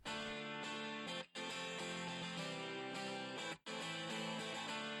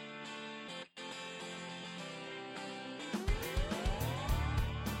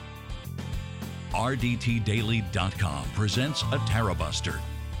RDTDaily.com presents a Tara Buster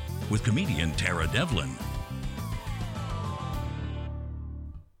with comedian Tara Devlin.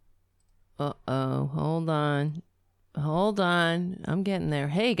 Hold on. I'm getting there.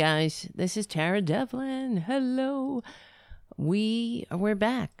 Hey guys, this is Tara Devlin. Hello. We're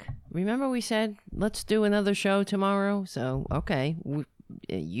back. Remember we said let's do another show tomorrow? So, okay,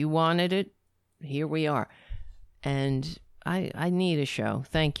 you wanted it. Here we are. And I need a show.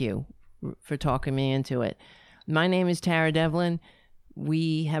 Thank you for talking me into it. My name is Tara Devlin.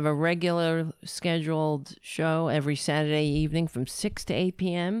 We have a regular scheduled show every Saturday evening from 6 to 8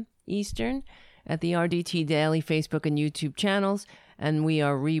 p.m. Eastern at the RDT Daily Facebook and YouTube channels, and we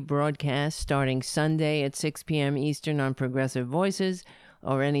are rebroadcast starting Sunday at 6 p.m. Eastern on Progressive Voices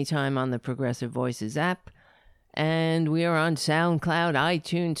or anytime on the Progressive Voices app. And we are on SoundCloud,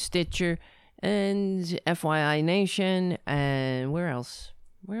 iTunes, Stitcher, and FYI Nation, and where else?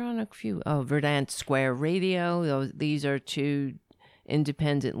 We're on a few. Verdant Square Radio. These are two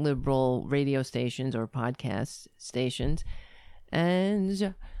independent liberal radio stations or podcast stations.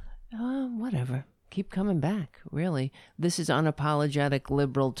 And whatever. Keep coming back, really. This is unapologetic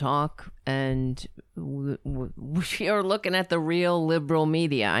liberal talk, and we are looking at the real liberal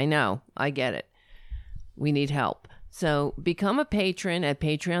media. I know. I get it. We need help. So become a patron at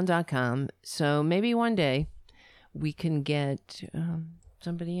patreon.com. So maybe one day we can get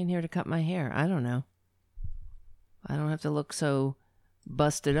somebody in here to cut my hair. I don't know. I don't have to look so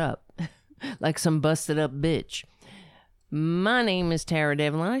busted up like some busted up bitch. My name is Tara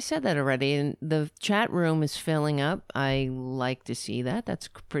Devlin. I said that already, and the chat room is filling up. I like to see that. That's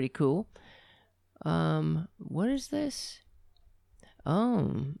pretty cool. What is this?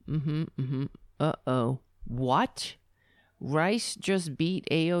 What? Rice just beat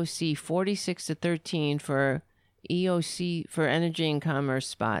AOC 46-13 for EOC for Energy and Commerce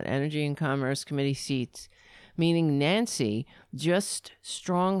spot, Energy and Commerce Committee seats, meaning Nancy just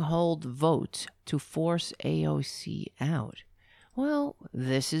stronghold votes to force AOC out. Well,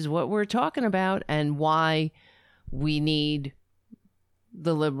 this is what we're talking about and why we need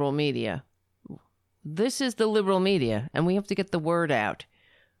the liberal media. This is the liberal media, and we have to get the word out.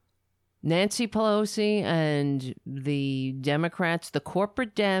 Nancy Pelosi and the Democrats, the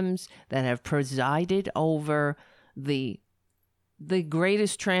corporate Dems that have presided over the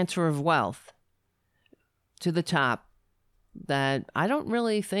greatest transfer of wealth to the top that I don't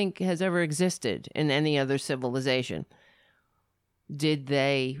really think has ever existed in any other civilization. Did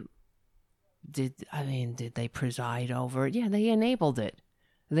they preside over it? Yeah, they enabled it.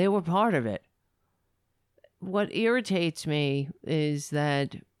 They were part of it. What irritates me is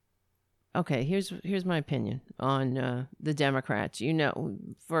that, okay, here's my opinion on the Democrats. You know,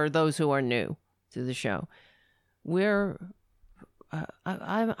 for those who are new to the show,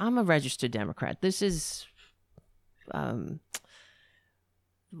 I'm a registered Democrat. This is I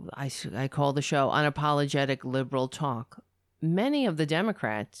call the show Unapologetic Liberal Talk. Many of the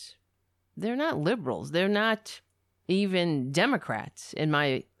Democrats, they're not liberals. They're not even Democrats, in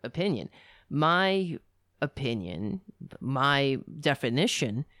my opinion. My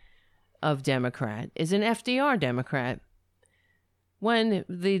definition of Democrat is an FDR Democrat. When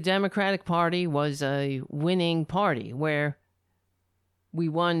the Democratic Party was a winning party, where we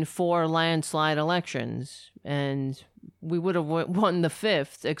won 4 landslide elections, and we would have won the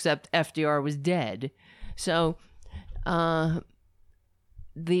 5th, except FDR was dead. So, the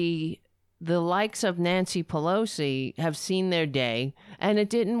likes of Nancy Pelosi have seen their day, and it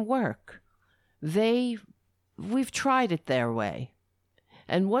didn't work. We've tried it their way.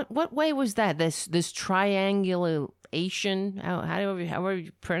 And what way was that? This triangulation, however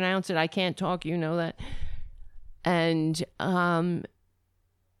you pronounce it, I can't talk, you know that. And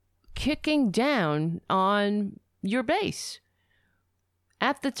kicking down on your base.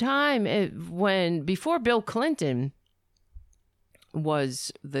 At the time, before Bill Clinton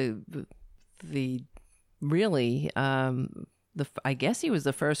was I guess he was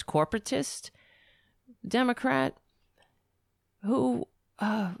the first corporatist Democrat who,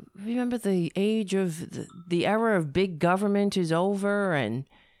 remember the age of the era of big government is over, and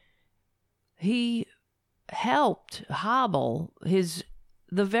he helped hobble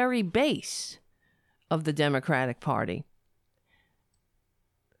the very base of the Democratic Party.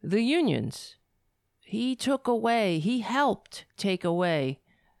 The unions. He helped take away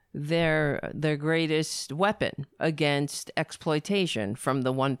their greatest weapon against exploitation from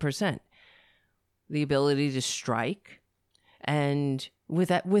the 1%. The ability to strike, and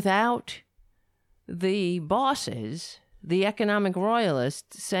without the bosses, the economic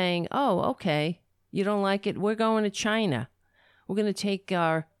royalists saying, oh, okay, you don't like it, we're going to China. We're going to take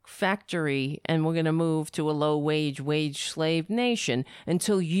our factory and we're going to move to a low wage slave nation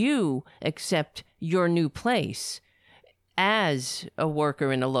until you accept your new place as a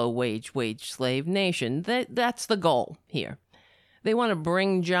worker in a low wage slave nation. That's the goal here. They want to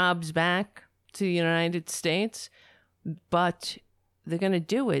bring jobs back to the United States, but they're going to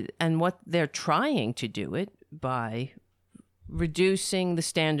do it. And what they're trying to do it by reducing the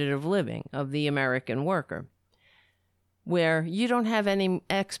standard of living of the American worker, where you don't have any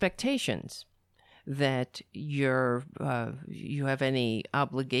expectations that you have any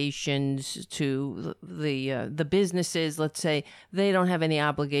obligations to the businesses. Let's say they don't have any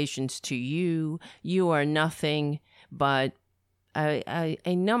obligations to you. You are nothing but a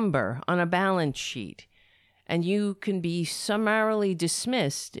number on a balance sheet, and you can be summarily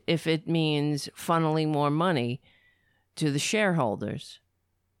dismissed if it means funneling more money to the shareholders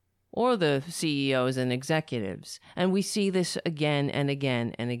or the CEOs and executives. And we see this again and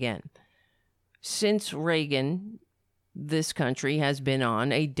again and again. Since Reagan, this country has been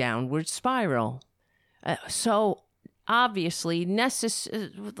on a downward spiral. So obviously,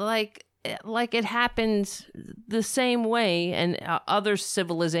 like it happens the same way in other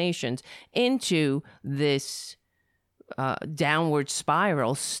civilizations, into this downward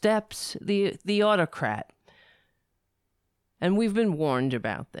spiral steps the autocrat. And we've been warned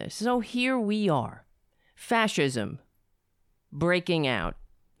about this. So here we are. Fascism breaking out.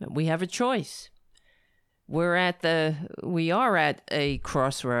 We have a choice. We are at a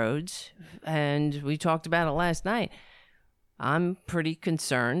crossroads, and we talked about it last night. I'm pretty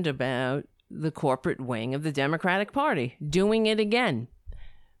concerned about the corporate wing of the Democratic Party doing it again.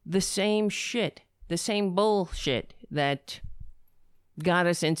 The same shit, the same bullshit that got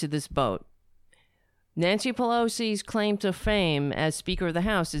us into this boat. Nancy Pelosi's claim to fame as Speaker of the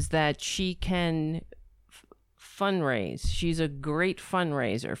House is that she can fundraise. She's a great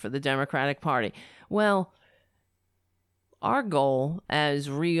fundraiser for the Democratic Party. Well, our goal as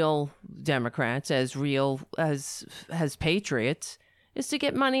real Democrats, as patriots, is to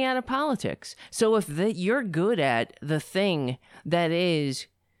get money out of politics. So if you're good at the thing that is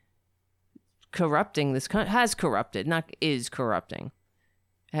corrupting this country, has corrupted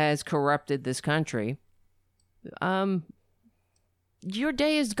this country, your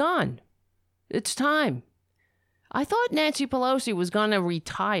day is gone. It's time. I thought Nancy Pelosi was going to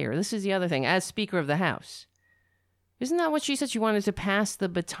retire. This is the other thing, as Speaker of the House. Isn't that what she said? She wanted to pass the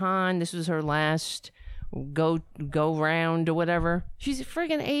baton. This was her last go round or whatever. She's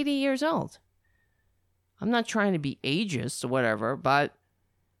friggin' 80 years old. I'm not trying to be ageist or whatever, but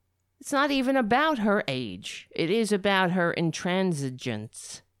it's not even about her age. It is about her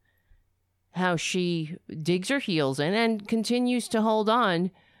intransigence. How she digs her heels in and continues to hold on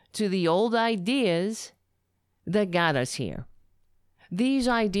to the old ideas that got us here. These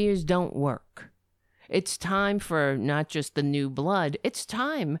ideas don't work. It's time for not just the new blood, it's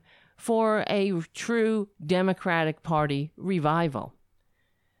time for a true Democratic Party revival.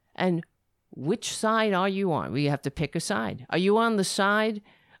 And which side are you on? We have to pick a side. Are you on the side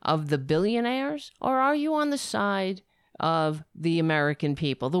of the billionaires, or are you on the side of the American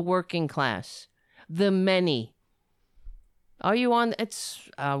people, the working class, the many? Are you on, it's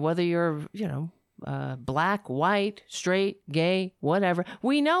whether you're, black, white, straight, gay, whatever.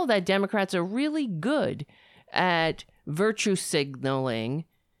 We know that Democrats are really good at virtue signaling.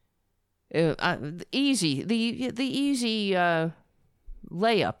 The easy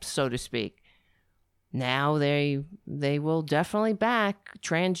layups, so to speak. Now they will definitely back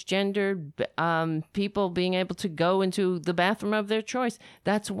transgender people being able to go into the bathroom of their choice.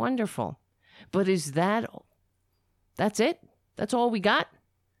 That's wonderful. But that's it? That's all we got?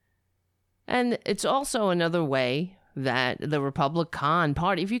 And it's also another way that the Republican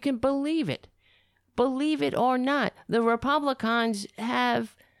Party, if you can believe it or not, the Republicans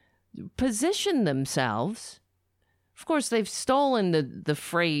have positioned themselves. Of course, they've stolen the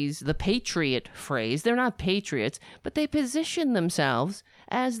phrase, the patriot phrase. They're not patriots, but they position themselves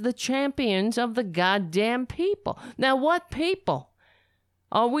as the champions of the goddamn people. Now, what people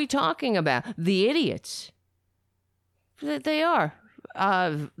are we talking about? The idiots. They are.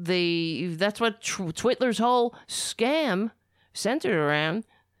 That's what Twitler's whole scam centered around.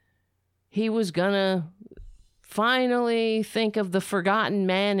 He was gonna finally think of the forgotten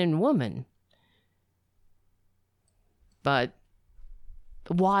man and woman. But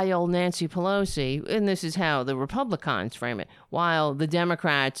while Nancy Pelosi, and this is how the Republicans frame it, while the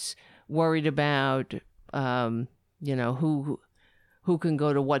Democrats worried about, who can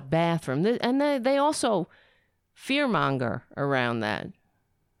go to what bathroom, and they also fearmonger around that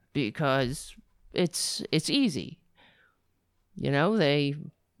because it's easy.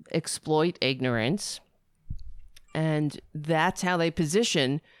 exploit ignorance. And that's how they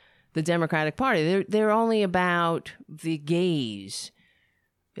position the Democratic Party. They're only about the gays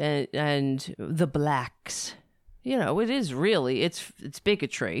and the blacks. You know, it is really, it's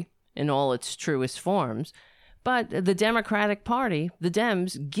bigotry in all its truest forms. But the Democratic Party, the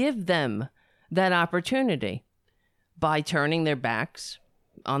Dems, give them that opportunity by turning their backs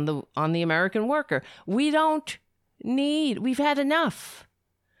on the American worker. We've had enough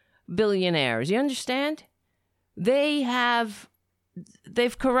billionaires. You understand? They've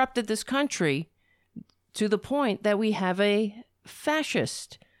corrupted this country to the point that we have a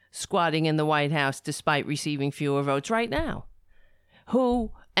fascist squatting in the White House despite receiving fewer votes right now,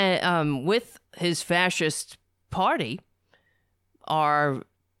 who, with his fascist party, are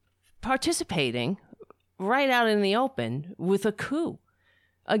participating right out in the open with a coup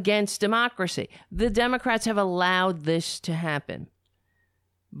against democracy. The Democrats have allowed this to happen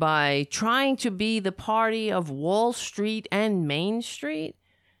by trying to be the party of Wall Street and Main Street,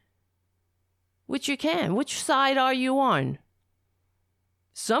 which you can. Which side are you on?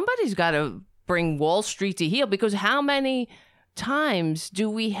 Somebody's got to bring Wall Street to heel, because how many times do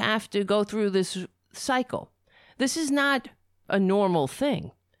we have to go through this cycle? This is not a normal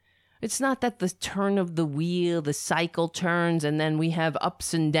thing. It's not that the turn of the wheel, the cycle turns, and then we have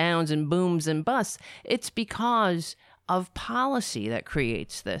ups and downs and booms and busts. It's because of policy that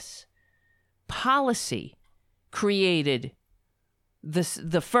creates this. Policy created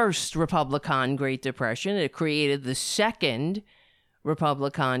the first Republican Great Depression. It created the second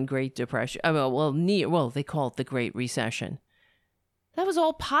Republican Great Depression. They call it the Great Recession. That was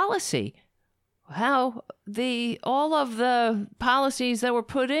all policy. How all of the policies that were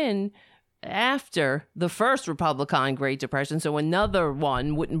put in after the first Republican Great Depression, so another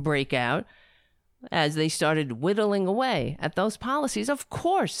one wouldn't break out, as they started whittling away at those policies, of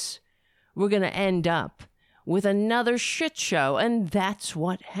course, we're going to end up with another shit show. And that's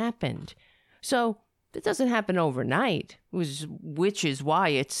what happened. So it doesn't happen overnight, which is why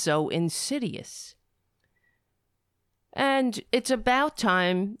it's so insidious. And it's about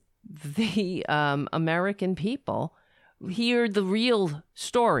time the American people hear the real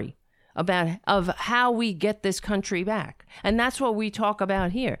story of how we get this country back. And that's what we talk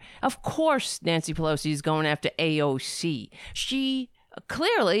about here. Of course, Nancy Pelosi is going after AOC. She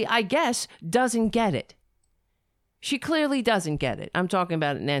clearly, I guess, doesn't get it. She clearly doesn't get it. I'm talking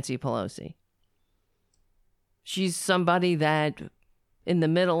about Nancy Pelosi. She's somebody that, in the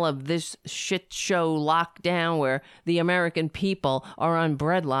middle of this shit show lockdown where the American people are on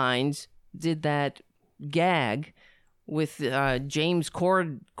breadlines, did that gag with James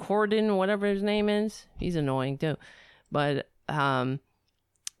Corden, whatever his name is. He's annoying too. But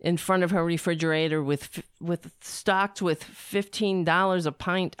in front of her refrigerator with stocked with $15 a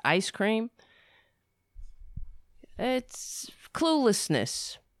pint ice cream. It's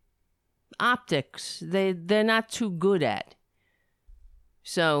cluelessness. Optics. They're not too good at.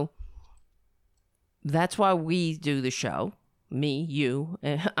 So that's why we do the show. Me, you.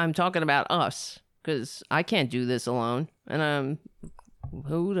 I'm talking about us, because I can't do this alone. And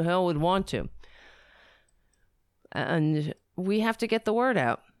who the hell would want to? And we have to get the word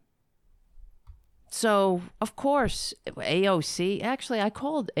out. So, of course, AOC, actually, I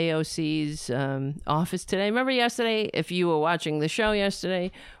called AOC's office today. Remember yesterday, if you were watching the show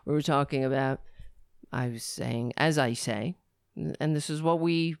yesterday, we were talking about, I was saying, as I say, and this is what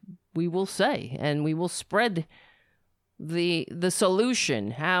we will say, and we will spread the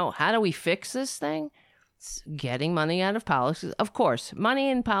solution. How do we fix this thing? It's getting money out of politics. Of course, money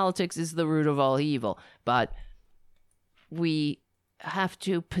in politics is the root of all evil, but we have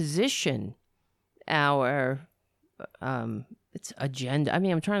to position our it's agenda. I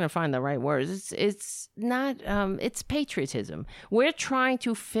mean, I'm trying to find the right words. It's not it's patriotism. We're trying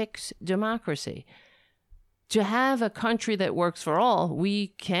to fix democracy. To have a country that works for all, we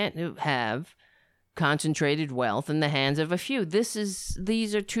can't have concentrated wealth in the hands of a few.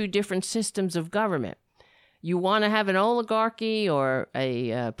 These are two different systems of government. You want to have an oligarchy or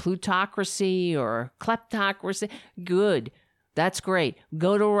a plutocracy or kleptocracy? Good. That's great.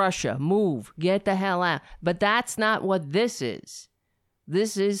 Go to Russia. Move. Get the hell out. But that's not what this is.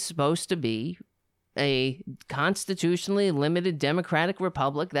 This is supposed to be a constitutionally limited democratic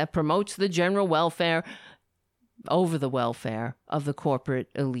republic that promotes the general welfare over the welfare of the corporate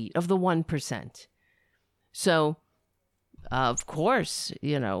elite, of the 1%. So, of course,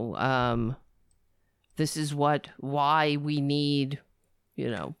 this is why we need,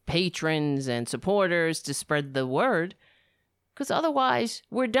 patrons and supporters to spread the word. Because otherwise,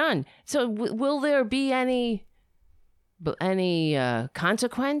 we're done. So will there be any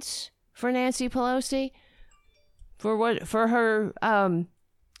consequence for Nancy Pelosi for her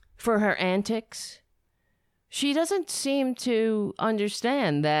antics. She doesn't seem to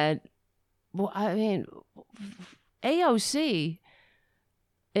understand that. Well, I mean, AOC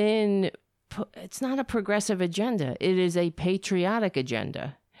it's not a progressive agenda. It is a patriotic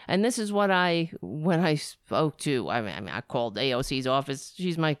agenda. And this is what when I spoke to, I called AOC's office.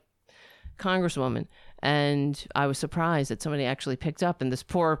 She's my congresswoman. And I was surprised that somebody actually picked up. And this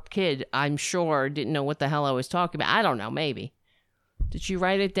poor kid, I'm sure, didn't know what the hell I was talking about. I don't know, maybe. Did she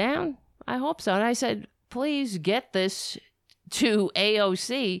write it down? I hope so. And I said, please get this to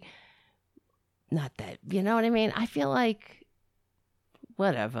AOC. Not that, you know what I mean? I feel like,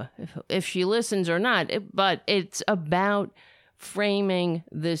 whatever, if she listens or not. But it's about framing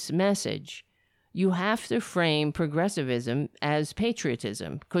this message. You have to frame progressivism as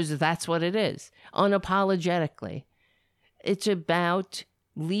patriotism, because that's what it is, unapologetically. It's about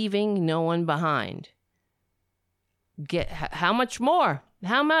leaving no one behind. How much more?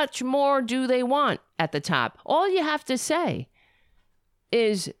 How much more do they want at the top? All you have to say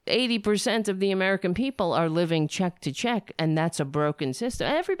is 80% of the American people are living check to check, and that's a broken system.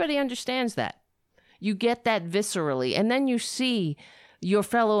 Everybody understands that. You get that viscerally, and then you see your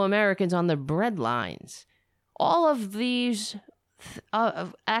fellow Americans on the breadlines. All of these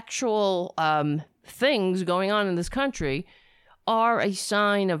actual things going on in this country are a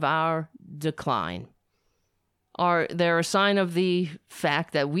sign of our decline. They're a sign of the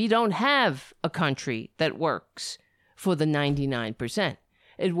fact that we don't have a country that works for the 99%.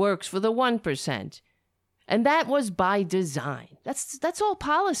 It works for the 1%. And that was by design. That's all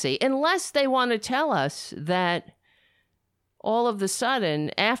policy. Unless they want to tell us that all of a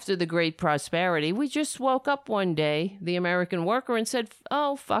sudden, after the Great Prosperity, we just woke up one day, the American worker, and said,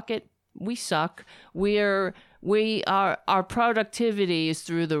 oh, fuck it. We suck. Our productivity is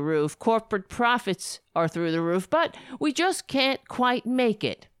through the roof. Corporate profits are through the roof, but we just can't quite make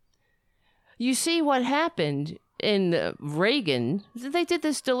it. You see what happened in Reagan. They did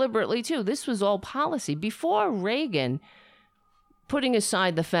this deliberately too. This was all policy. Before Reagan, putting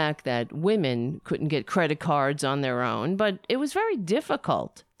aside the fact that women couldn't get credit cards on their own, but it was very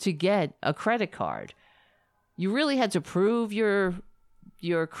difficult to get a credit card. You really had to prove your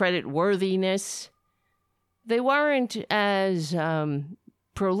credit worthiness. They weren't as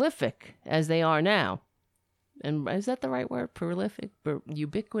prolific as they are now. And is that the right word? Prolific?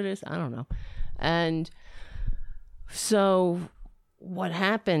 Ubiquitous? I don't know. And so what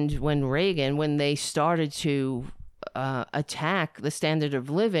happened when they started to attack the standard of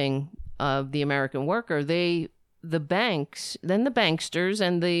living of the American worker, the banks, then the banksters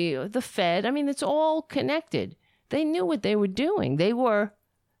and the Fed, I mean, it's all connected. They knew what they were doing. They were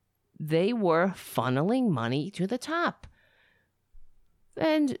funneling money to the top.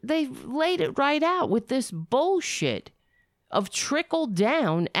 And they laid it right out with this bullshit of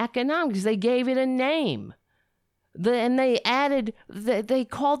trickle-down economics. They gave it a name. And they added, they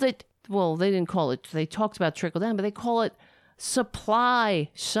called it, well, they didn't call it, they talked about trickle-down, but they call it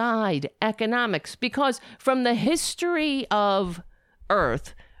supply-side economics. Because from the history of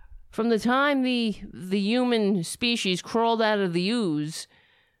Earth, from the time the human species crawled out of the ooze,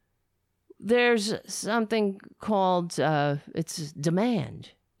 there's something called, it's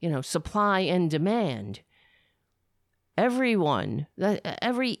demand, supply and demand. Every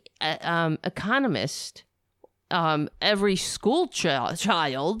economist, every school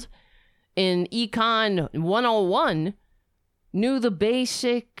child in Econ 101 knew the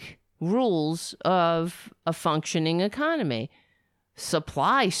basic rules of a functioning economy.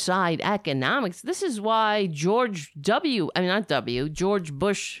 Supply side economics. This is why George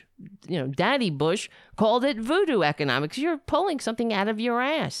Bush, Daddy Bush called it voodoo economics. You're pulling something out of your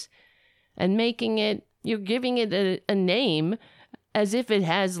ass and you're giving it a name as if it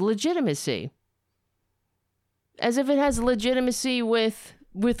has legitimacy. As if it has legitimacy with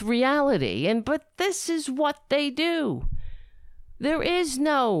reality. But this is what they do. There is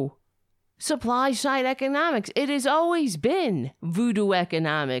no supply side economics. It has always been voodoo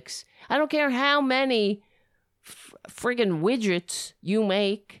economics. I don't care how many friggin' widgets you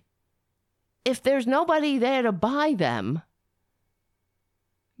make. If there's nobody there to buy them,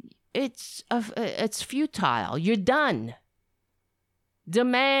 it's futile. You're done.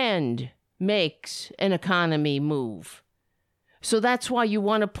 Demand makes an economy move. So that's why you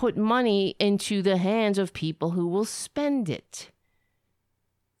want to put money into the hands of people who will spend it.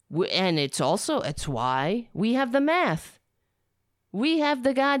 And it's why we have the math. We have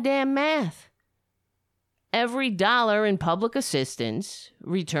the goddamn math. every dollar in public assistance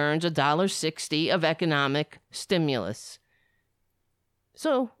returns $1.60 of economic stimulus.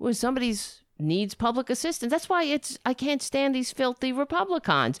 So when somebody's needs public assistance, that's why I can't stand these filthy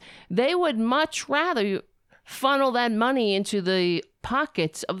Republicans. They would much rather funnel that money into the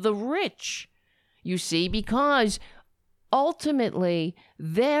pockets of the rich, you see, because ultimately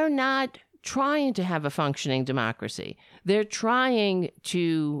they're not trying to have a functioning democracy. They're trying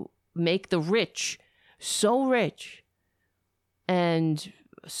to make the rich so rich and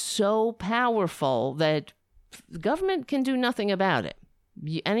so powerful that the government can do nothing about it.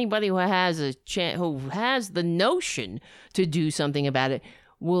 Anybody who has who has the notion to do something about it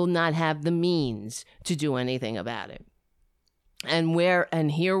will not have the means to do anything about it.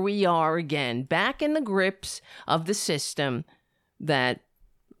 And here we are again, back in the grips of the system that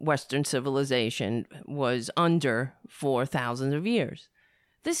Western civilization was under for thousands of years.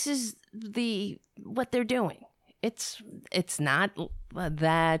 This is what they're doing. It's not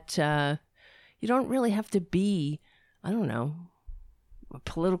that you don't really have to be, I don't know, a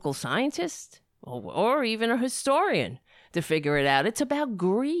political scientist or even a historian to figure it out. It's about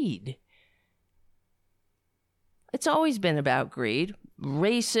greed. It's always been about greed.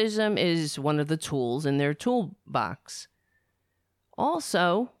 Racism is one of the tools in their toolbox.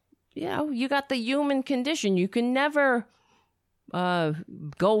 Also, you got the human condition. You can never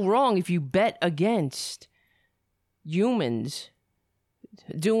go wrong if you bet against humans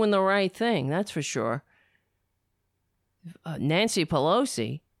doing the right thing. That's for sure. Nancy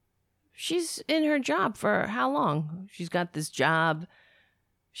Pelosi, she's in her job for how long? She's got this job.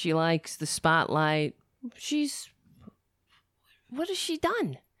 She likes the spotlight. What has she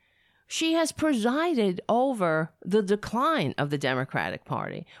done? She has presided over the decline of the Democratic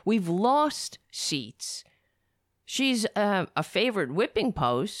Party. We've lost seats. She's a favorite whipping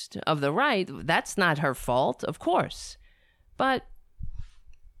post of the right. That's not her fault, of course. But,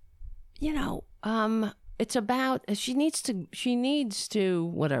 it's about, she needs to,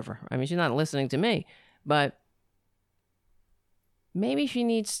 whatever. I mean, she's not listening to me, but maybe she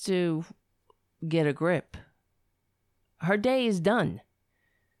needs to get a grip. Her day is done.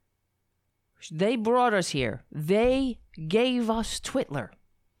 They brought us here. They gave us Twitler.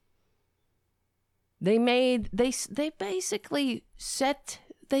 They basically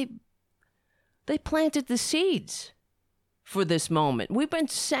they planted the seeds for this moment. We've been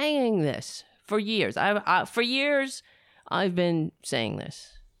saying this for years. For years, I've been saying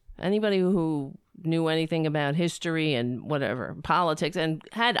this. Anybody who knew anything about history and whatever, politics, and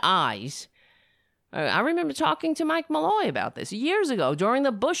had eyes, I remember talking to Mike Malloy about this years ago during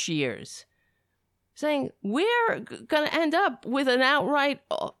the Bush years, saying we're going to end up with an outright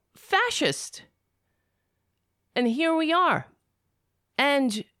fascist. And here we are.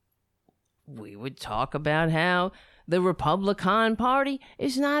 And we would talk about how the Republican Party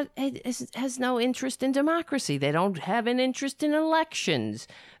has no interest in democracy. They don't have an interest in elections.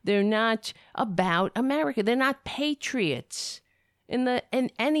 They're not about America. They're not patriots in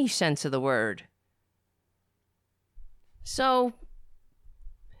any sense of the word. So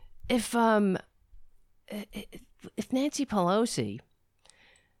if Nancy Pelosi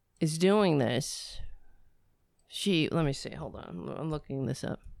is doing this, let me see, hold on, I'm looking this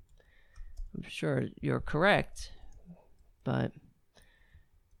up. I'm sure you're correct, but,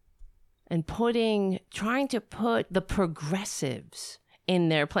 and trying to put the progressives in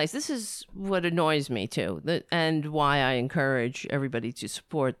their place. This is what annoys me too, and why I encourage everybody to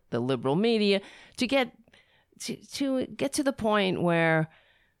support the liberal media, to get to the point where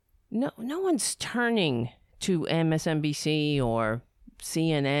no one's turning to MSNBC or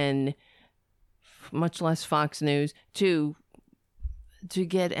CNN, much less Fox News, to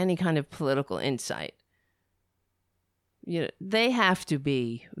get any kind of political insight. They have to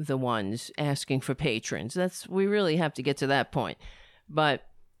be the ones asking for patrons. We really have to get to that point. But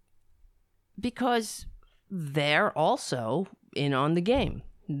because they're also in on the game.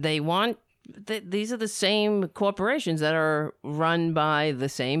 These are the same corporations that are run by the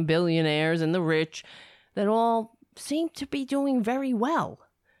same billionaires and the rich that all seem to be doing very well,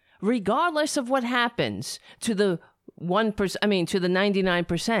 regardless of what happens to the 1%, to the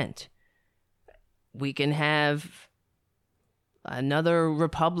 99%. We can have another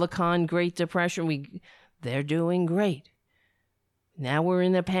Republican Great Depression. They're doing great. Now we're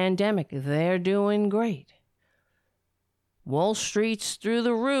in the pandemic. They're doing great. Wall Street's through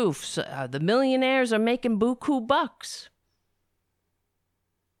the roof. The millionaires are making buku bucks.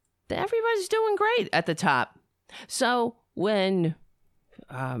 Everybody's doing great at the top. So when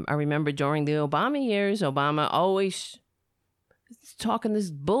I remember during the Obama years, Obama always talking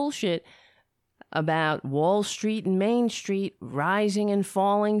this bullshit. about Wall Street and Main Street rising and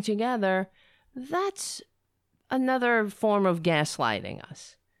falling together, that's another form of gaslighting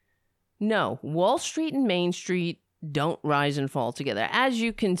us. No, Wall Street and Main Street don't rise and fall together, as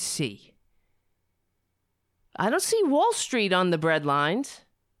you can see. I don't see Wall Street on the bread lines.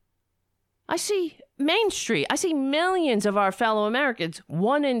 I see Main Street. I see millions of our fellow Americans,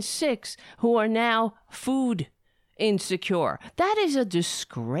 1 in 6, who are now food insecure. That is a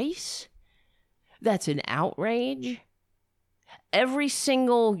disgrace. That's an outrage. Every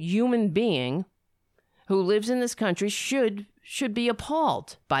single human being who lives in this country should be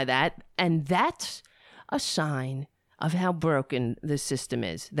appalled by that. And that's a sign of how broken the system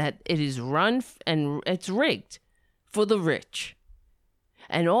is, that it is run and it's rigged for the rich.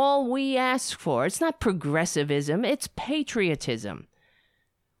 And all we ask for, it's not progressivism, it's patriotism.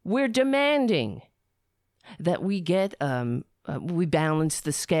 We're demanding that we get, we balance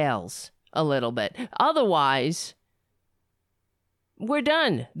the scales a little bit. Otherwise, we're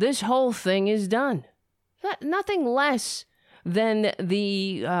done. This whole thing is done. Nothing less than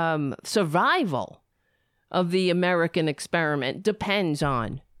the survival of the American experiment depends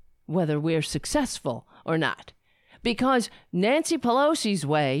on whether we're successful or not. Because Nancy Pelosi's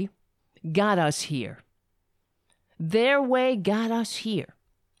way got us here. Their way got us here.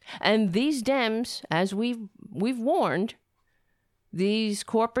 And these Dems, as we've warned, these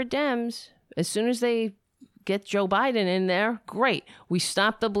corporate Dems, as soon as they get Joe Biden in there, great. We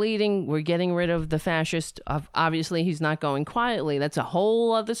stop the bleeding. We're getting rid of the fascist. Obviously, he's not going quietly. That's a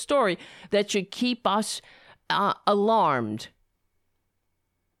whole other story that should keep us alarmed.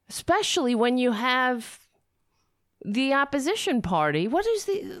 Especially when you have the opposition party. What's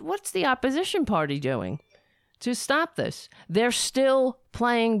the opposition party doing to stop this? They're still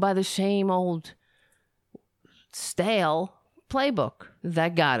playing by the same old stale playbook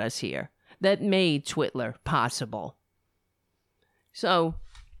that got us here, that made Twitler possible. So,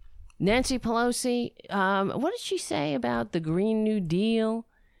 Nancy Pelosi, what did she say about the Green New Deal?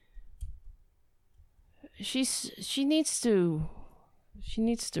 She needs to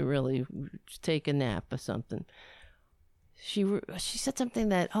really take a nap or something. She said something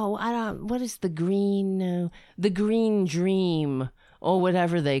that, what is the green dream or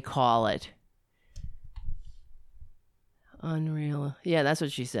whatever they call it. Unreal. Yeah, that's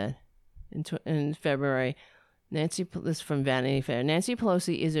what she said in February. This is from Vanity Fair. Nancy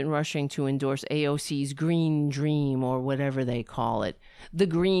Pelosi isn't rushing to endorse AOC's green dream or whatever they call it. The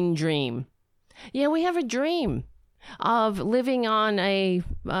green dream. Yeah, we have a dream of living on an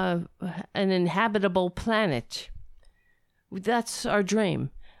inhabitable planet. That's our dream.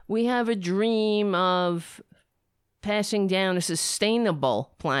 We have a dream of passing down a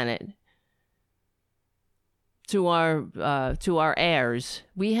sustainable planet to our heirs.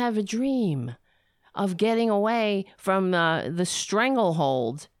 We have a dream of getting away from the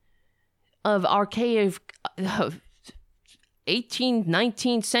stranglehold of archaic 18th,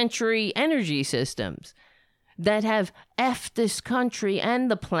 19th century energy systems that have effed this country and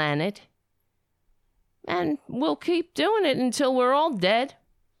the planet. And we'll keep doing it until we're all dead.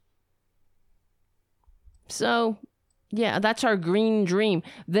 So, yeah, that's our green dream.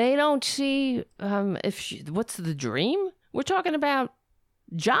 They don't see what's the dream? We're talking about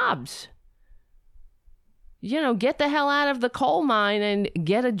jobs. Get the hell out of the coal mine and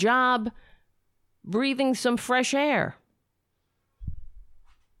get a job breathing some fresh air.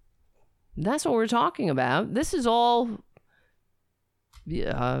 That's what we're talking about. This is all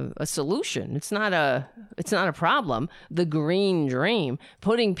a solution. It's not a problem. The green dream,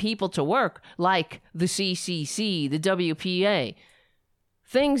 putting people to work like the CCC, the WPA,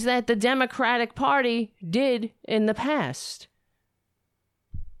 things that the Democratic Party did in the past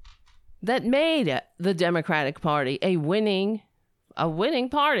that made the Democratic Party a winning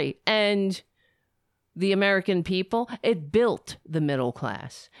party. And the American people, it built the middle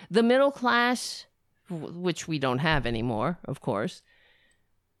class. The middle class, which we don't have anymore, of course,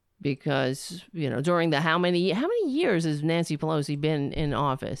 because, during the how many years has Nancy Pelosi been in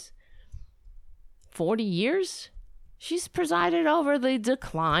office? 40 years? She's presided over the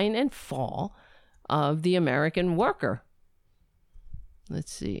decline and fall of the American worker.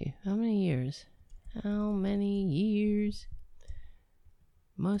 Let's see. How many years? How many years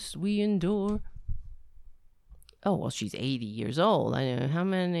must we endure? Oh, well, she's 80 years old. I know.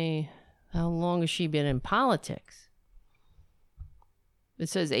 How long has she been in politics? It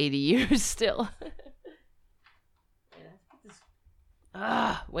says 80 years still.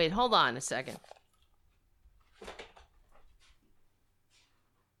 Wait, hold on a second.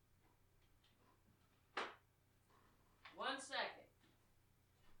 One second.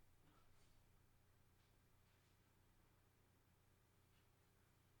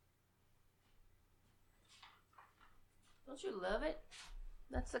 Don't you love it?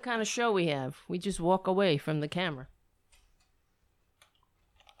 That's the kind of show we have. We just walk away from the camera.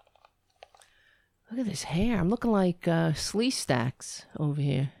 Look at this hair. I'm looking like Slee Stacks over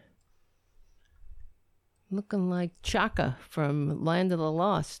here. Looking like Chaka from Land of the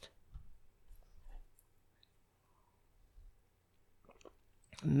Lost.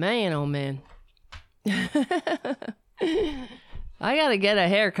 Man, oh man. I gotta get a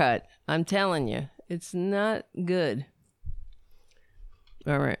haircut. I'm telling you. It's not good.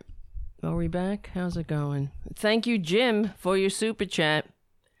 All right. Are we back? How's it going? Thank you, Jim, for your super chat.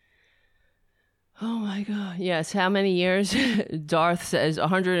 Oh my God. Yes. How many years? Darth says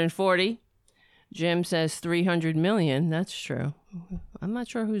 140. Jim says 300 million. That's true. I'm not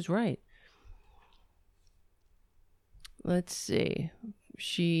sure who's right. Let's see.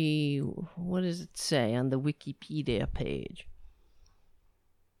 What does it say on the Wikipedia page?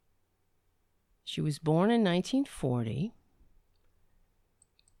 She was born in 1940.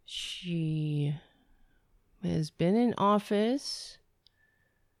 She has been in office.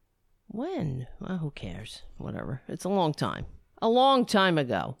 When? Well, who cares? Whatever. It's a long time. A long time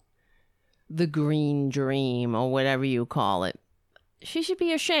ago. The Green Dream, or whatever you call it. She should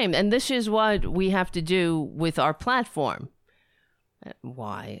be ashamed. And this is what we have to do with our platform.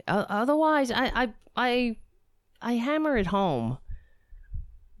 Why? Otherwise, I hammer it home.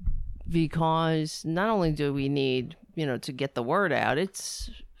 Because not only do we need, to get the word out,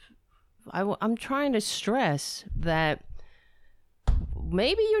 I'm trying to stress that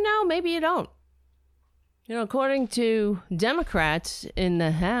maybe maybe you don't. According to Democrats in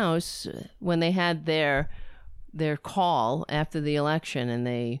the House, when they had their call after the election and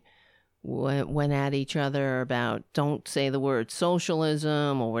they went at each other about don't say the word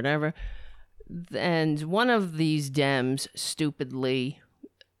socialism or whatever, and one of these Dems stupidly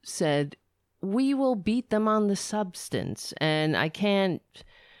said, we will beat them on the substance. And I can't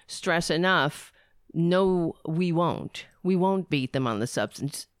stress enough, no, we won't. We won't beat them on the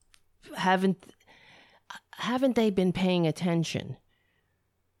substance. Haven't they been paying attention?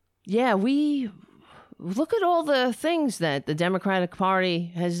 Yeah, we look at all the things that the Democratic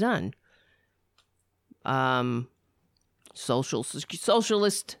Party has done.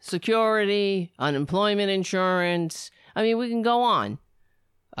 Socialist security, unemployment insurance. I mean, we can go on.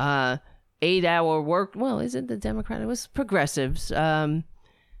 8-hour work. Well, isn't the Democrat? It was progressives.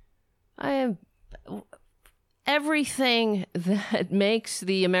 Everything that makes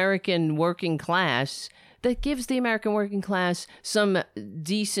the American working class, that gives the American working class some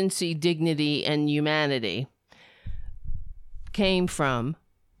decency, dignity, and humanity, came from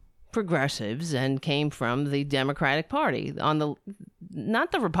progressives and came from the Democratic Party.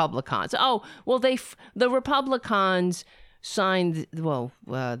 Not the Republicans. Oh, well, the Republicans signed,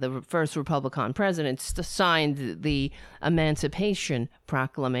 the first Republican president signed the Emancipation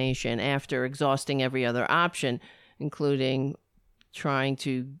Proclamation after exhausting every other option, including trying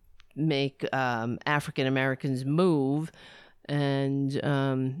to make African Americans move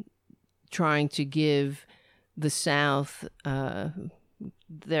and trying to give the South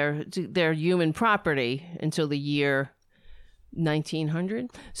their human property until the year 1900.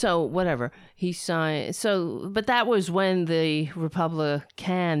 So whatever he signed. But that was when the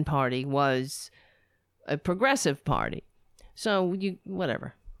Republican Party was a progressive party. So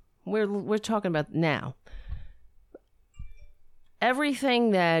whatever. We're talking about now.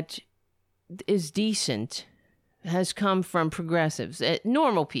 Everything that is decent has come from progressives,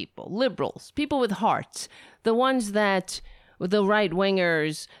 normal people, liberals, people with hearts, the ones that the right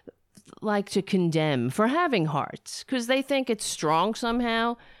wingers like to condemn for having hearts because they think it's strong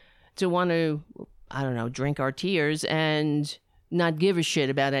somehow to want to, drink our tears and not give a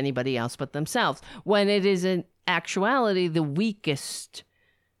shit about anybody else but themselves, when it is in actuality the weakest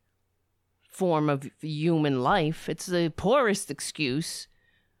form of human life. It's the poorest excuse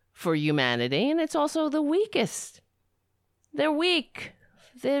for humanity, and it's also the weakest. They're weak.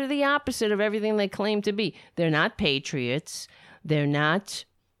 They're the opposite of everything they claim to be. They're not patriots. They're not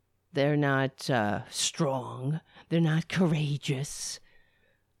strong. They're not courageous.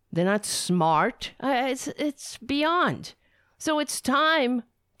 They're not smart. It's beyond. So it's time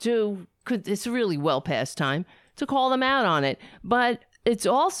it's really well past time to call them out on it. But it's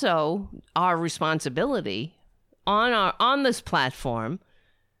also our responsibility on this platform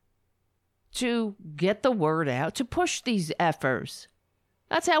to get the word out, to push these effers.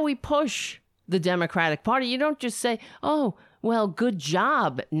 That's how we push the Democratic Party. You don't just say, oh, well, good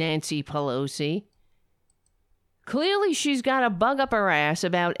job, Nancy Pelosi. Clearly, she's got a bug up her ass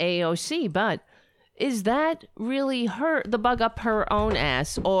about AOC, but is that really the bug up her own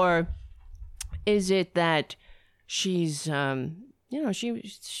ass? Or is it that she's the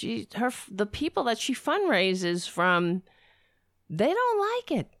people that she fundraises from, they don't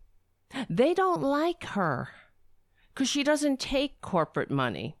like it. They don't like her because she doesn't take corporate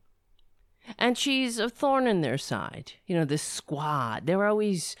money. And she's a thorn in their side. This squad, they're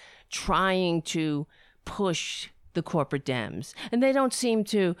always trying to push the corporate Dems. And they don't seem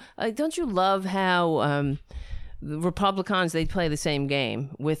to, don't you love how the Republicans, they play the same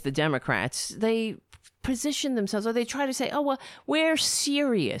game with the Democrats. They position themselves, or they try to say, oh, well, we're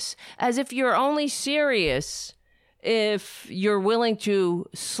serious. As if you're only serious if you're willing to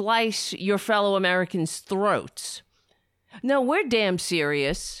slice your fellow Americans' throats. No, we're damn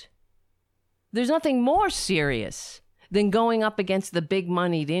serious. There's nothing more serious than going up against the big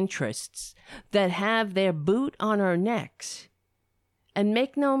moneyed interests that have their boot on our necks. And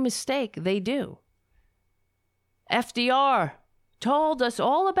make no mistake, they do. FDR told us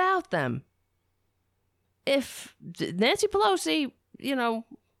all about them. If Nancy Pelosi,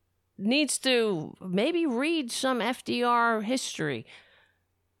 needs to maybe read some FDR history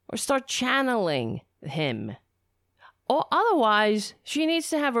or start channeling him. Or otherwise, she needs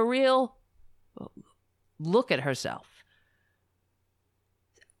to have a real look at herself.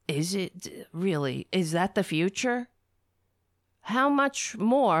 Is that the future? How much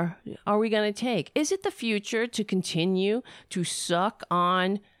more are we going to take? Is it the future to continue to suck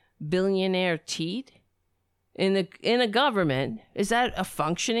on billionaire teat in a government? Is that a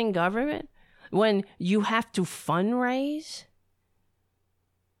functioning government when you have to fundraise?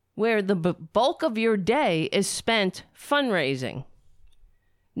 Where the bulk of your day is spent fundraising,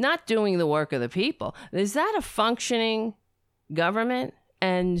 not doing the work of the people. Is that a functioning government?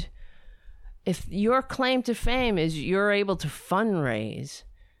 And if your claim to fame is you're able to fundraise,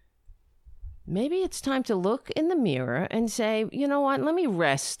 maybe it's time to look in the mirror and say, you know what, let me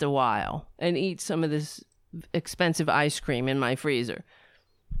rest a while and eat some of this expensive ice cream in my freezer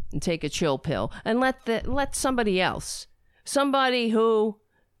and take a chill pill and let somebody else, somebody who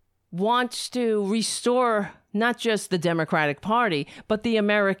wants to restore not just the Democratic Party, but the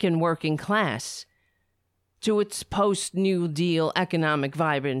American working class to its post-New Deal economic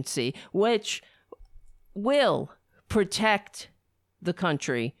vibrancy, which will protect the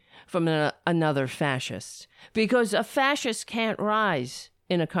country from another fascist. Because a fascist can't rise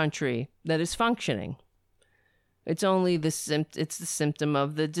in a country that is functioning. It's only the symptom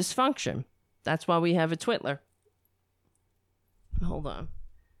of the dysfunction. That's why we have a Twitler. Hold on.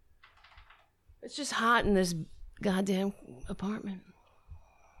 It's just hot in this goddamn apartment.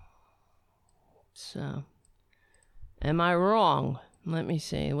 So, am I wrong? Let me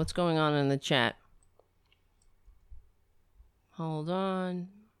see. What's going on in the chat? Hold on.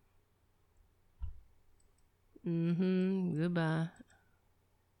 Goodbye.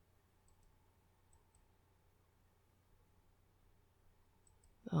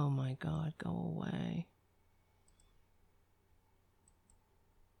 Oh my God, go away.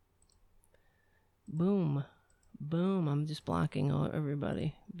 Boom. Boom. I'm just blocking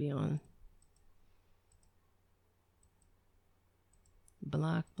everybody. Beyond.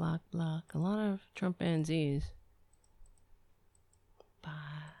 Block, block, block. A lot of Trumpanzees. Bye.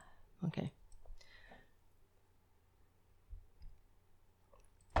 Okay.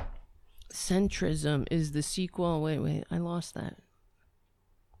 Centrism is the sequel. Wait. I lost that.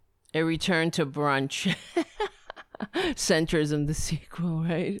 A return to brunch. Centrism, the sequel,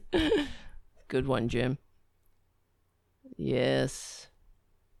 right? Good one, Jim. Yes.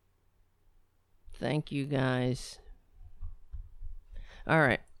 Thank you, guys. All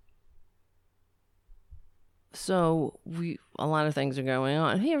right. So a lot of things are going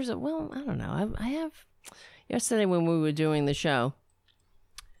on. I don't know. I have yesterday when we were doing the show,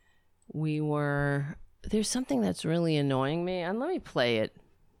 there's something that's really annoying me, and let me play it.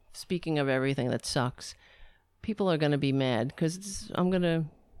 Speaking of everything that sucks, people are going to be mad because I'm going to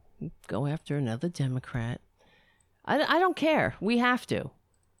go after another Democrat. I don't care. We have to.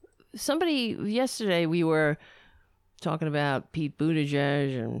 Yesterday we were talking about Pete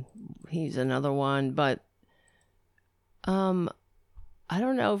Buttigieg, and he's another one, but I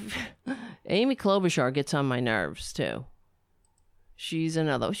don't know if Amy Klobuchar gets on my nerves too. She's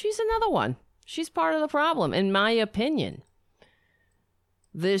another one. She's part of the problem, in my opinion.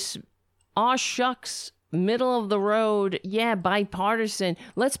 This aw shucks, middle of the road, bipartisan.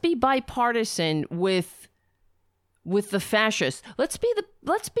 Let's be bipartisan with the fascists. Let's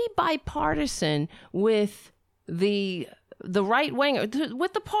be bipartisan with the right wing,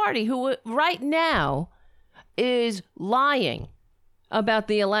 with the party who right now is lying about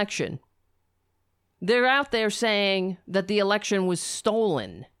the election. They're out there saying that the election was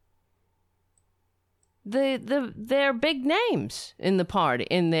stolen. their big names in the party,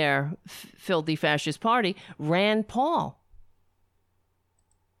 in their filthy fascist party, Rand Paul.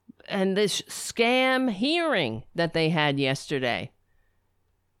 And this scam hearing that they had yesterday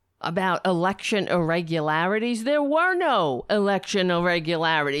about election irregularities. There were no election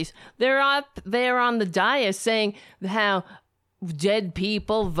irregularities. They're up there on the dais saying how dead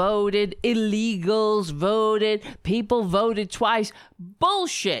people voted, illegals voted, people voted twice.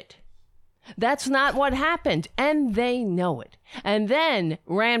 Bullshit. That's not what happened, and they know it. And then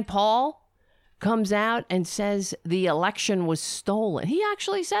Rand Paul comes out and says the election was stolen. He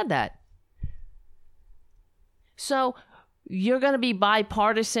actually said that. So you're going to be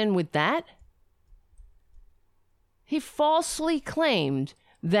bipartisan with that? He falsely claimed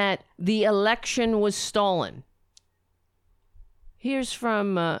that the election was stolen. Here's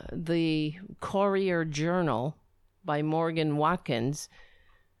from the Courier Journal by Morgan Watkins.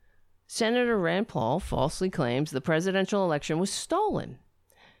 Senator Rand Paul falsely claims the presidential election was stolen.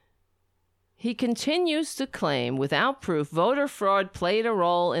 He continues to claim, without proof, voter fraud played a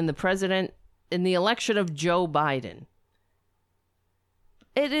role in the election of Joe Biden.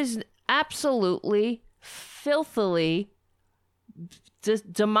 It is absolutely, filthily,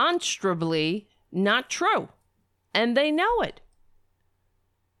 demonstrably not true. And they know it.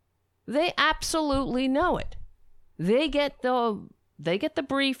 They absolutely know it. They get the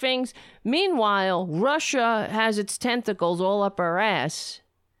briefings. Meanwhile, Russia has its tentacles all up our ass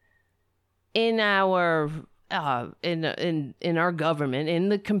in our in our government, in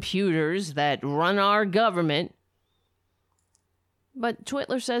the computers that run our government. But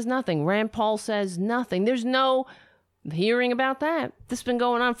Twitler says nothing. Rand Paul says nothing. There's no hearing about that. This has been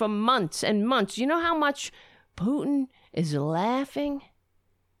going on for months and months. You know how much Putin is laughing?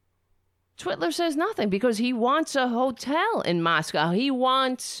 Twitler says nothing because he wants a hotel in Moscow. He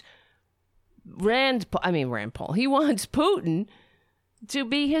wants Rand Paul. He wants Putin to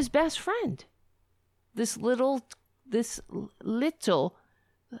be his best friend. This little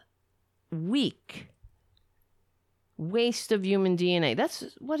weak waste of human DNA. That's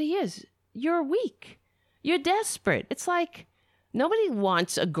what he is. You're weak. You're desperate. It's like nobody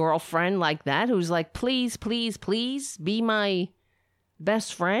wants a girlfriend like that who's like, please, please, please be my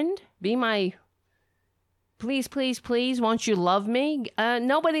best friend. Be my, please, please, please, won't you love me?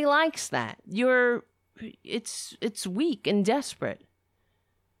 Nobody likes that. It's weak and desperate.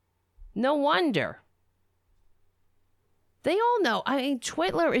 No wonder. They all know. I mean,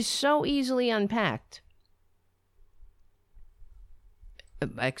 Twitler is so easily unpacked.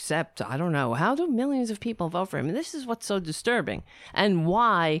 Except, I don't know, how do millions of people vote for him? And this is what's so disturbing. And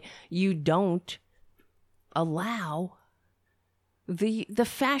why you don't allow the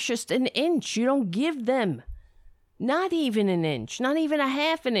fascist an inch. You don't give them not even an inch, not even a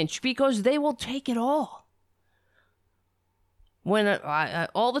half an inch, because they will take it all. When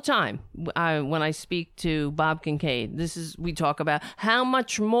all the time, when I speak to Bob Kincaid, we talk about how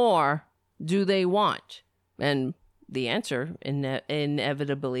much more do they want? And the answer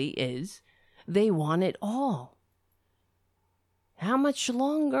inevitably is they want it all. How much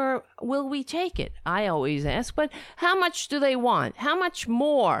longer will we take it? I always ask, but how much do they want? How much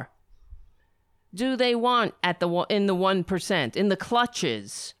more do they want in the 1%, in the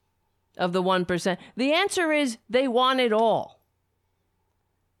clutches of the 1%? The answer is they want it all.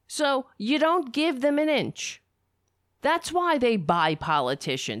 So you don't give them an inch. That's why they buy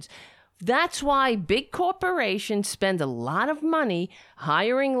politicians. That's why big corporations spend a lot of money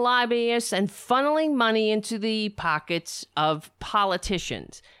hiring lobbyists and funneling money into the pockets of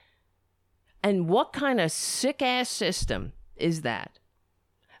politicians. And what kind of sick-ass system is that?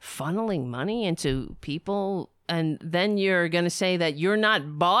 Funneling money into people, and then you're going to say that you're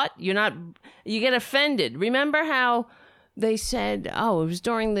not bought? You get offended. Remember how they said, it was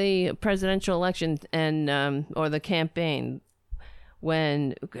during the presidential election and or the campaign,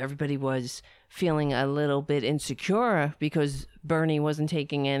 when everybody was feeling a little bit insecure because Bernie wasn't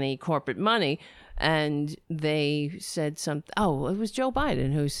taking any corporate money. And they said something. It was Joe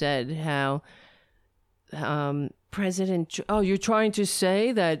Biden who said how you're trying to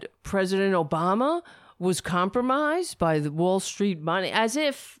say that President Obama was compromised by the Wall Street money, as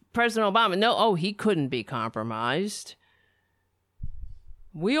if President Obama, he couldn't be compromised.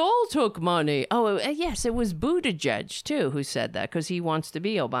 We all took money. Yes, it was Buttigieg, too, who said that, because he wants to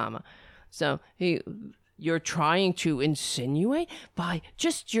be Obama. So you're trying to insinuate by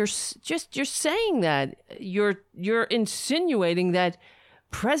you're saying that. You're insinuating that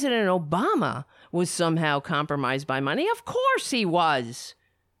President Obama was somehow compromised by money. Of course he was.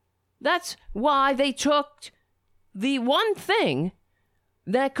 That's why they took the one thing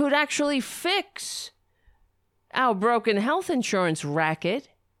that could actually fix our broken health insurance racket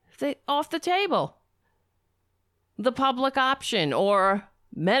off the table. The public option or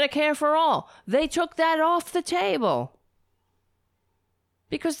Medicare for all, they took that off the table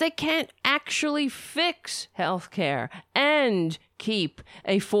because they can't actually fix healthcare and keep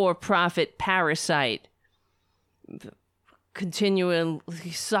a for-profit parasite continually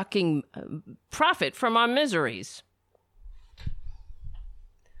sucking profit from our miseries.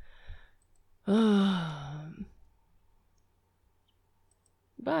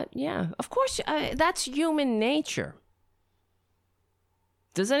 But yeah, of course, that's human nature.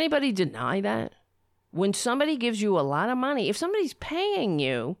 Does anybody deny that? When somebody gives you a lot of money, if somebody's paying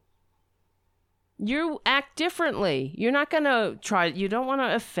you, you act differently. You're not going to you don't want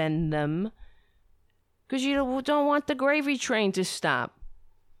to offend them because you don't want the gravy train to stop.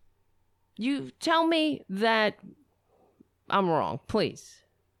 You tell me that I'm wrong, please.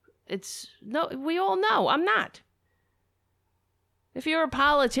 We all know I'm not. If you're a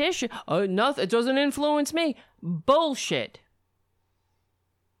politician, nothing, it doesn't influence me. Bullshit.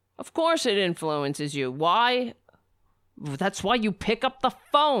 Of course it influences you. Why? That's why you pick up the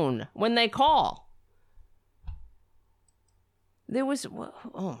phone when they call. There was,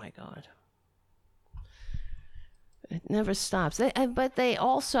 oh my God. It never stops. But they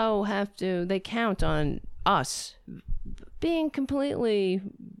also they count on us being completely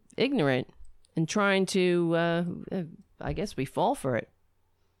ignorant and trying to, I guess we fall for it.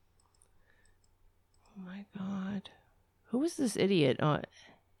 Oh my God. Who is this idiot?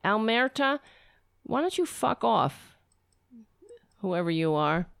 Almerta, why don't you fuck off? Whoever you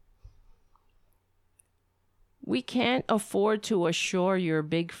are. We can't afford to assure your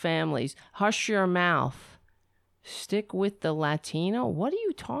big families. Hush your mouth. Stick with the Latino? What are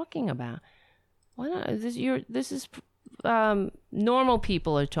you talking about? Why not? This is normal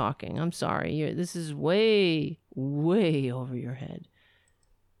people are talking. I'm sorry. This is way, way over your head.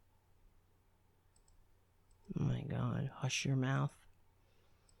 Oh my God. Hush your mouth.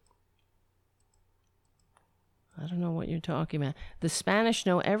 I don't know what you're talking about. The Spanish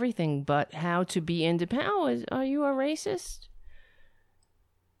know everything but how to be independent. Oh, are you a racist?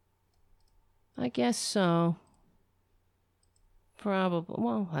 I guess so. Probably.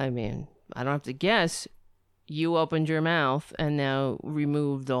 Well, I mean, I don't have to guess. You opened your mouth and now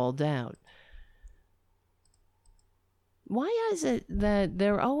removed all doubt. Why is it that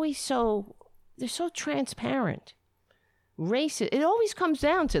they're so transparent? Racist. It always comes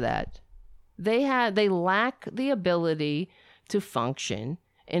down to that. They lack the ability to function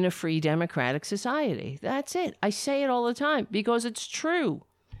in a free democratic society. That's it. I say it all the time because it's true.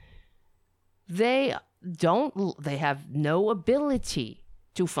 They have no ability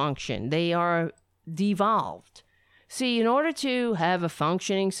to function. They are devolved. See, in order to have a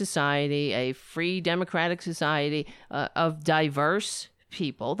functioning society, a free democratic society of diverse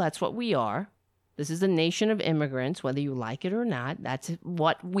people, that's what we are. This is a nation of immigrants, whether you like it or not. That's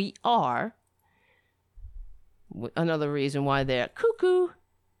what we are. Another reason why they're cuckoo,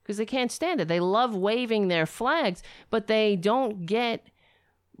 because they can't stand it. They love waving their flags, but they don't get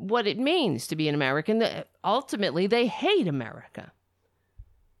what it means to be an American. Ultimately, they hate America.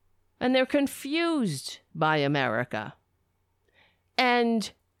 And they're confused by America.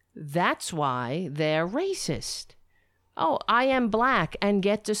 And that's why they're racist. Oh, I am black, and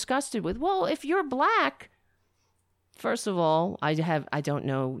get disgusted with. Well, if you're black, first of all, I don't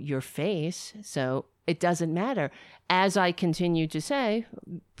know your face, so it doesn't matter. As I continue to say,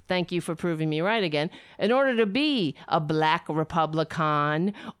 thank you for proving me right again. In order to be a black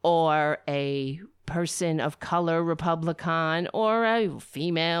Republican or a person of color Republican or a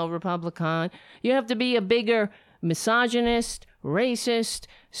female Republican, you have to be a bigger misogynist, racist,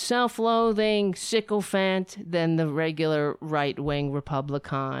 self-loathing sycophant than the regular right-wing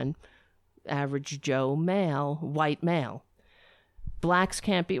Republican, average Joe male, white male. Blacks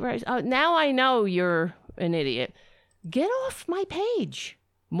can't be right. Oh, now I know you're an idiot. Get off my page,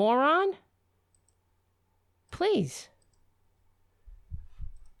 moron. Please.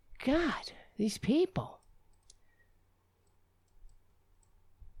 God, these people.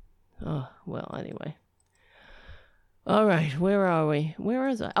 Oh, well, anyway. All right, where are we? Where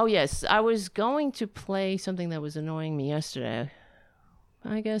is I? Oh, yes, I was going to play something that was annoying me yesterday.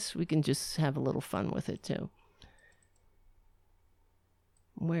 I guess we can just have a little fun with it, too.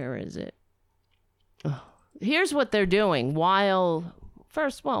 Where is it? Oh, here's what they're doing while...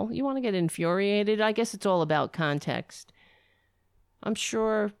 First, well, you want to get infuriated? I guess it's all about context. I'm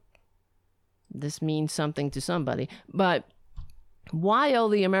sure this means something to somebody. But while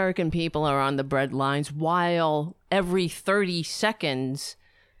the American people are on the breadlines, while every 30 seconds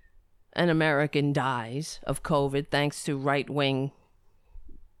an American dies of COVID thanks to right-wing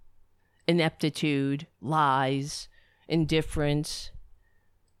ineptitude, lies, indifference,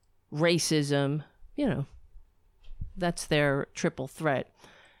 racism, that's their triple threat.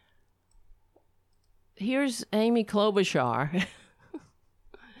 Here's Amy Klobuchar.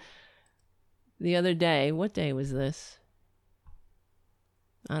 The other day, what day was this?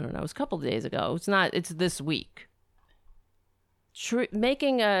 I don't know. It was a couple of days ago. It's this week.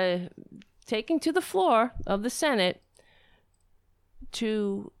 Taking to the floor of the Senate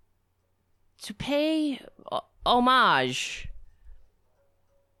to pay homage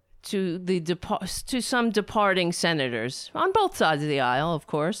to some departing senators on both sides of the aisle, of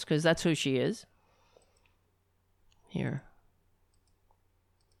course, because that's who she is. Here.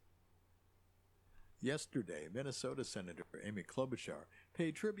 Yesterday, Minnesota Senator Amy Klobuchar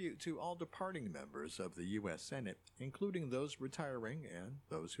paid tribute to all departing members of the U.S. Senate, including those retiring and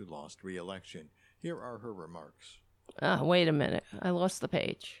those who lost re-election. Here are her remarks. Wait a minute. I lost the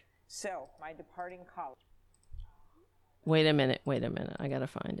page. So, my departing colleague. Wait a minute. I gotta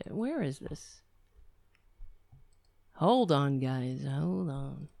find it. Where is this? Hold on, guys. Hold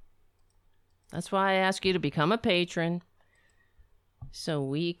on. That's why I ask you to become a patron so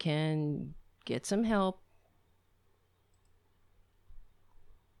we can get some help.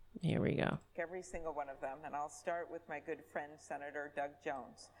 Here we go. Every single one of them, and I'll start with my good friend, Senator Doug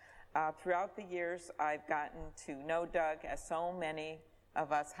Jones. Throughout the years, I've gotten to know Doug, as so many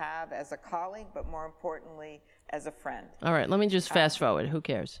of us have, as a colleague, but more importantly, as a friend. All right, let me just fast forward. Who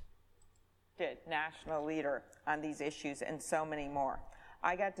cares? National leader on these issues and so many more.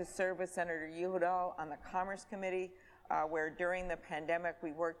 I got to serve with Senator Udall on the Commerce Committee, where during the pandemic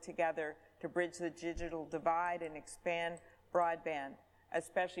we worked together to bridge the digital divide and expand broadband,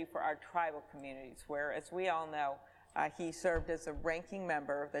 especially for our tribal communities, where, as we all know, he served as a ranking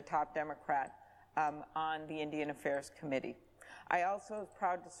member, the top Democrat, on the Indian Affairs Committee. I also was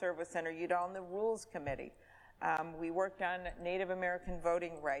proud to serve with Senator Udall on the Rules Committee. We worked on Native American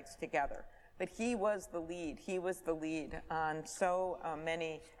voting rights together. But he was the lead. He was the lead on so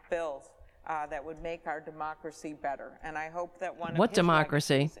many bills that would make our democracy better. And I hope that one of his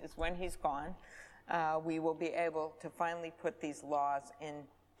legacies is when he's gone, we will be able to finally put these laws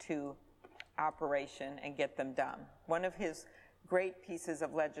into operation and get them done. One of his great pieces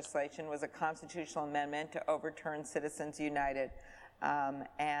of legislation was a constitutional amendment to overturn Citizens United.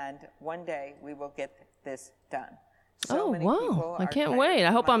 And one day we will get this done. So wow. I can't wait.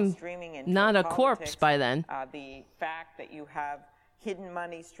 I hope I'm not a corpse by then. The fact that you have hidden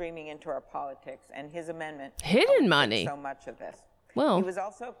money streaming into our politics, and his amendment hidden money so much of this. Well, he was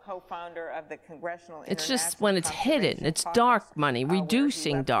also co-founder of the Congressional It's just when it's hidden. It's dark money,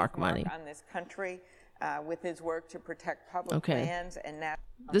 reducing dark money. On this country, with his work to protect public lands and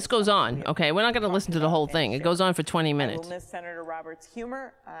this goes on. Okay, we're not going to listen to the whole thing. It goes on for 20 minutes. I will miss Senator Roberts'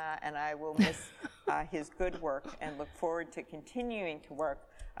 humor, and I will miss his good work, and look forward to continuing to work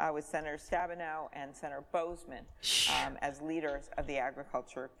with Senator Stabenow and Senator Boozman as leaders of the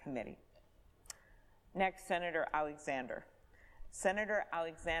Agriculture Committee. Next, Senator Alexander. Senator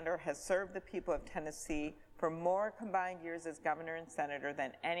Alexander has served the people of Tennessee for more combined years as governor and senator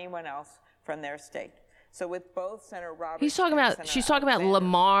than anyone else from their state. So with both Senator Roberts she's talking about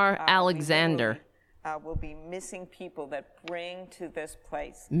Lamar Alexander. We'll be missing people that bring to this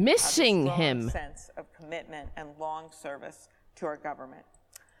place missing him sense of commitment and long service to our government.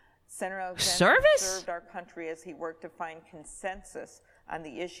 Senator Alexander served our country as he worked to find consensus on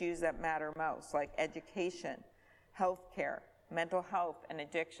the issues that matter most, like education, health care, mental health, and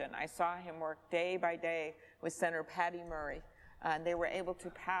addiction. I saw him work day by day with Senator Patty Murray, and they were able to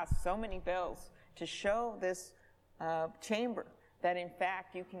pass so many bills to show this chamber that, in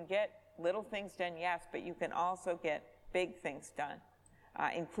fact, you can get little things done, yes, but you can also get big things done,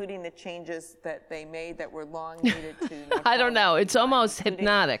 including the changes that they made that were long needed to. I don't know. It's almost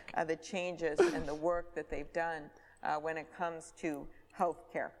hypnotic. The changes and the work that they've done when it comes to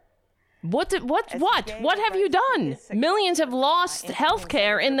health care. What have you done? Millions have lost health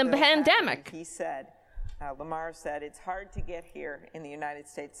care in the pandemic. He said, Lamar said, it's hard to get here in the United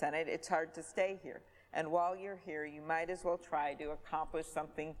States Senate. It's hard to stay here. And while you're here, you might as well try to accomplish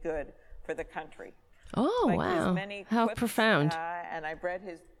something good for the country. Oh, like wow. How quips, profound. And I've read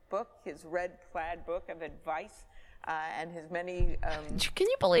his book, his red plaid book of advice, and his many can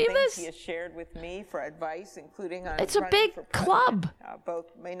you believe this? He has shared with me for advice, including on it's a big club.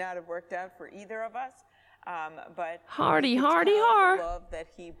 Both may not have worked out for either of us, but hardy the har. love that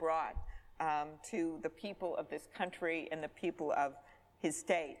he brought to the people of this country and the people of his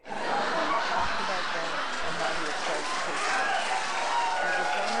state. He talked about them and how he approached his work. As a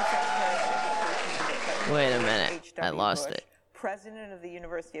former Secretary Wait a minute. H.W. I lost Bush, it. President of the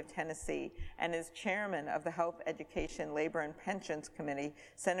University of Tennessee, and as chairman of the Health, Education, Labor, and Pensions Committee,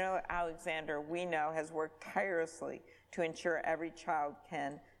 Senator Alexander, we know, has worked tirelessly to ensure every child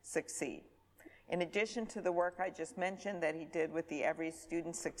can succeed. In addition to the work I just mentioned that he did with the Every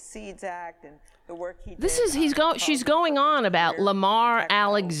Student Succeeds Act and the work he did she's going on about Lamar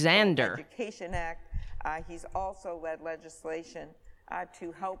Alexander. Education Act, he's also led legislation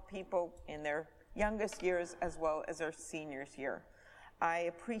to help people in their youngest years as well as their seniors year. I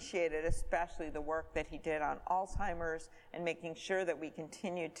appreciated especially the work that he did on Alzheimer's and making sure that we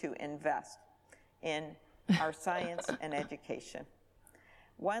continue to invest in our science and education.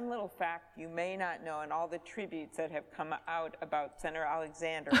 One little fact you may not know, and all the tributes that have come out about Senator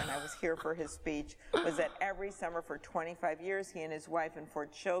Alexander, and I was here for his speech, was that every summer for 25 years, he and his wife and 4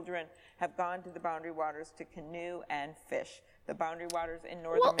 children have gone to the Boundary Waters to canoe and fish. The Boundary Waters in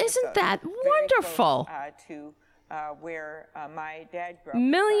northern Minnesota. Isn't that wonderful? Very close, to where my dad grew up.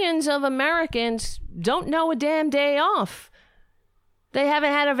 Millions of Americans don't know a damn day off. They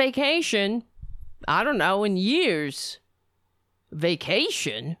haven't had a vacation, I don't know, in years.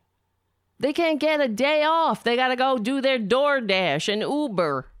 Vacation? They can't get a day off. They got to go do their DoorDash and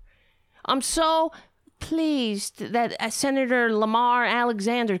Uber. I'm so pleased that Senator Lamar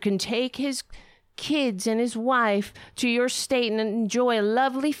Alexander can take his kids and his wife to your state and enjoy a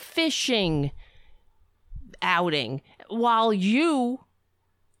lovely fishing outing while you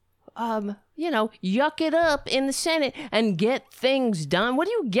yuck it up in the Senate and get things done. What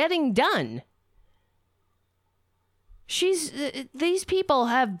are you getting done? These people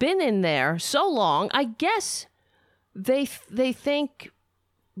have been in there so long. I guess they think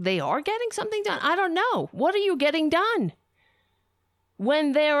they are getting something done. I don't know. What are you getting done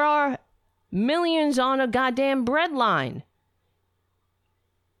when there are millions on a goddamn breadline?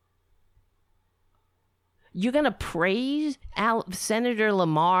 You're going to praise Senator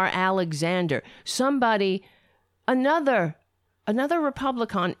Lamar Alexander, another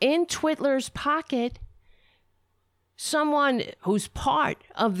Republican in Twitler's pocket, someone who's part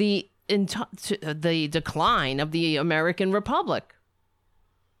of the decline of the American Republic.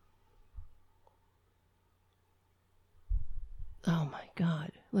 Oh my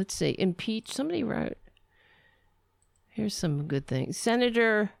God. Let's see. Impeach. Somebody wrote. Here's some good things.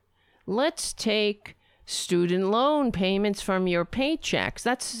 Senator, let's take student loan payments from your paychecks.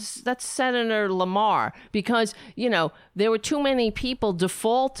 That's Senator Lamar, because, there were too many people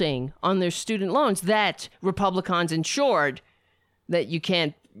defaulting on their student loans that Republicans ensured that you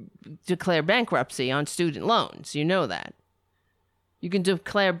can't declare bankruptcy on student loans. You know that. You can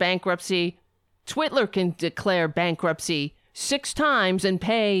declare bankruptcy. Twitler can declare bankruptcy 6 times and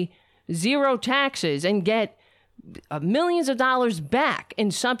pay 0 taxes and get millions of dollars back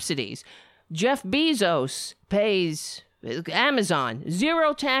in subsidies. Jeff Bezos pays Amazon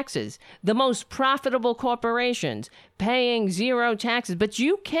 0 taxes. The most profitable corporations paying 0 taxes. But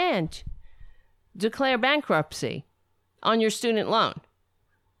you can't declare bankruptcy on your student loan.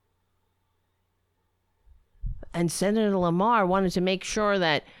 And Senator Lamar wanted to make sure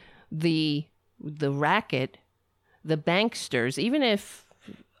that the racket, the banksters, even if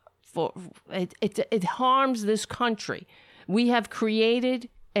it harms this country, we have created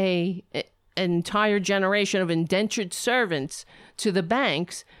an entire generation of indentured servants to the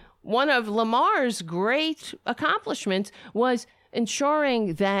banks. One of Lamar's great accomplishments was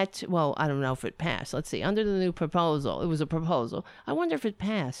ensuring that, well, I don't know if it passed. Let's see. Under the new proposal, it was a proposal. I wonder if it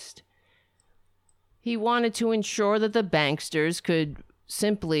passed. He wanted to ensure that the banksters could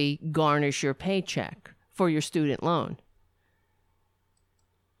simply garnish your paycheck for your student loan.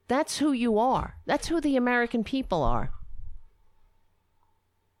 That's who you are. That's who the American people are.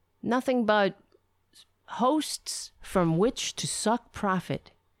 Nothing but hosts from which to suck profit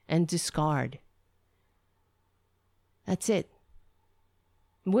and discard. That's it.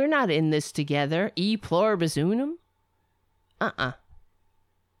 We're not in this together. E pluribus unum?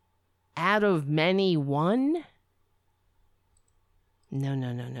 Out of many, one?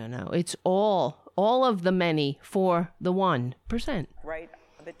 No. It's all of the many for the 1%. Right,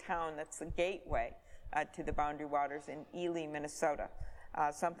 the town that's the gateway to the Boundary Waters in Ely, Minnesota.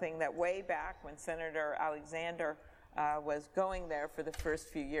 Something that way back when Senator Alexander was going there for the first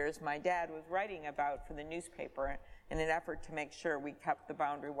few years, my dad was writing about for the newspaper in an effort to make sure we kept the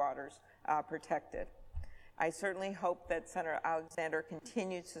Boundary Waters protected. I certainly hope that Senator Alexander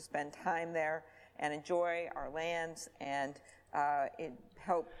continues to spend time there and enjoy our lands and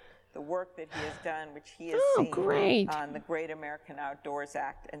help the work that he has done, which he has seen on the Great American Outdoors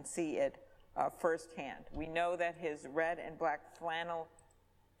Act, and see it firsthand. We know that his red and black flannel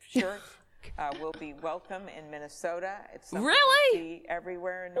shirt will be welcome in Minnesota. It's something Really? we see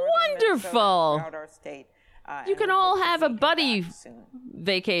everywhere in northern Wonderful. Minnesota, throughout our state. You And can we all hope to have see a him buddy back soon.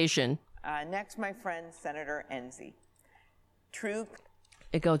 vacation. Next, my friend, Senator Enzi. True.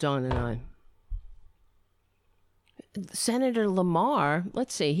 It goes on and on. Senator Lamar,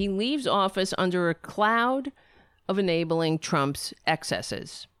 let's see, he leaves office under a cloud of enabling Trump's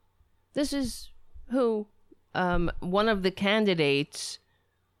excesses. This is who one of the candidates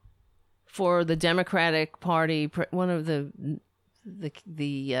for the Democratic Party, one of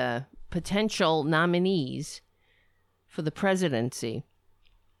the potential nominees for the presidency,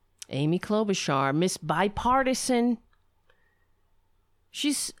 Amy Klobuchar, Miss Bipartisan.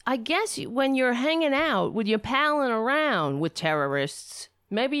 She's, I guess, when you're hanging out with your palling around with terrorists,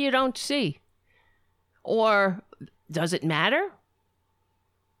 maybe you don't see. Or does it matter?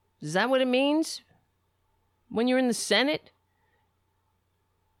 Is that what it means? When you're in the Senate?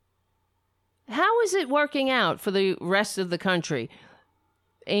 How is it working out for the rest of the country?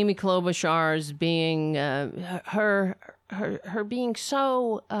 Amy Klobuchar's being, her being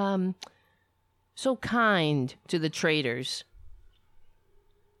so kind to the traitors.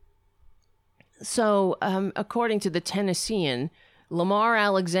 So, according to the Tennessean, Lamar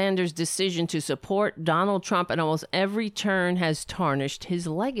Alexander's decision to support Donald Trump at almost every turn has tarnished his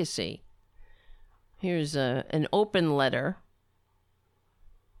legacy. Here's an open letter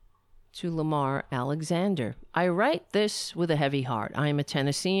to Lamar Alexander. I write this with a heavy heart. I am a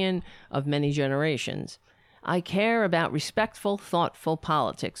Tennessean of many generations. I care about respectful, thoughtful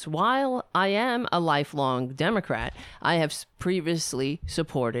politics. While I am a lifelong Democrat, I have previously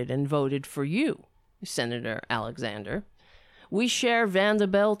supported and voted for you, Senator Alexander. We share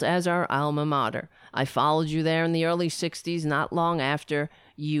Vanderbilt as our alma mater. I followed you there in the early 60s, not long after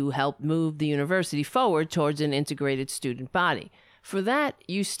you helped move the university forward towards an integrated student body. For that,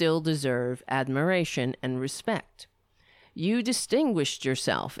 you still deserve admiration and respect. You distinguished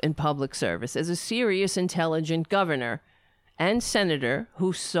yourself in public service as a serious, intelligent governor and senator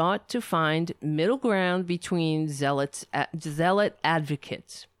who sought to find middle ground between zealot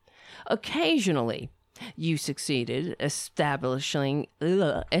advocates. Occasionally, you succeeded establishing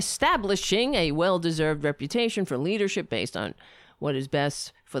a well-deserved reputation for leadership based on what is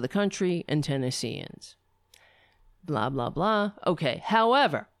best for the country and Tennesseans. Blah, blah, blah. Okay,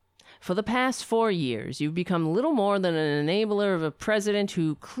 however, for the past 4 years, you've become little more than an enabler of a president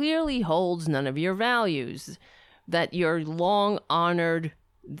who clearly holds none of your values that were long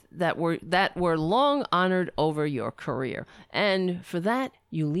honored over your career. And for that,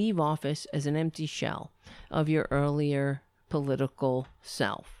 you leave office as an empty shell of your earlier political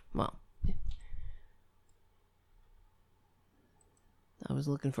self. Well, I was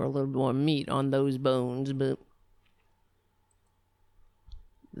looking for a little more meat on those bones, but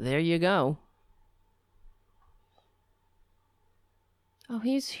there you go. Oh,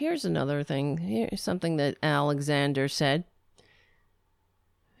 here's another thing. Here's something that Alexander said.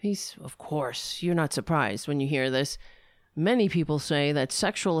 Of course, you're not surprised when you hear this. Many people say that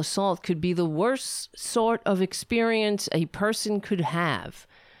sexual assault could be the worst sort of experience a person could have.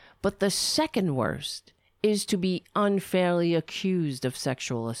 But the second worst is to be unfairly accused of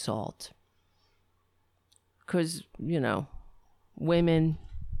sexual assault. Because, women.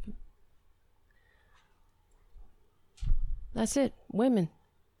 That's it. Women.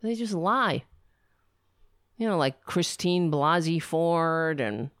 They just lie. Like Christine Blasey Ford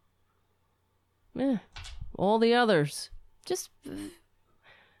and all the others.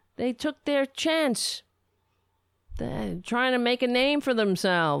 They took their chance. They're trying to make a name for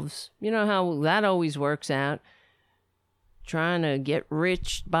themselves. You know how that always works out. Trying to get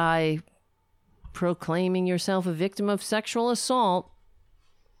rich by proclaiming yourself a victim of sexual assault.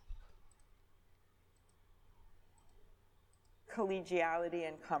 Collegiality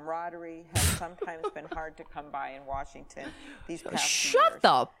and camaraderie have sometimes been hard to come by in Washington these past few years. Shut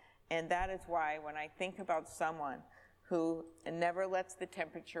up! And that is why when I think about someone who never lets the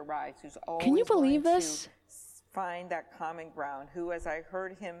temperature rise, who's always Can you believe going this? to find that common ground, who, as I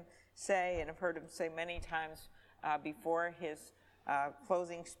heard him say, and I've heard him say many times before his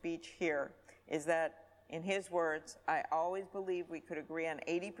closing speech here, is that, in his words, I always believed we could agree on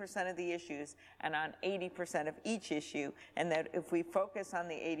 80% of the issues and on 80% of each issue, and that if we focus on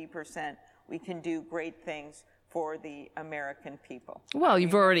the 80%, we can do great things for the American people. Well,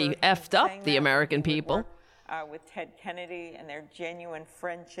 you've already effed up the American people. With Ted Kennedy and their genuine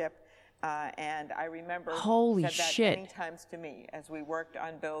friendship, and I remember Holy said that shit. many times to me as we worked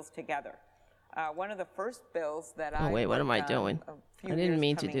on bills together. One of the first bills that Oh, wait, what am I doing? I didn't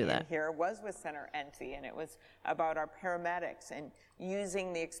mean to do that. Here was with Senator Enzi, and it was about our paramedics and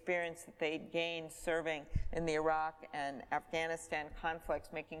using the experience that they'd gained serving in the Iraq and Afghanistan conflicts,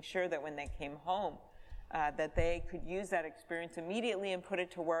 making sure that when they came home, that they could use that experience immediately and put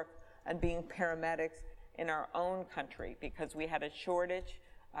it to work on being paramedics in our own country, because we had a shortage,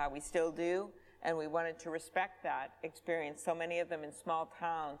 we still do, and we wanted to respect that experience. So many of them in small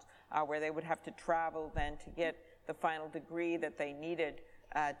towns where they would have to travel then to get the final degree that they needed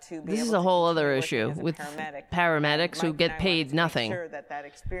to be This able is a to whole continue other working issue as a with paramedic. paramedics who Mike get and I paid wanted to make nothing. sure that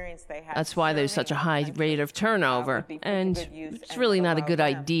experience they had That's why there's such a serving high our country, rate of turnover, would be put to and good use it's and really not a allow good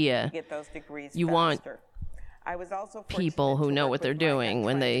them to idea. get those degrees You want faster. I was also people fortunate who to know work what they're with Mike on doing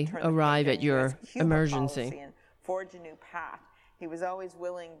when trying they to turn the arrive page at on your US Cuba emergency. policy and forge a new path. He was always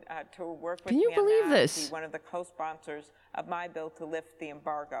willing to work with Can you me on believe that, this? be one of the co-sponsors of my bill to lift the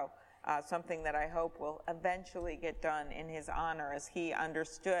embargo, something that I hope will eventually get done in his honor, as he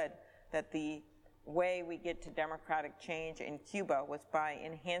understood that the way we get to democratic change in Cuba was by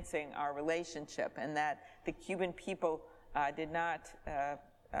enhancing our relationship, and that the Cuban people did not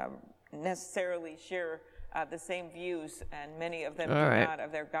necessarily share the same views, and many of them do not,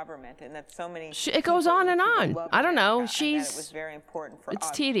 of their government, and that so many It goes on and on. loved I don't know. America, and that it was She's. very important for It's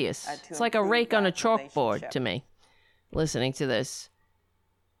us, tedious. to It's like a improve rake on a that chalkboard relationship. to me, listening to this.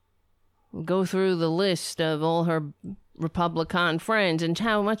 Go through the list of all her Republican friends and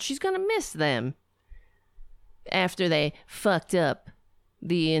how much she's going to miss them after they fucked up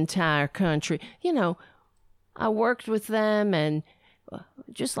the entire country. You know, I worked with them, and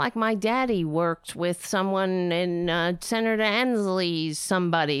just like my daddy worked with someone in Senator Enzi's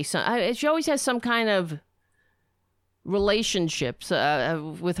somebody. So she always has some kind of relationships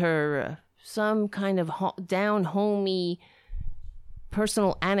with her, some kind of down-homey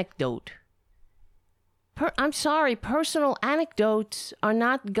personal anecdote. I'm sorry, personal anecdotes are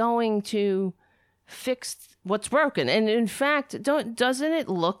not going to fix what's broken. And in fact, doesn't it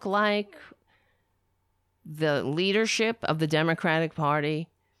look like the leadership of the Democratic Party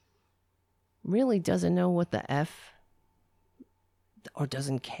really doesn't know what the F, or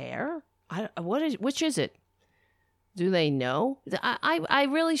doesn't care? Which is it? Do they know? I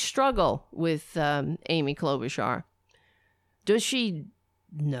really struggle with Amy Klobuchar. Does she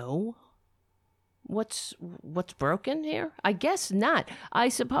know what's broken here? I guess not. I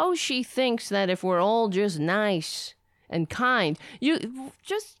suppose she thinks that if we're all just nice and kind, you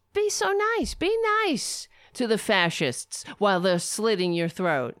just be so nice. Be nice to the fascists while they're slitting your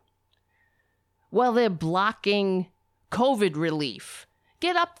throat, while they're blocking COVID relief.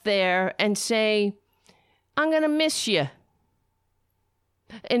 Get up there and say, I'm going to miss you.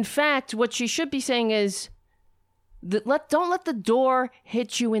 In fact, what she should be saying is, don't let the door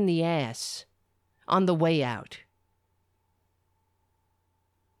hit you in the ass on the way out.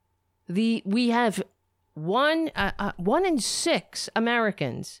 We have one in 6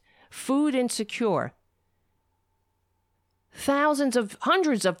 Americans food insecure.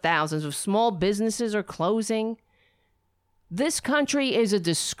 Hundreds of thousands of small businesses are closing. This country is a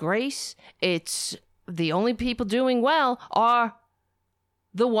disgrace. It's the only people doing well are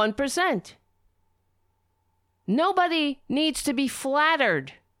the 1%. Nobody needs to be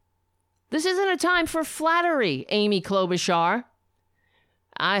flattered. This isn't a time for flattery, Amy Klobuchar.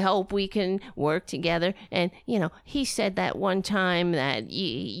 I hope we can work together. And, he said that one time that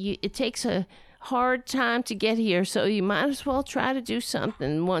it takes a hard time to get here, so you might as well try to do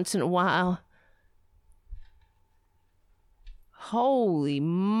something once in a while. Holy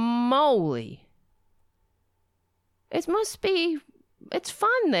moly. It's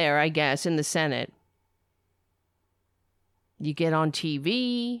fun there, I guess, in the Senate. You get on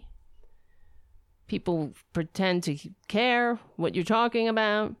TV. People pretend to care what you're talking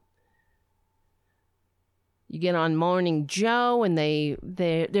about. You get on Morning Joe, and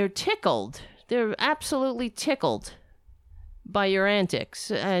they're tickled. They're absolutely tickled by your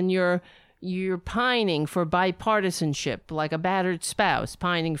antics, and you're pining for bipartisanship, like a battered spouse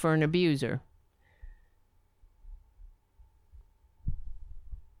pining for an abuser.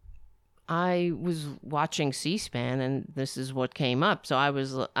 I was watching C-SPAN, and this is what came up. So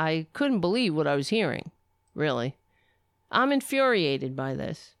I couldn't believe what I was hearing, really. I'm infuriated by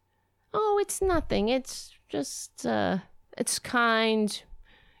this. Oh, it's nothing. It's just, it's kind,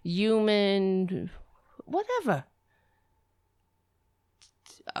 human, whatever.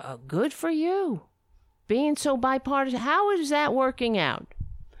 Good for you. Being so bipartisan. How is that working out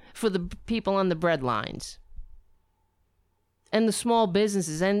for the people on the bread lines? And the small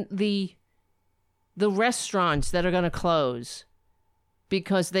businesses and the restaurants that are going to close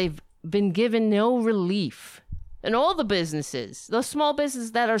because they've been given no relief. And all the businesses, the small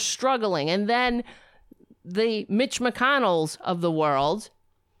businesses that are struggling, and then the Mitch McConnells of the world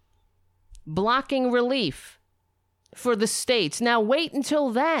blocking relief for the states. Now wait until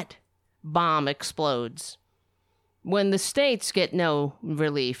that bomb explodes, when the states get no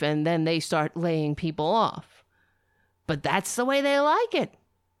relief and then they start laying people off. But that's the way they like it.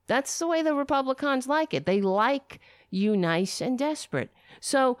 That's the way the Republicans like it. They like you nice and desperate.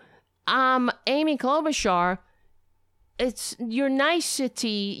 So, Amy Klobuchar, it's your nice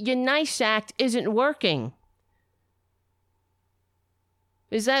act isn't working.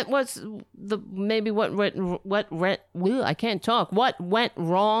 Is that what I can't talk. What went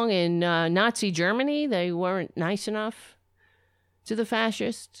wrong in Nazi Germany? They weren't nice enough to the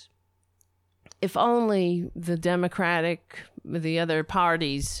fascists. If only the other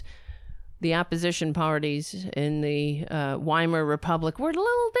parties, the opposition parties in the Weimar Republic were a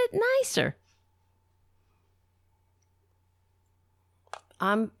little bit nicer.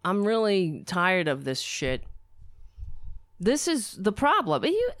 I'm really tired of this shit. This is the problem.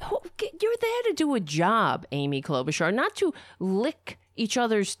 You're there to do a job, Amy Klobuchar, not to lick each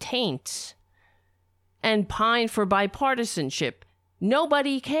other's taints and pine for bipartisanship.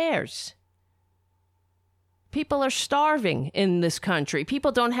 Nobody cares. People are starving in this country.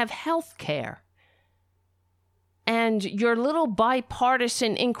 People don't have health care. And your little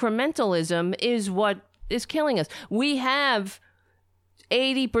bipartisan incrementalism is what is killing us. We have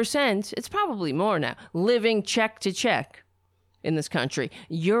 80%, it's probably more now, living check to check in this country.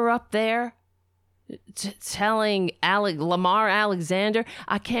 You're up there telling Lamar Alexander,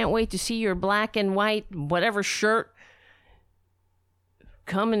 I can't wait to see your black and white, whatever shirt,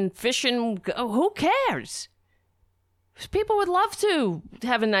 coming fishing. Who cares? People would love to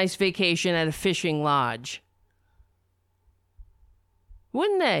have a nice vacation at a fishing lodge.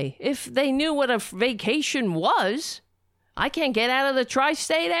 Wouldn't they? If they knew what a vacation was. I can't get out of the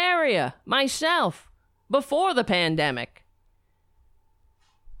tri-state area myself before the pandemic.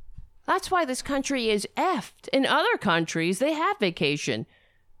 That's why this country is effed. In other countries, they have vacation.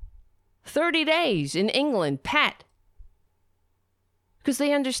 30 days in England, pat. Because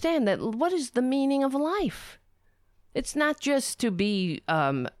they understand that what is the meaning of life? It's not just to be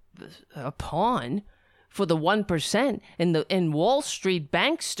a pawn for the 1% and Wall Street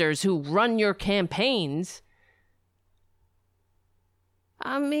banksters who run your campaigns.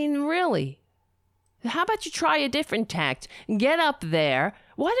 I mean, really. How about you try a different tact? Get up there.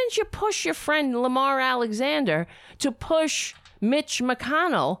 Why didn't you push your friend Lamar Alexander to push Mitch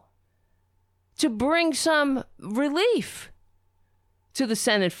McConnell to bring some relief to the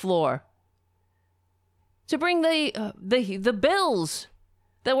Senate floor? To bring the bills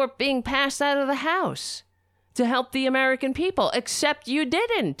that were being passed out of the House to help the American people, except you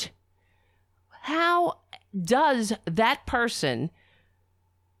didn't. How does that person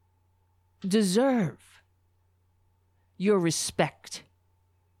deserve your respect?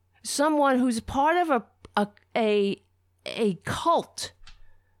 Someone who's part of a cult,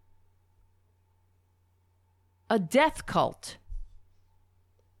 a death cult,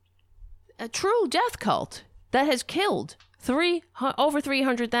 a true death cult that has killed over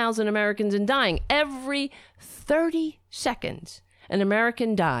 300,000 Americans and dying. Every 30 seconds, an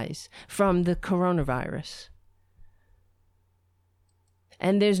American dies from the coronavirus.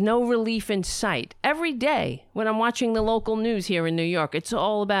 And there's no relief in sight. Every day when I'm watching the local news here in New York, it's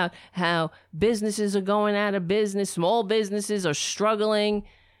all about how businesses are going out of business, small businesses are struggling,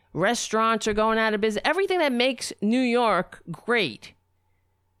 restaurants are going out of business, everything that makes New York great.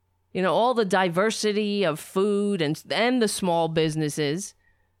 You know, all the diversity of food and the small businesses,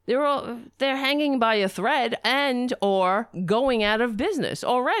 they're hanging by a thread and or going out of business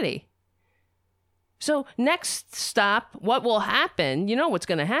already. So next stop, what will happen, you know what's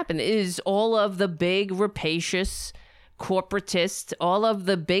going to happen, is all of the big rapacious corporatists, all of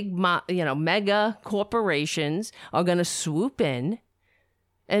the big, mega corporations are going to swoop in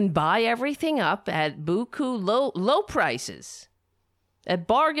and buy everything up at buku low prices, at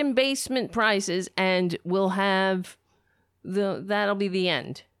bargain basement prices, and we'll have that'll be the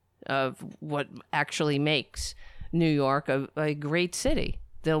end of what actually makes New York a great city.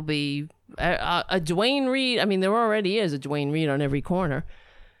 There'll be a Duane Reade. I mean, there already is a Duane Reade on every corner.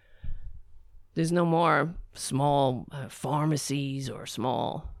 There's no more small pharmacies or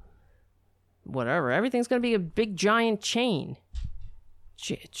small whatever. Everything's going to be a big giant chain,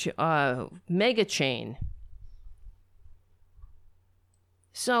 mega chain.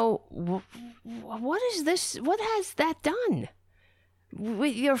 So what is this? What has that done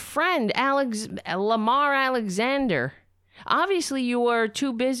with your friend Lamar Alexander? Obviously, you were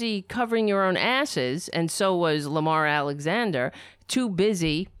too busy covering your own asses, and so was Lamar Alexander. Too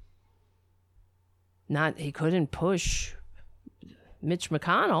busy. He couldn't push Mitch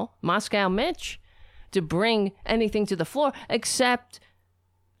McConnell, Moscow Mitch, to bring anything to the floor except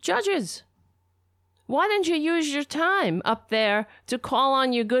judges. Why didn't you use your time up there to call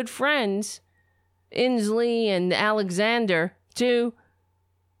on your good friends, Inslee and Alexander, to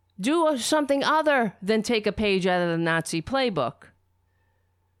do something other than take a page out of the Nazi playbook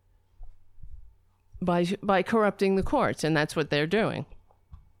by corrupting the courts? And that's what they're doing.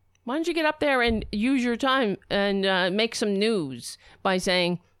 Why don't you get up there and use your time and make some news by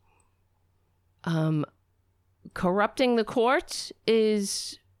saying corrupting the courts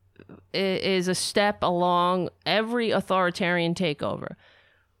is a step along every authoritarian takeover.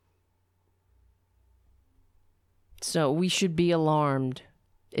 So we should be alarmed.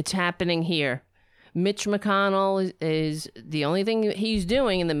 It's happening here. Mitch McConnell is the only thing he's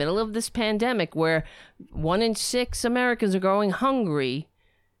doing in the middle of this pandemic where 1 in 6 Americans are going hungry,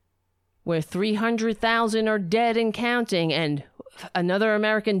 where 300,000 are dead and counting, and another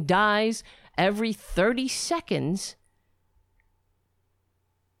American dies every 30 seconds.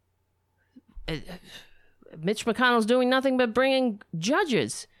 Mitch McConnell's doing nothing but bringing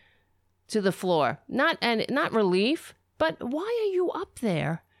judges to the floor. Not relief, but why are you up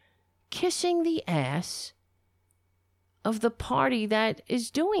there kissing the ass of the party that is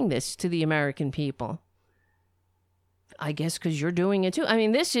doing this to the American people? I guess because you're doing it too. I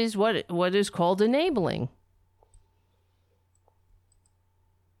mean, this is what is called enabling.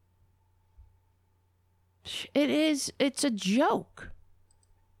 It's a joke.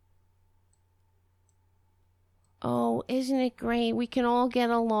 Oh, isn't it great? We can all get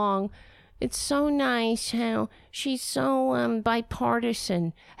along. It's so nice how she's so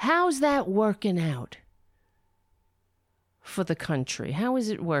bipartisan. How's that working out for the country? How is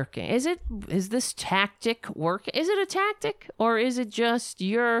it working? Is this tactic working? Is it a tactic, or is it just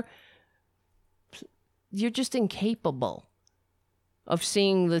you're just incapable of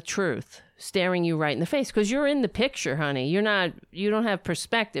seeing the truth staring you right in the face? Because you're in the picture, honey. You don't have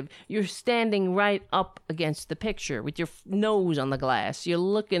perspective. You're standing right up against the picture with your nose on the glass. You're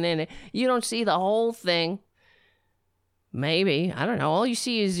looking in it. You don't see the whole thing. Maybe, I don't know. All you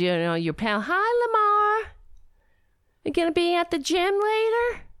see is, your pal. Hi, Lamar. You gonna be at the gym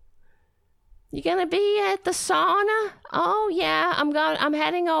later? You gonna be at the sauna? Oh yeah, I'm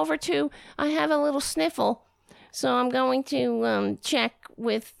heading over to. I have a little sniffle, so I'm going to check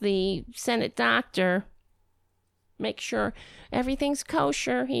with the Senate doctor. Make sure everything's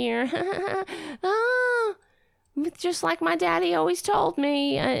kosher here. Oh, just like my daddy always told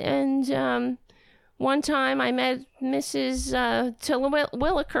me. And one time I met Mrs.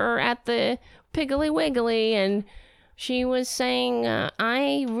 Williker at the Piggly Wiggly, and she was saying,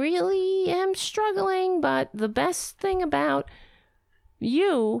 I really am struggling, but the best thing about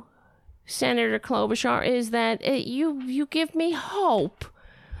you, Senator Klobuchar, is that you give me hope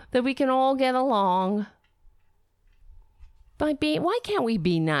that we can all get along. Why can't we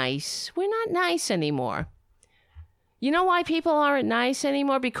be nice? We're not nice anymore. You know why people aren't nice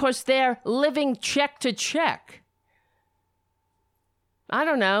anymore? Because they're living check to check. I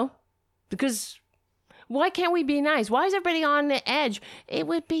don't know. Because why can't we be nice? Why is everybody on the edge? It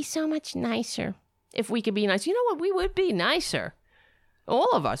would be so much nicer if we could be nice. You know what? We would be nicer.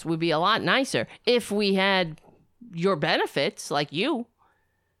 All of us would be a lot nicer if we had your benefits, like you.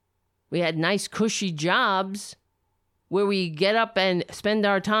 We had nice, cushy jobs where we get up and spend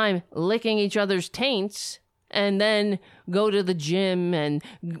our time licking each other's taints and then go to the gym and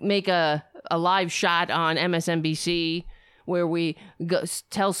make a live shot on MSNBC where we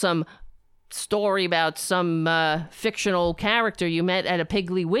tell some story about some fictional character you met at a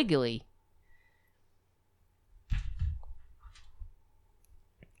Piggly Wiggly.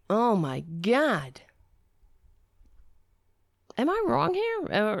 Oh my God. Am I wrong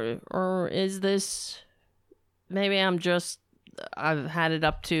here? Or is this... Maybe I've had it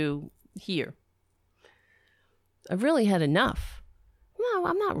up to here. I've really had enough. No,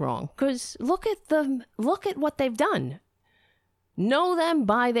 I'm not wrong. Because look at what they've done. Know them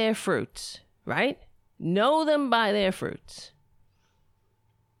by their fruits, right? Know them by their fruits.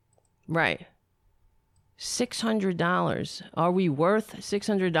 Right. $600. Are we worth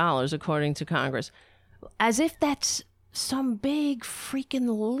 $600 according to Congress? As if that's some big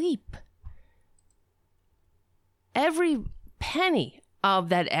freaking leap. Every penny of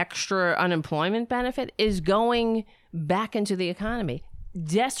that extra unemployment benefit is going back into the economy.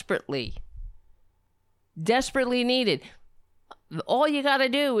 Desperately needed. All you got to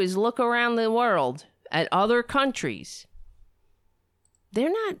do is look around the world at other countries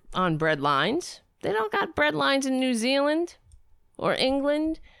they're not on bread lines. They don't got bread lines in New Zealand or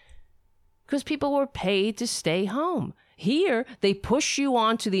England because people were paid to stay home. Here, they push you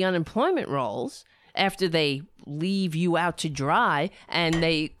onto the unemployment rolls after they leave you out to dry, and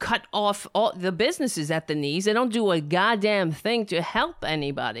they cut off all the businesses at the knees. They don't do a goddamn thing to help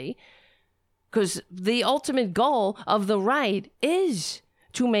anybody, because the ultimate goal of the right is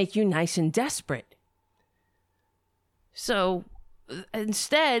to make you nice and desperate. So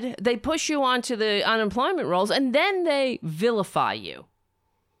instead, they push you onto the unemployment rolls, and then they vilify you.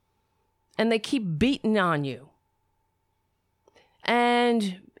 And they keep beating on you.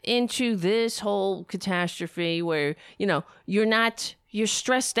 And into this whole catastrophe where, you're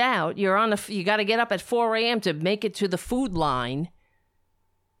stressed out. You got to get up at 4 a.m. to make it to the food line.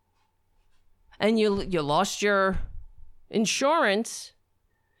 And you lost your insurance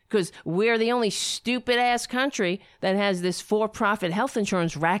because we're the only stupid ass country that has this for-profit health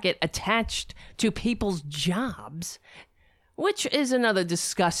insurance racket attached to people's jobs, which is another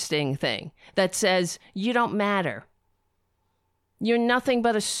disgusting thing that says you don't matter. You're nothing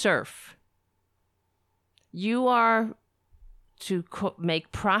but a serf. You are to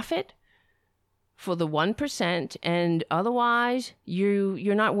make profit for the 1%, and otherwise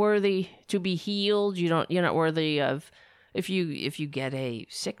you're not worthy to be healed. You're not worthy of, if you get a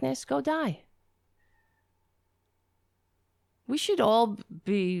sickness, go die. We should all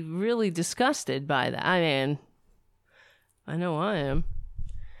be really disgusted by that. I mean, I know I am.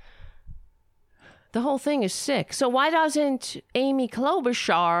 The whole thing is sick. So why doesn't Amy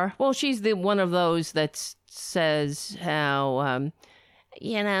Klobuchar, well, she's the one of those that says how,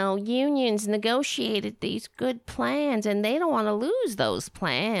 unions negotiated these good plans and they don't want to lose those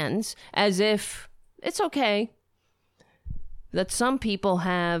plans, as if it's okay that some people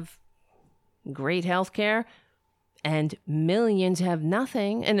have great health care and millions have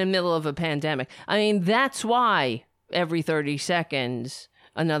nothing in the middle of a pandemic. I mean, that's why every 30 seconds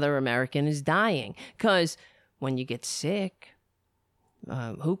another American is dying, because when you get sick,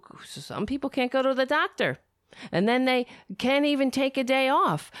 some people can't go to the doctor, and then they can't even take a day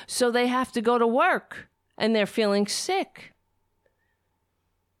off, so they have to go to work, and they're feeling sick,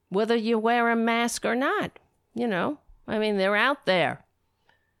 whether you wear a mask or not. I mean, they're out there.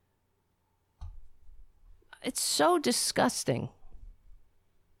 It's so disgusting.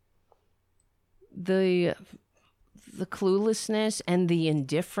 The cluelessness and the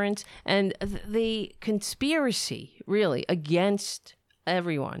indifference and the conspiracy, really, against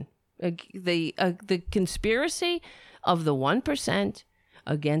everyone. The conspiracy of the 1%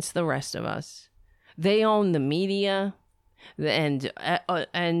 against the rest of us. They own the media, and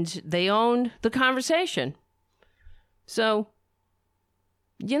they own the conversation. So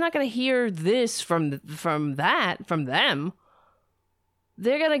you're not going to hear this from them.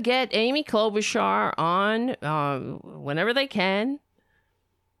 They're going to get Amy Klobuchar on whenever they can.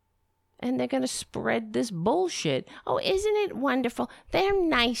 And they're going to spread this bullshit. Oh, isn't it wonderful? They're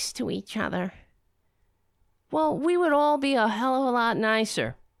nice to each other. Well, we would all be a hell of a lot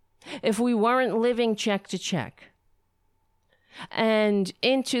nicer if we weren't living check to check. And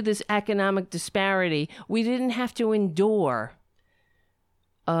into this economic disparity, we didn't have to endure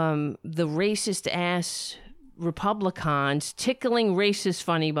the racist-ass Republicans tickling racist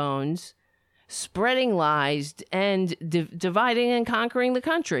funny bones, spreading lies, and dividing and conquering the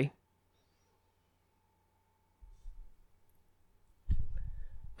country.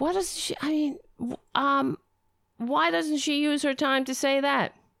 Why doesn't she use her time to say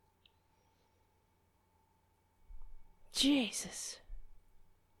that? Jesus.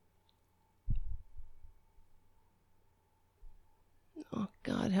 Oh,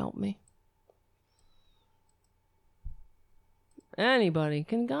 God help me. Anybody,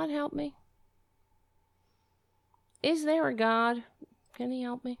 can God help me? Is there a God? Can he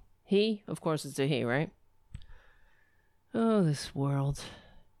help me? He? Of course it's a he, right? Oh, this world.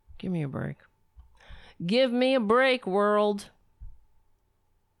 Give me a break. Give me a break, world.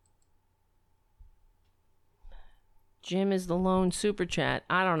 Jim is the lone super chat.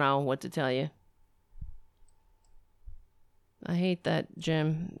 I don't know what to tell you. I hate that,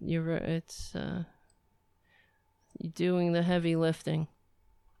 Jim. You're doing the heavy lifting.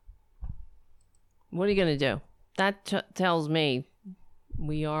 What are you going to do? That tells me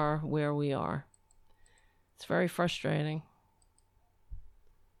we are where we are. It's very frustrating.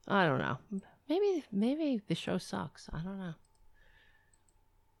 I don't know. Maybe the show sucks. I don't know.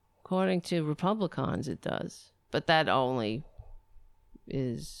 According to Republicans, it does. But that only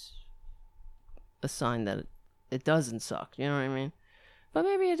is a sign that it doesn't suck. You know what I mean? But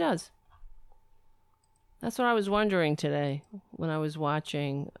maybe it does. That's what I was wondering today when I was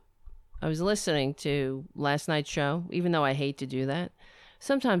watching. I was listening to last night's show, even though I hate to do that.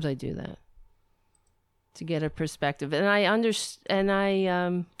 Sometimes I do that to get a perspective. And I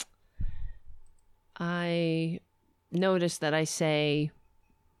noticed that I say,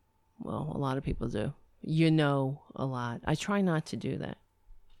 well, a lot of people do, a lot. I try not to do that.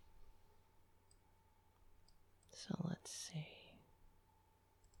 So let's see.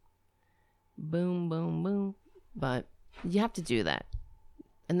 Boom, boom, boom. But you have to do that.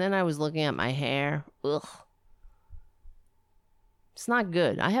 And then I was looking at my hair. Ugh. It's not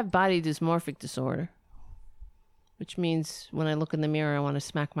good. I have body dysmorphic disorder, which means when I look in the mirror, I want to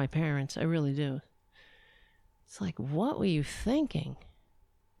smack my parents. I really do. It's like, what were you thinking?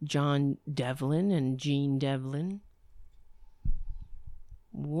 John Devlin and Jean Devlin.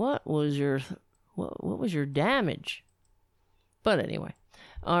 What was your damage? But anyway.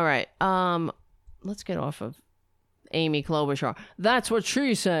 All right. Let's get off of Amy Klobuchar. That's what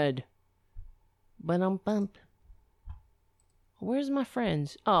she said. But where's my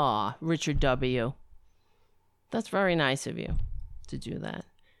friends? Aw, Richard W. That's very nice of you to do that.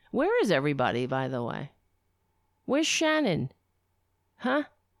 Where is everybody, by the way? Where's Shannon? Huh?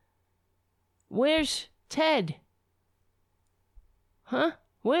 Where's Ted? Huh?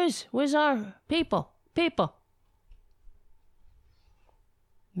 Where's our people?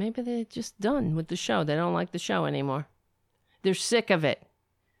 Maybe they're just done with the show. They don't like the show anymore. They're sick of it.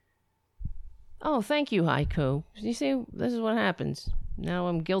 Oh, thank you, Haiku. You see, this is what happens. Now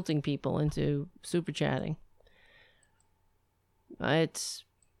I'm guilting people into super chatting. It's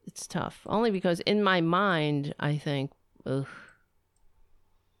tough. Only because in my mind, I think, ugh.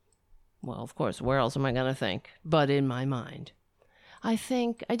 Well, of course, where else am I going to think? But in my mind. I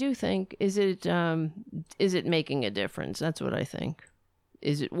do think, is it making a difference? That's what I think.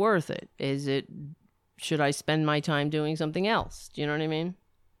 Is it worth it? Should I spend my time doing something else? Do you know what I mean?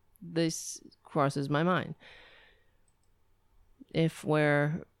 This crosses my mind. If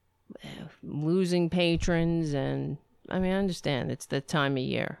we're losing patrons and, I understand it's the time of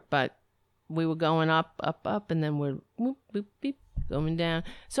year, but we were going up, and then we're whoop, boop, beep, going down.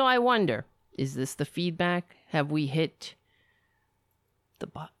 So I wonder, is this the feedback? Have we hit the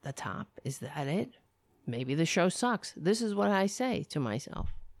top? Is that it? Maybe the show sucks. This is what I say to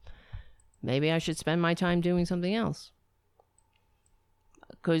myself. Maybe I should spend my time doing something else.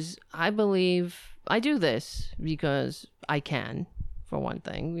 Because I believe I do this because I can, for one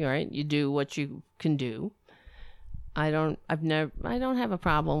thing, right? You do what you can do. I don't have a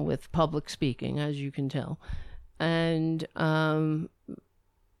problem with public speaking, as you can tell. And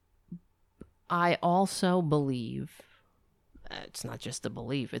I also believe, it's not just a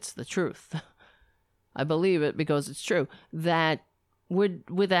belief, it's the truth. I believe it because it's true, that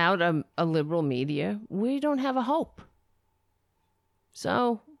without a liberal media, we don't have a hope.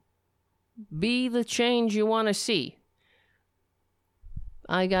 So, be the change you want to see.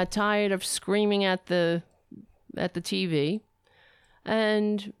 I got tired of screaming at the TV,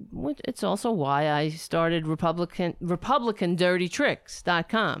 and it's also why I started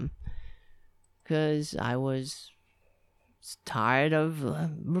RepublicanDirtyTricks.com, because I was tired of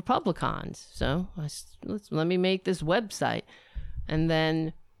Republicans. So let me make this website, and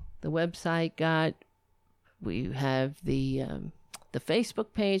then the website we have the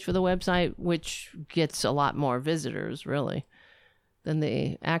Facebook page for the website, which gets a lot more visitors really than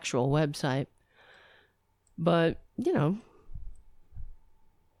the actual website. But I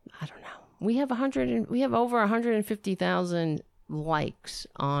don't know. We have over 150,000 likes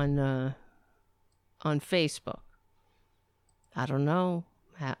on Facebook. I don't know.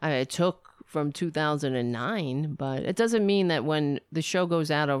 It took from 2009, but it doesn't mean that when the show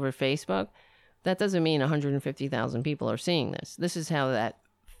goes out over Facebook, that doesn't mean 150,000 people are seeing this. This is how that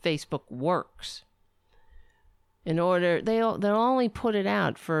Facebook works. They'll only put it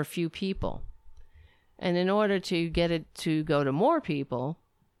out for a few people. And in order to get it to go to more people,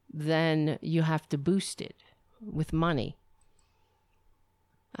 then you have to boost it with money.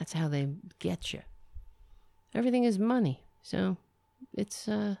 That's how they get you. Everything is money. So it's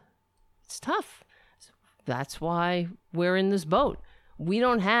tough. That's why we're in this boat. We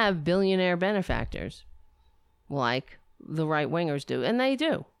don't have billionaire benefactors like the right-wingers do. And they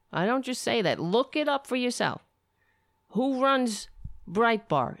do. I don't just say that. Look it up for yourself. Who runs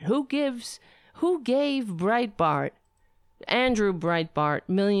Breitbart? Who gave Andrew Breitbart,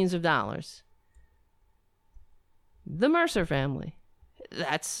 millions of dollars? The Mercer family.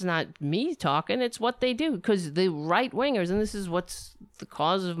 That's not me talking. It's what they do. Because the right-wingers, and this is what's the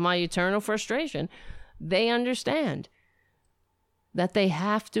cause of my eternal frustration, they understand that they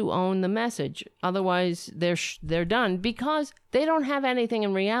have to own the message. Otherwise, they're done because they don't have anything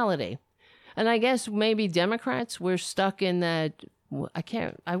in reality. And I guess maybe Democrats, we're stuck in that. I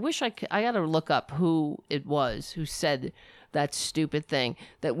got to look up who it was who said that stupid thing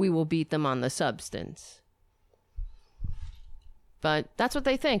that we will beat them on the substance. But that's what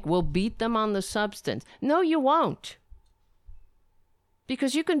they think. We'll beat them on the substance. No, you won't.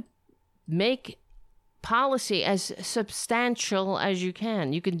 Because you can make policy as substantial as you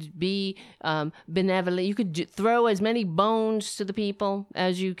can. You can be benevolent. You could throw as many bones to the people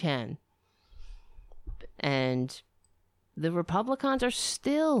as you can. And the Republicans are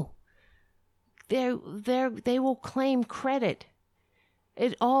still, they will claim credit.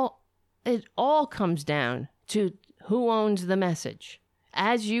 It all comes down to who owns the message.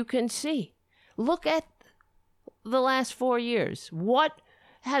 As you can see, look at the last 4 years. What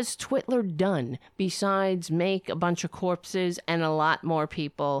has Twitler done besides make a bunch of corpses and a lot more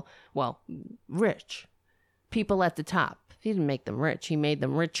people, well, rich? People at the top. He didn't make them rich. He made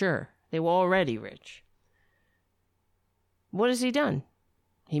them richer. They were already rich. What has he done?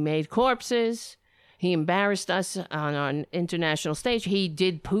 He made corpses. He embarrassed us on an international stage. He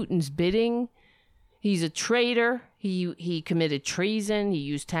did Putin's bidding. He's a traitor. He committed treason. He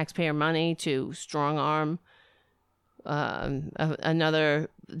used taxpayer money to strong-arm a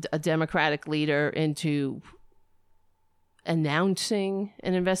Democratic leader into announcing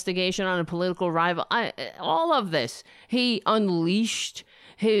an investigation on a political rival. All of this. He unleashed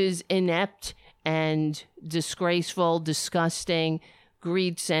his inept and disgraceful, disgusting,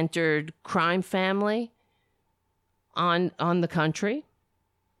 greed-centered crime family on the country.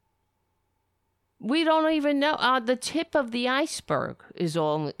 We don't even know. The tip of the iceberg is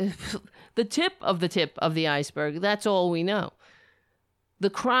all. The tip of the iceberg. That's all we know. The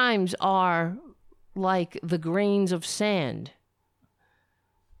crimes are like the grains of sand.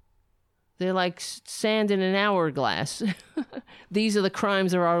 They're like sand in an hourglass. These are the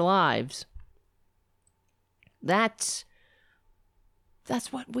crimes of our lives. That's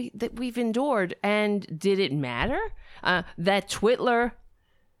what we've endured. And did it matter that Twitler,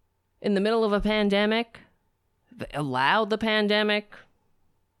 in the middle of a pandemic, allowed the pandemic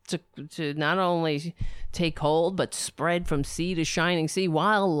to not only take hold but spread from sea to shining sea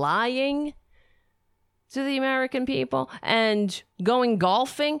while lying to the American people and going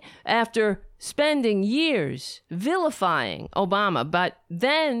golfing after spending years vilifying Obama, but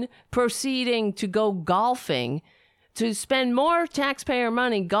then proceeding to go golfing, to spend more taxpayer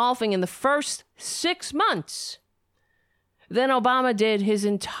money golfing in the first 6 months than Obama did his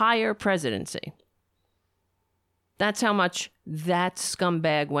entire presidency. That's how much that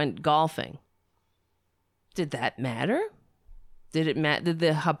scumbag went golfing. Did that matter? Did it matter? Did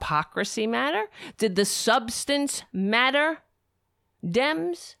the hypocrisy matter? Did the substance matter?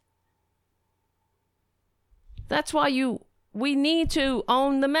 Dems? That's why we need to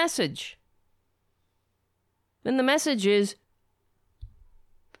own the message. And the message is,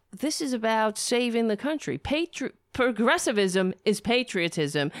 this is about saving the country. Progressivism is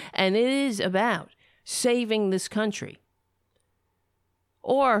patriotism, and it is about saving this country.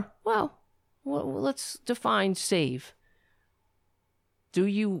 Or, well, let's define save.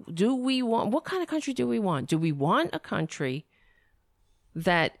 What kind of country do we want? Do we want a country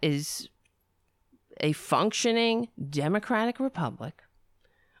that is a functioning democratic republic?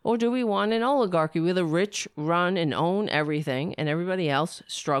 Or do we want an oligarchy where the rich run and own everything and everybody else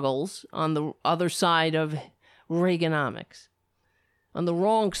struggles on the other side of Reaganomics, on the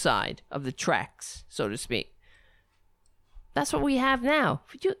wrong side of the tracks, so to speak? That's what we have now.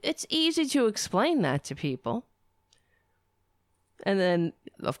 It's easy to explain that to people. And then,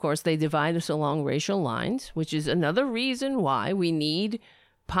 of course, they divide us along racial lines, which is another reason why we need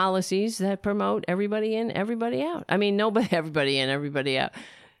policies that promote everybody in, everybody out. I mean, everybody in, everybody out.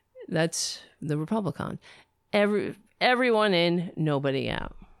 That's the Republican. Everyone in, nobody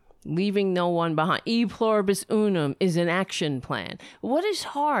out. Leaving no one behind. E pluribus unum is an action plan. What is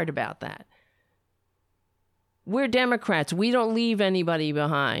hard about that? We're Democrats. We don't leave anybody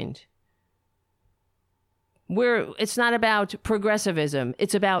behind. It's not about progressivism.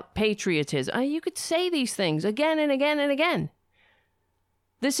 It's about patriotism. You could say these things again and again and again.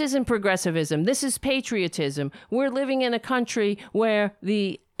 This isn't progressivism. This is patriotism. We're living in a country where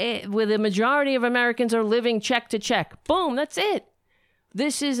the majority of Americans are living check to check. Boom, that's it.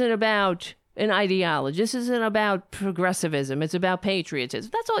 This isn't about an ideology. This isn't about progressivism. It's about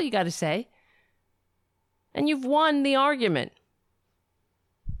patriotism. That's all you got to say. And you've won the argument.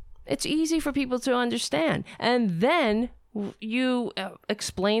 It's easy for people to understand. And then you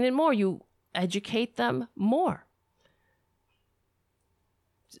explain it more. You educate them more.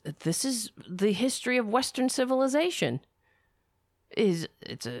 this is the history of Western civilization.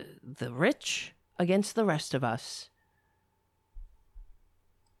 The rich against the rest of us.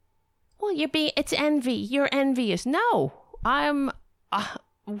 Well, it's envy. You're envious. No, I'm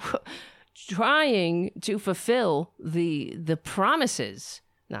trying to fulfill the promises.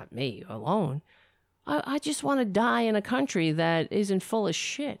 Not me alone. I just want to die in a country that isn't full of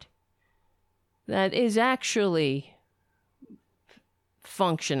shit. That is actually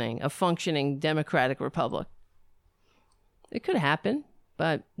a functioning democratic republic. It could happen,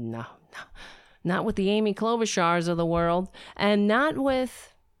 but no. Not with the Amy Klobuchars of the world, and not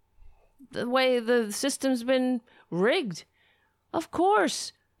with the way the system's been rigged. Of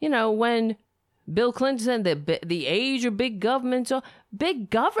course, when Bill Clinton said the age of big government, big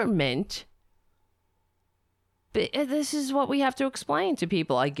government. This is what we have to explain to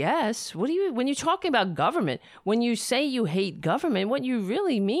people, I guess. When you're talking about government, when you say you hate government, what you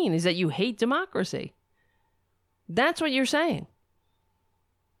really mean is that you hate democracy. That's what you're saying.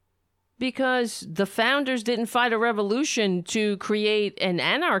 Because the founders didn't fight a revolution to create an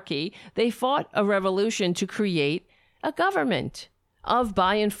anarchy. They fought a revolution to create a government of,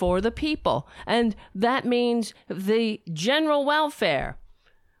 by, and for the people. And that means the general welfare,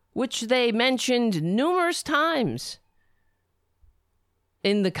 which they mentioned numerous times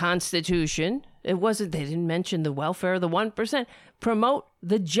in the Constitution. They didn't mention the welfare of the 1%. Promote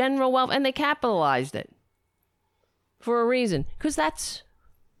the general welfare, and they capitalized it for a reason, because that's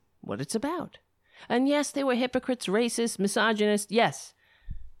what it's about. And yes, they were hypocrites, racist, misogynist, yes.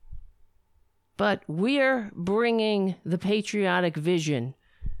 But we're bringing the patriotic vision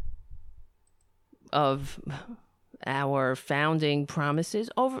of our founding promises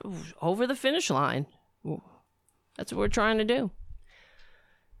over the finish line. That's what we're trying to do.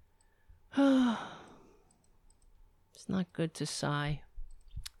 It's not good to sigh.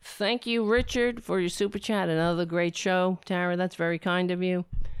 Thank you, Richard, for your super chat. Another great show. Tara, that's very kind of you.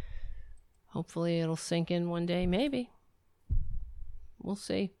 Hopefully it'll sink in one day. Maybe. We'll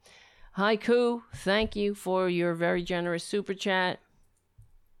see. Haiku, thank you for your very generous super chat.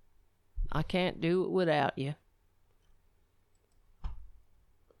 I can't do it without you.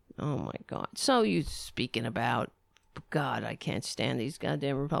 Oh my God. So you speaking about, God, I can't stand these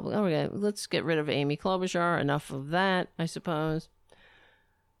goddamn Republicans. Okay, let's get rid of Amy Klobuchar. Enough of that, I suppose.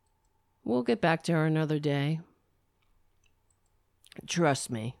 We'll get back to her another day. Trust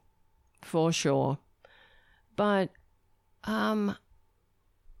me. For sure. But, you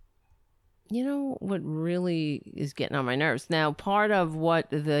know what really is getting on my nerves? Now, part of what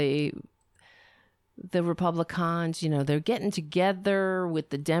the Republicans, they're getting together with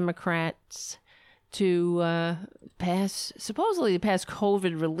the Democrats to supposedly pass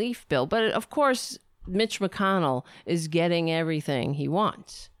COVID relief bill. But, of course, Mitch McConnell is getting everything he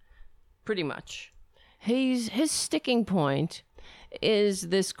wants. Pretty much. His sticking point is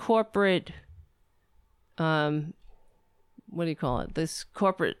this corporate, what do you call it? This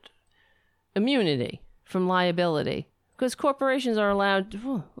corporate immunity from liability. Because corporations are allowed,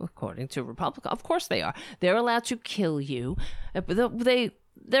 according to Republicans, of course they are. They're allowed to kill you.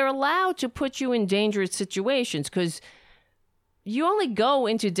 They're allowed to put you in dangerous situations because you only go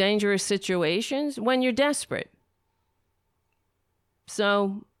into dangerous situations when you're desperate.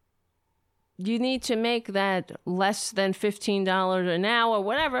 So you need to make that less than $15 an hour,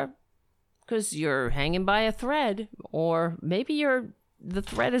 whatever, because you're hanging by a thread, or maybe the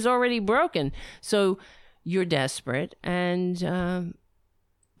thread is already broken. So you're desperate, and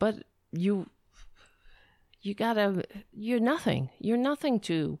but you're nothing. You're nothing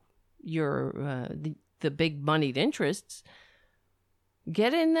to your the big moneyed interests.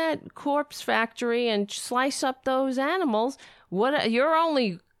 Get in that corpse factory and slice up those animals. You're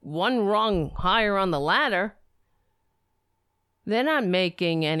only one rung higher on the ladder. They're not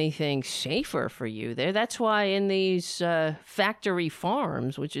making anything safer for you there. That's why in these factory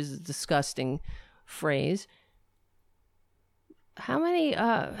farms, which is a disgusting phrase, how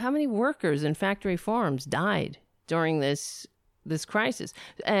many workers in factory farms died during this crisis?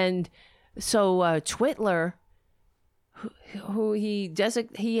 And so Twitler, who he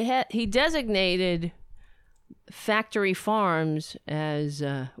designated factory farms as,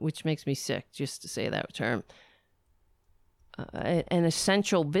 which makes me sick just to say that term, an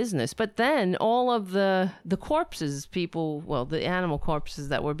essential business. But then all of the corpses, the animal corpses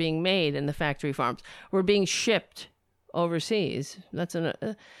that were being made in the factory farms were being shipped overseas. That's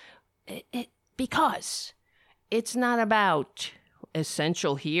because it's not about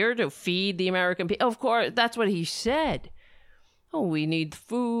essential here to feed the American people. Of course, that's what he said. Oh, we need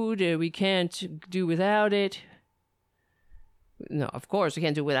food. We can't do without it. No, of course, you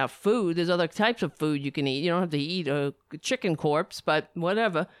can't do it without food. There's other types of food you can eat. You don't have to eat a chicken corpse, but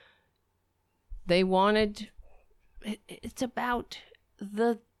whatever. They wanted... It's about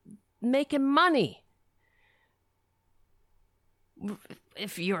the making money.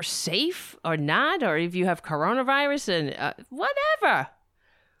 If you're safe or not, or if you have coronavirus and whatever.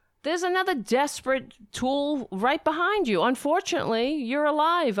 There's another desperate tool right behind you. Unfortunately, you're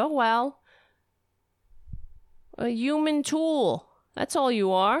alive. Oh, well. A human tool. That's all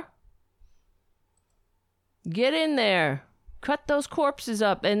you are. Get in there. Cut those corpses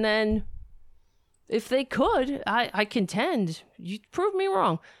up. And then, if they could, I contend, you prove me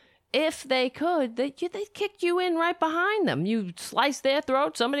wrong. If they could, they'd kick you in right behind them. You slice their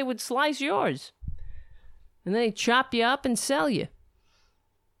throat, somebody would slice yours. And then they chop you up and sell you.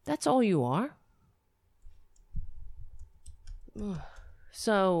 That's all you are.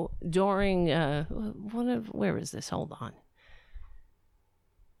 So during where is this? Hold on.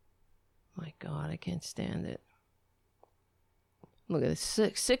 My God, I can't stand it. Look at this.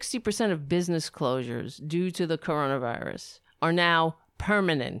 60% of business closures due to the coronavirus are now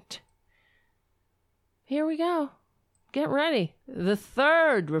permanent. Here we go. Get ready. The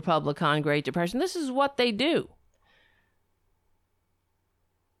third Republican Great Depression. This is what they do.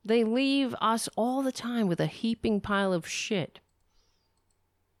 They leave us all the time with a heaping pile of shit.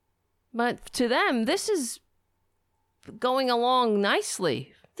 But to them, this is going along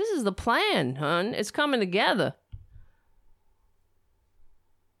nicely. This is the plan, hon. It's coming together.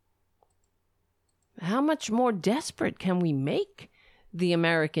 How much more desperate can we make the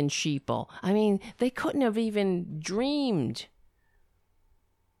American sheeple? I mean, they couldn't have even dreamed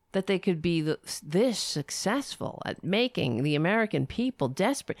that they could be this successful at making the American people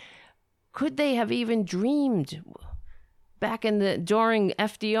desperate. Could they have even dreamed back during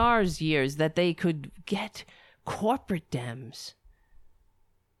FDR's years that they could get corporate Dems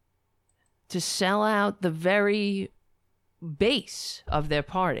to sell out the very base of their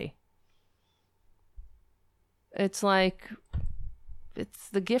party? It's like, it's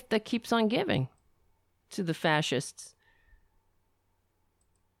the gift that keeps on giving to the fascists.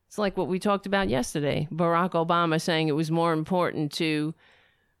 It's like what we talked about yesterday. Barack Obama saying it was more important to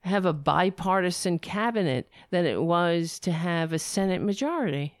have a bipartisan cabinet than it was to have a Senate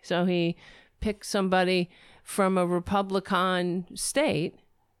majority. So he picked somebody from a Republican state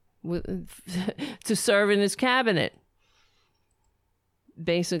to serve in his cabinet,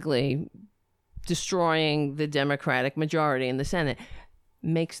 basically destroying the Democratic majority in the Senate.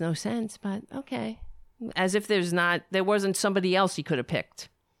 Makes no sense, but okay. As if there wasn't somebody else he could have picked.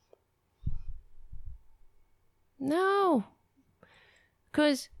 No.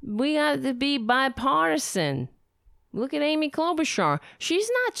 Because we got to be bipartisan. Look at Amy Klobuchar. She's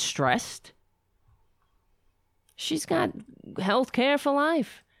not stressed. She's got health care for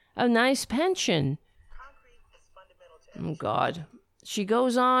life. A nice pension. Oh, God. She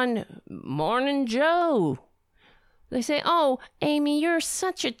goes on, Morning Joe. They say, oh, Amy, you're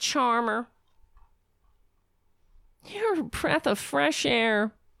such a charmer. You're a breath of fresh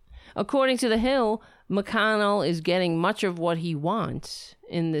air. According to The Hill, McConnell is getting much of what he wants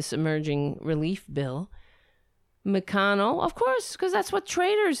in this emerging relief bill. McConnell, of course, because that's what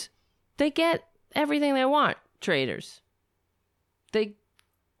traitors, they get everything they want, traitors.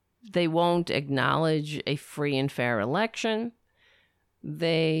 They won't acknowledge a free and fair election.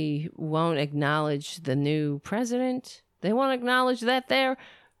 They won't acknowledge the new president. They won't acknowledge that their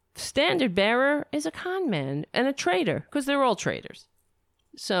standard bearer is a con man and a traitor, because they're all traitors.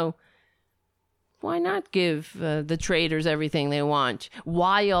 So why not give the traders everything they want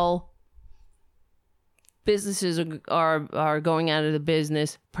while businesses are going out of the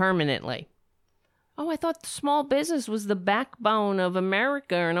business permanently? Oh, I thought small business was the backbone of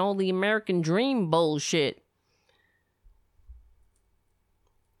America and all the American dream bullshit.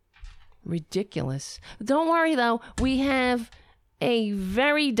 Ridiculous. Don't worry, though. We have a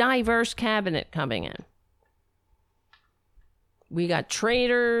very diverse cabinet coming in. We got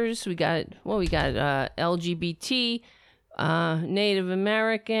traders, we got LGBT, Native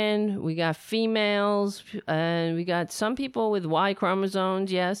American, we got females, and we got some people with Y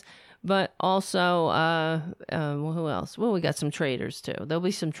chromosomes, yes, but also, who else? Well, we got some traders, too. There'll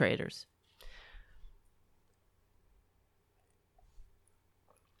be some traders.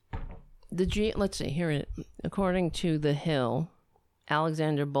 Let's see, here, according to The Hill,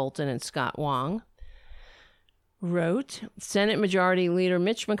 Alexander Bolton and Scott Wong wrote, Senate Majority Leader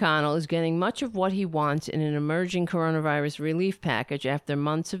Mitch McConnell is getting much of what he wants in an emerging coronavirus relief package after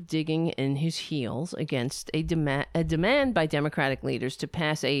months of digging in his heels against a demand by Democratic leaders to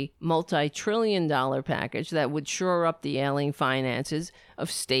pass a multi-trillion-dollar package that would shore up the ailing finances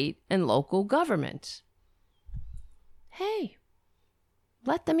of state and local governments. Hey,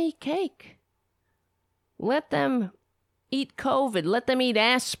 let them eat cake. Let them eat COVID. Let them eat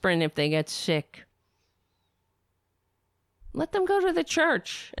aspirin if they get sick. Let them go to the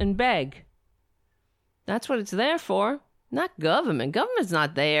church and beg. That's what it's there for, not government. Government's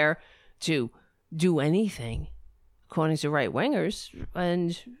not there to do anything, according to right-wingers.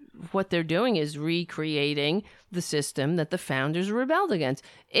 And what they're doing is recreating the system that the founders rebelled against.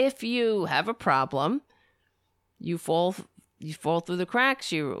 If you have a problem, you fall through the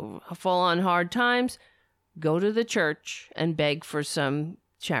cracks, you fall on hard times, go to the church and beg for some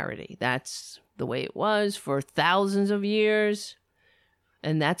charity. That's the way it was for thousands of years,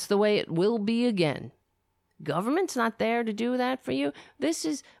 and that's the way it will be again. Government's not there to do that for you. This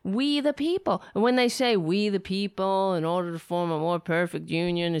is we the people. And when they say we the people, in order to form a more perfect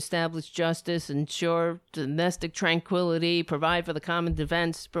union, establish justice, ensure domestic tranquility, provide for the common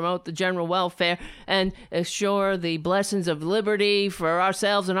defense, promote the general welfare, and assure the blessings of liberty for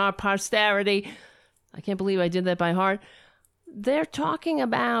ourselves and our posterity. I can't believe I did that by heart. They're talking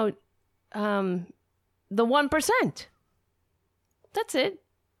about the 1%. That's it.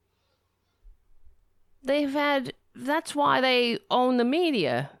 That's why they own the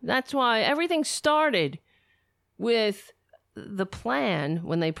media. That's why everything started with the plan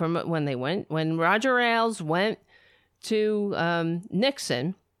when Roger Ailes went to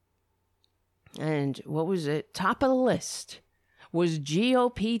Nixon, and what was it? Top of the list was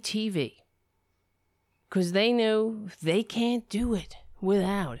GOP TV. Because they knew they can't do it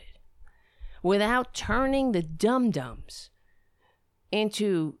without turning the dum-dums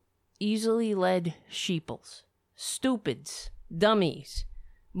into easily led sheeples, stupids, dummies,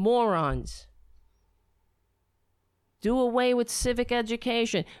 morons. Do away with civic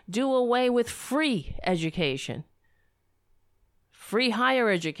education. Do away with free education. Free higher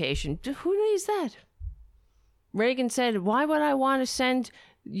education. Who needs that? Reagan said, why would I want to send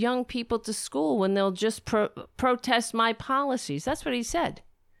young people to school when they'll just protest my policies? That's what he said.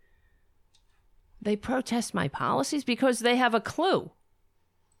 They protest my policies because they have a clue.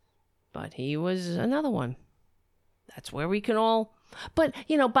 But he was another one. That's where we can all,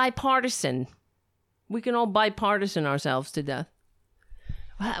 bipartisan. We can all bipartisan ourselves to death.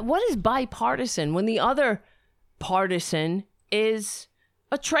 What is bipartisan when the other partisan is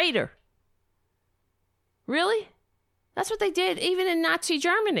a traitor? Really? That's what they did even in Nazi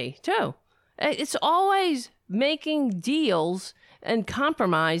Germany, too. It's always making deals and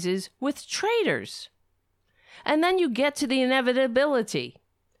compromises with traitors. And then you get to the inevitability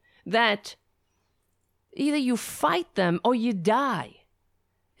that either you fight them or you die.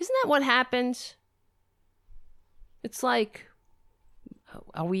 Isn't that what happens? It's like,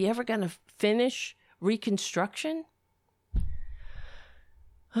 are we ever going to finish Reconstruction?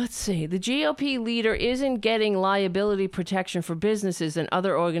 Let's see. The GOP leader isn't getting liability protection for businesses and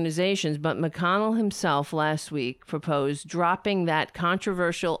other organizations, but McConnell himself last week proposed dropping that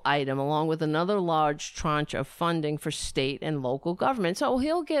controversial item along with another large tranche of funding for state and local government. So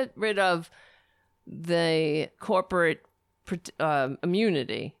he'll get rid of the corporate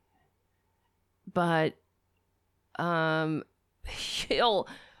immunity, but he'll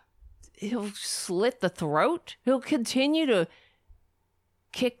slit the throat. He'll continue to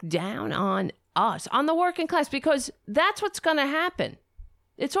kick down on us, on the working class, because that's what's going to happen.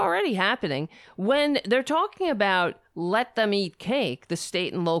 It's already happening. When they're talking about let them eat cake, the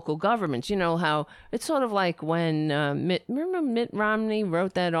state and local governments, you know how it's sort of like when remember Mitt Romney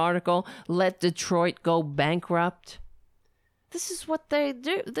wrote that article, Let Detroit Go Bankrupt? This is what they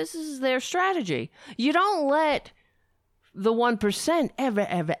do. This is their strategy. You don't let the 1%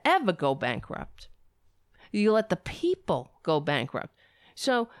 ever go bankrupt. You let the people go bankrupt.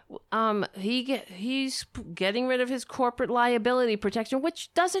 So he's getting rid of his corporate liability protection,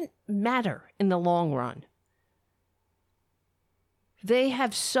 which doesn't matter in the long run. They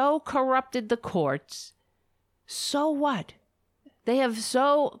have so corrupted the courts. So what? They have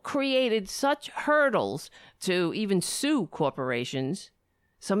so created such hurdles to even sue corporations.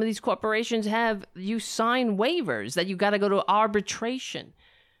 Some of these corporations have you sign waivers that you got to go to arbitration.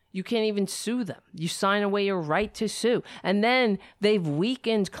 You can't even sue them. You sign away your right to sue. And then they've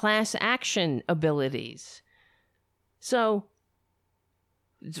weakened class action abilities. So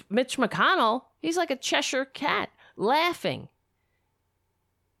Mitch McConnell, he's like a Cheshire cat, laughing.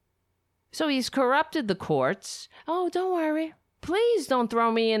 So he's corrupted the courts. Oh, don't worry. Please don't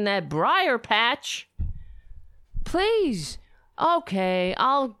throw me in that briar patch. Please. Okay,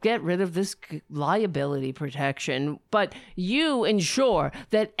 I'll get rid of this liability protection, but you ensure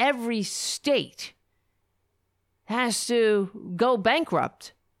that every state has to go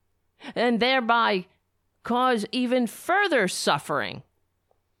bankrupt and thereby cause even further suffering.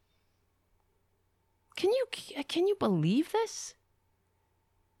 Can you believe this?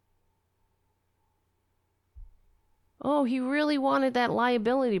 Oh, he really wanted that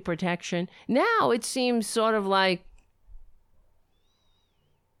liability protection. Now it seems sort of like,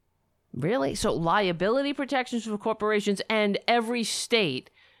 really? So liability protections for corporations and every state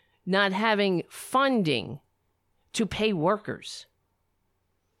not having funding to pay workers.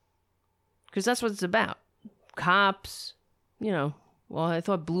 Because that's what it's about. Cops, well, I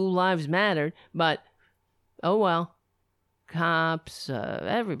thought Blue Lives Mattered, but oh well. Cops,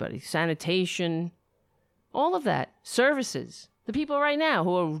 everybody, sanitation, all of that, services. The people right now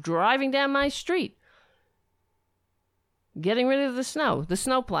who are driving down my street, getting rid of the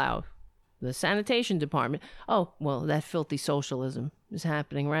snowplow, the sanitation department. Oh, well, that filthy socialism is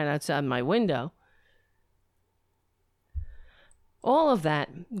happening right outside my window. All of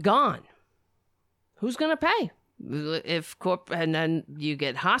that gone. Who's going to pay? And then you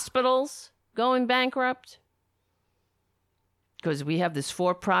get hospitals going bankrupt. Because we have this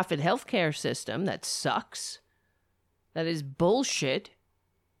for-profit healthcare system that sucks. That is bullshit.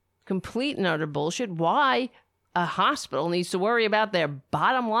 Complete and utter bullshit. Why a hospital needs to worry about their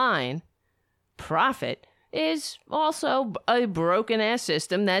bottom line profit is also a broken-ass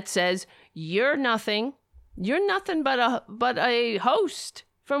system that says you're nothing. You're nothing but a host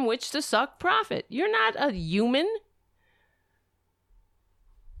from which to suck profit. You're not a human.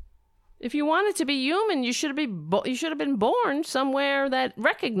 If you wanted to be human, you should have been born somewhere that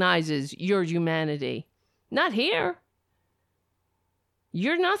recognizes your humanity. Not here.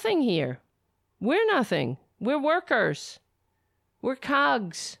 You're nothing here. We're nothing. We're workers. We're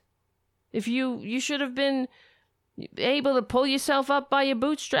cogs. If you should have been able to pull yourself up by your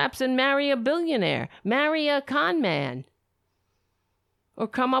bootstraps and marry a billionaire, marry a con man, or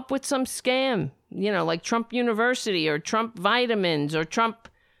come up with some scam, like Trump University or Trump Vitamins or Trump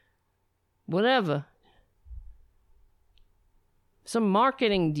whatever. Some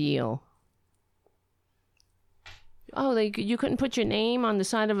marketing deal. Oh, you couldn't put your name on the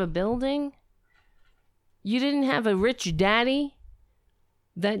side of a building? You didn't have a rich daddy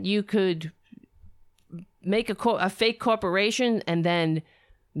that you could make a fake corporation and then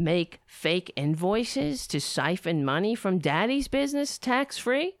make fake invoices to siphon money from daddy's business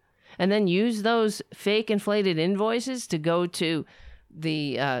tax-free? And then use those fake inflated invoices to go to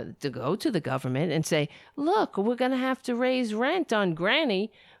the government and say, look, we're going to have to raise rent on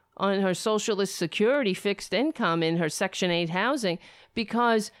Granny on her Socialist Security fixed income in her Section 8 housing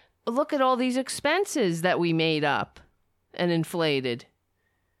because look at all these expenses that we made up and inflated.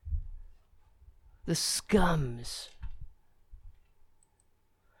 The scums.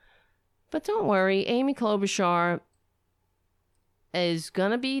 But don't worry, Amy Klobuchar is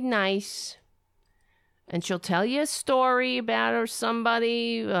going to be nice. And she'll tell you a story about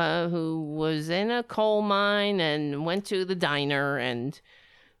somebody who was in a coal mine and went to the diner, and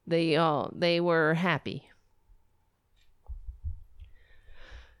they were happy.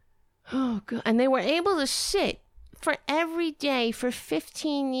 Oh, God. And they were able to sit for every day for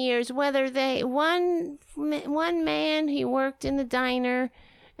 15 years, whether one man, he worked in the diner,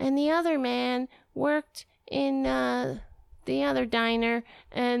 and the other man worked in the other diner,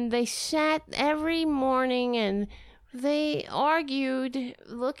 and they sat every morning and they argued,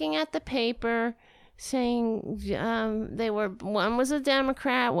 looking at the paper, saying one was a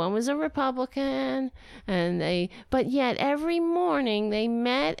Democrat, one was a Republican, but yet every morning they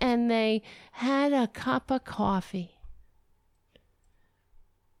met and they had a cup of coffee.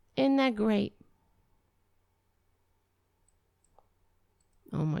 Isn't that great?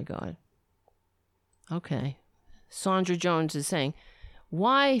 Oh my God. Okay. Sandra Jones is saying,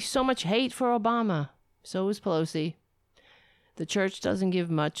 why so much hate for Obama? So is Pelosi. The church doesn't give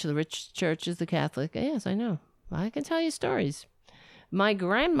much. The rich church is the Catholic. Yes, I know. I can tell you stories. My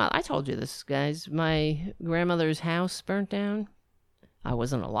grandmother, I told you this, guys. My grandmother's house burnt down. I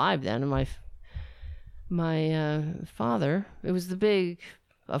wasn't alive then. My father, it was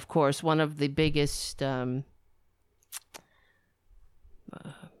of course, one of the biggest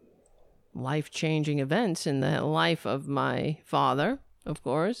life-changing events in the life of my father, of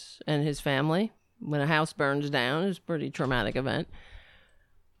course, and his family. When a house burns down, it's a pretty traumatic event.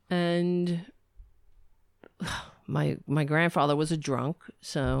 And my grandfather was a drunk,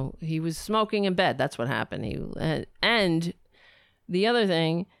 so he was smoking in bed. That's what happened. And the other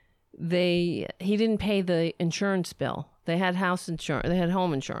thing, he didn't pay the insurance bill. They had house insurance, they had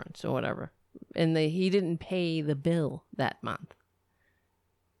home insurance or whatever, and he didn't pay the bill that month.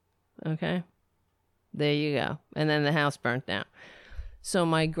 Okay, there you go. And then the house burnt down. So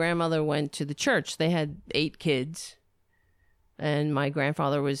my grandmother went to the church. They had 8 kids. And my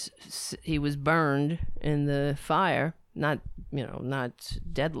grandfather was burned in the fire. Not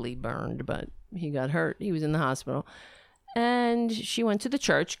deadly burned, but he got hurt. He was in the hospital. And she went to the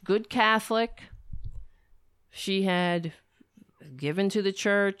church, good Catholic. She had given to the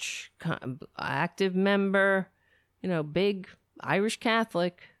church, active member, big Irish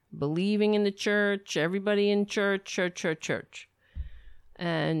Catholic, believing in the church, everybody in church.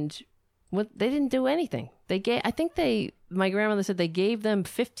 And they didn't do anything. My grandmother said they gave them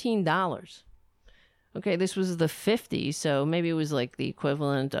 $15. Okay, this was the 50s, so maybe it was like the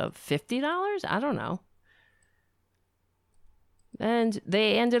equivalent of $50? I don't know. And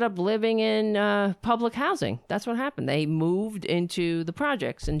they ended up living in public housing. That's what happened. They moved into the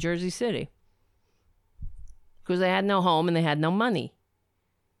projects in Jersey City because they had no home and they had no money.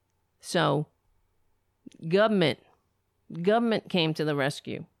 So government came to the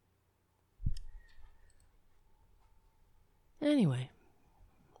rescue. Anyway,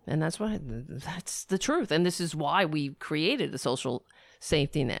 and that's the truth. And this is why we created a social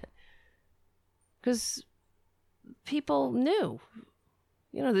safety net. Because people knew,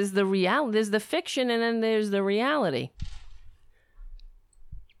 there's the reality, there's the fiction, and then there's the reality.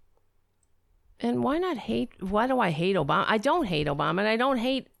 And why not hate? Why do I hate Obama? I don't hate Obama, and I don't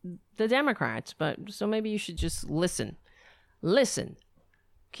hate the Democrats, so maybe you should just listen.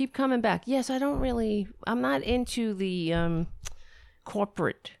 Keep coming back. Yes, I'm not into the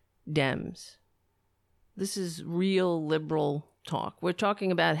corporate Dems. This is real liberal talk. We're talking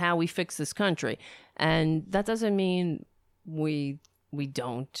about how we fix this country. And that doesn't mean we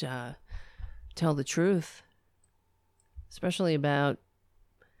don't tell the truth, especially about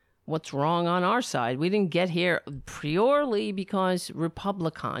what's wrong on our side. We didn't get here purely because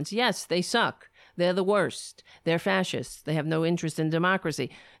Republicans, yes, they suck. They're the worst. They're fascists. They have no interest in democracy.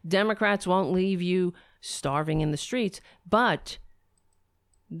 Democrats won't leave you starving in the streets, but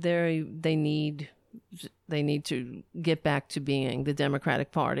they need to get back to being the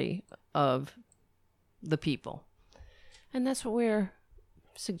Democratic Party of the people. And that's what we're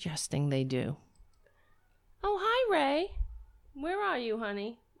suggesting they do. Oh, hi, Ray. Where are you,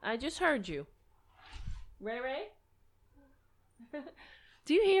 honey? I just heard you. Ray?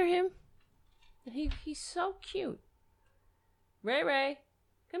 Do you hear him? He's so cute. Ray.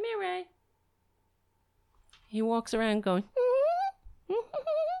 Come here, Ray. He walks around going,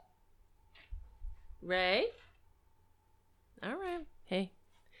 Ray? All right. Hey.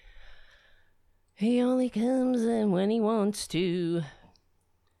 He only comes in when he wants to.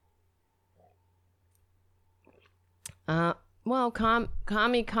 Well,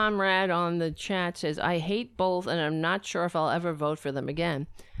 Commie Comrade on the chat says, I hate both and I'm not sure if I'll ever vote for them again.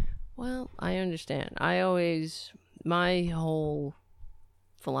 Well, I understand. My whole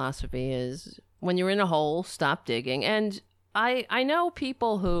philosophy is when you're in a hole, stop digging. And I know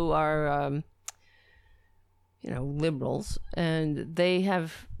people who are, liberals, and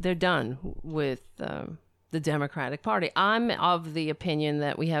they're done with the Democratic Party. I'm of the opinion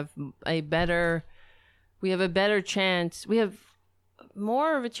that we have a better chance. We have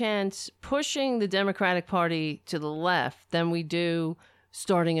more of a chance pushing the Democratic Party to the left than we do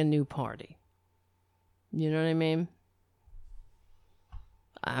starting a new party. You know what I mean?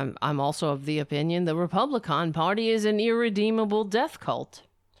 I'm also of the opinion the Republican Party is an irredeemable death cult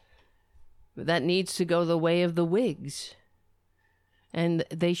that needs to go the way of the Whigs. And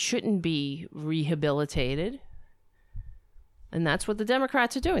they shouldn't be rehabilitated. And that's what the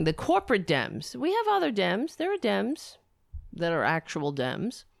Democrats are doing. The corporate Dems. We have other Dems. There are Dems that are actual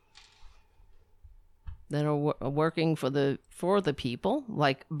Dems that are working for the people,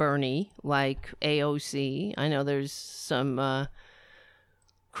 like Bernie, like AOC. I know there's some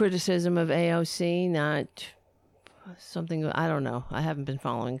criticism of AOC, not something, I don't know. I haven't been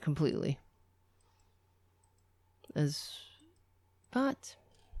following completely. But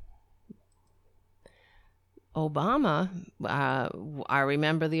Obama, I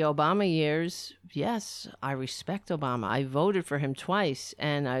remember the Obama years. Yes, I respect Obama. I voted for him twice,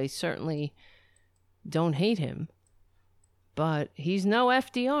 and I certainly don't hate him. But he's no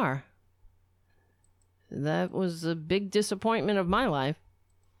FDR. That was a big disappointment of my life.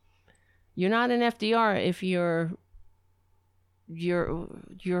 You're not an FDR if your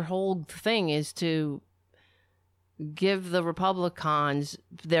whole thing is to give the Republicans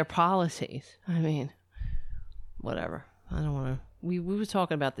their policies. I mean, whatever. I don't want to. We were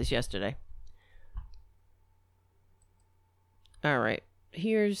talking about this yesterday. All right.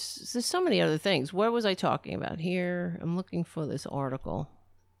 There's so many other things. What was I talking about here? I'm looking for this article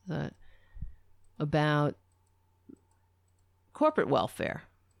about corporate welfare.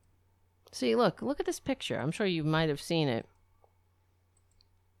 See, look at this picture. I'm sure you might have seen it.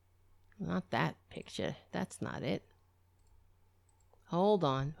 Not that picture. That's not it. Hold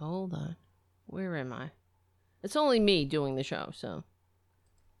on. Where am I? It's only me doing the show, so.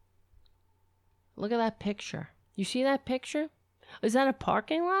 Look at that picture. You see that picture? Is that a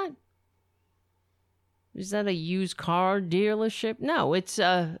parking lot? Is that a used car dealership? No, it's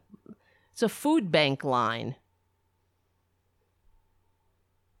a food bank line.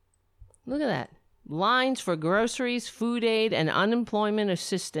 Look at that. Lines for groceries, food aid, and unemployment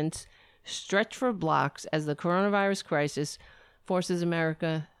assistance stretch for blocks as the coronavirus crisis forces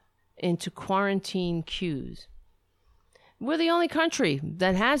America into quarantine queues. We're the only country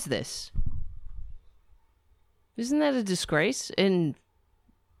that has this. Isn't that a disgrace? And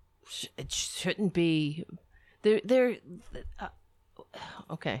it shouldn't be.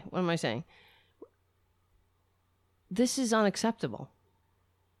 Okay, what am I saying? This is unacceptable.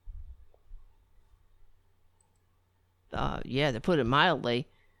 To put it mildly.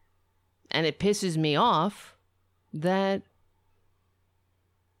 And it pisses me off that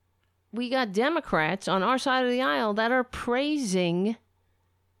we got Democrats on our side of the aisle that are praising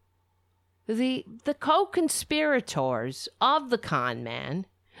the co-conspirators of the con man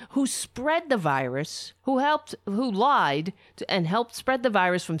who spread the virus, who lied and helped spread the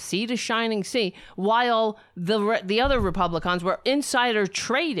virus from sea to shining sea, while the other Republicans were insider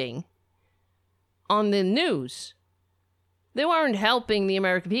trading on the news. They weren't helping the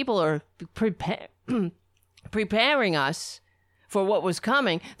American people or preparing us for what was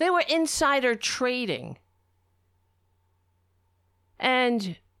coming. They were insider trading.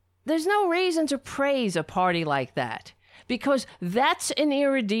 And there's no reason to praise a party like that, because that's an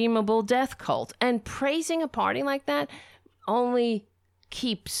irredeemable death cult. And praising a party like that only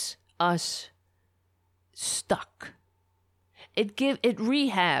keeps us stuck. It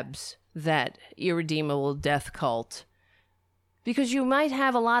rehabs that irredeemable death cult. Because you might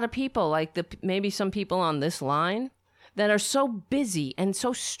have a lot of people, like maybe some people on this line, that are so busy and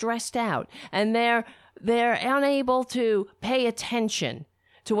so stressed out, and they're unable to pay attention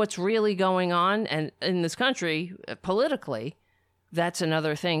to what's really going on and in this country politically. That's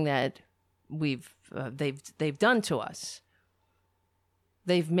another thing that they've done to us.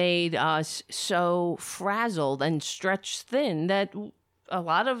 They've made us so frazzled and stretched thin that a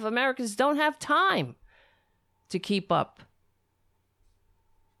lot of Americans don't have time to keep up.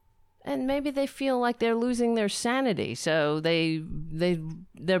 And maybe they feel like they're losing their sanity, so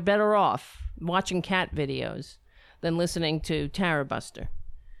they're better off watching cat videos than listening to Tara Buster.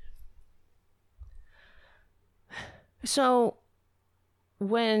 So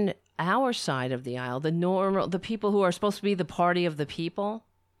when our side of the aisle, the people who are supposed to be the party of the people,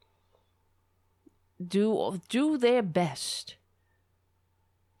 do their best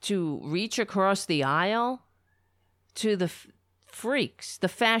to reach across the aisle to the freaks, the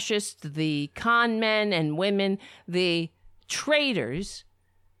fascists, the con men and women, the traitors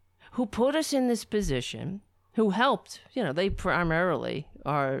who put us in this position, who helped, they primarily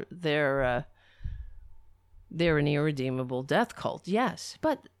are, they're an irredeemable death cult, yes,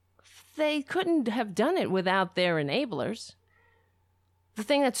 but they couldn't have done it without their enablers. The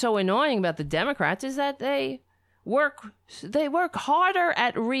thing that's so annoying about the Democrats is that they work harder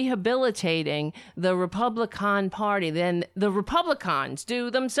at rehabilitating the Republican Party than the Republicans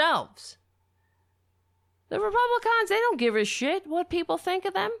do themselves. The Republicans, they don't give a shit what people think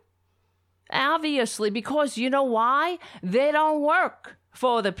of them. Obviously, because you know why? They don't work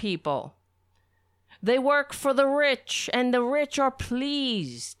for the people. They work for the rich, and the rich are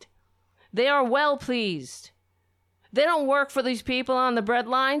pleased. They are well pleased. They don't work for these people on the bread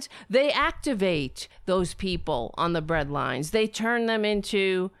lines. They activate those people on the bread lines. They turn them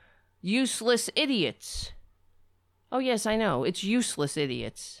into useless idiots. Oh, yes, I know. It's useless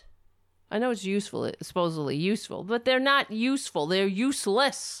idiots. I know it's useful, it's supposedly useful, but they're not useful. They're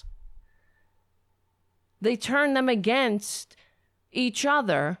useless. They turn them against each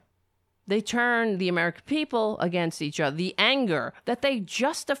other. They turn the American people against each other. The anger that they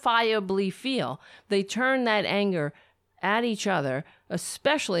justifiably feel, they turn that anger at each other,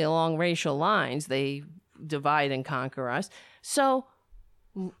 especially along racial lines. They divide and conquer us. So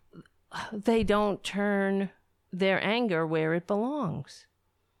they don't turn their anger where it belongs.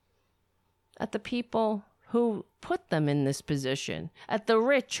 At the people who put them in this position, at the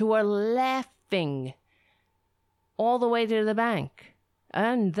rich who are laughing all the way to the bank,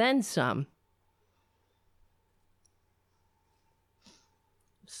 and then some.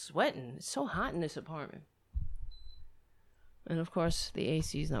 I'm sweating. It's so hot in this apartment. And of course, the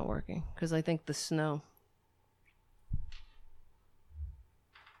AC is not working because I think the snow.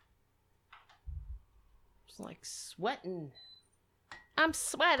 It's like sweating. I'm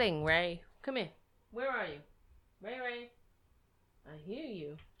sweating, Ray. Come here. Where are you? Ray. I hear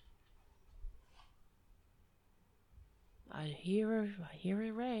you. I hear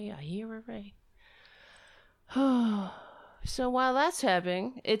a Ray. I hear a Ray. So while that's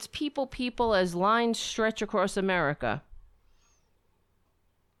happening, it's people as lines stretch across America.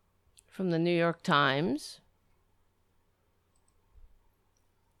 From the New York Times.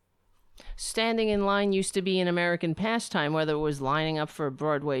 Standing in line used to be an American pastime, whether it was lining up for a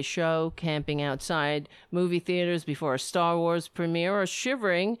Broadway show, camping outside movie theaters before a Star Wars premiere, or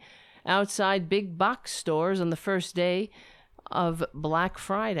shivering outside big box stores on the first day of Black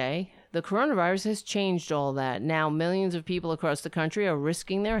Friday. The coronavirus has changed all that. Now millions of people across the country are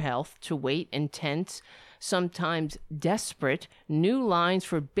risking their health to wait in tense, sometimes desperate, new lines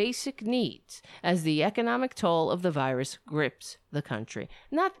for basic needs as the economic toll of the virus grips the country.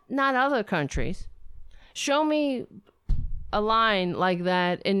 Not other countries. Show me a line like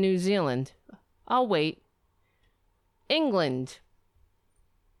that in New Zealand. I'll wait. England.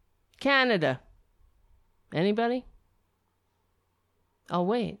 Canada. Anybody? I'll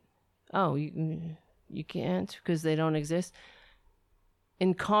wait. Oh, you can't because they don't exist?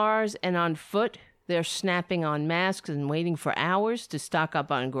 In cars and on foot, they're snapping on masks and waiting for hours to stock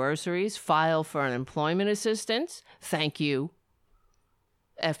up on groceries, file for unemployment assistance. Thank you,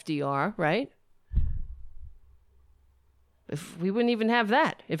 FDR, right? If we wouldn't even have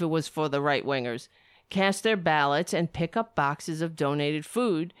that if it was for the right-wingers. Cast their ballots and pick up boxes of donated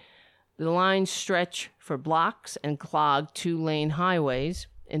food. The lines stretch for blocks and clog two-lane highways.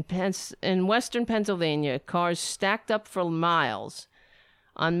 In western Pennsylvania, cars stacked up for miles.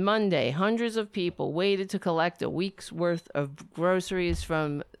 On Monday, hundreds of people waited to collect a week's worth of groceries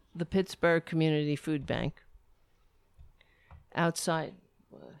from the Pittsburgh Community Food Bank. Outside,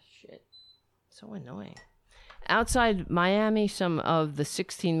 so annoying. Outside Miami, some of the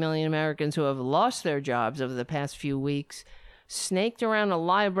 16 million Americans who have lost their jobs over the past few weeks snaked around a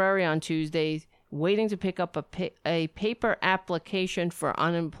library on Tuesday, waiting to pick up a paper application for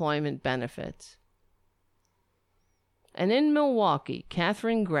unemployment benefits. And in Milwaukee,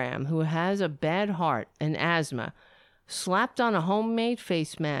 Katharine Graham, who has a bad heart and asthma, slapped on a homemade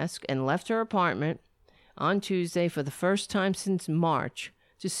face mask and left her apartment on Tuesday for the first time since March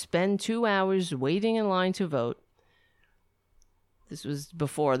to spend 2 hours waiting in line to vote. This was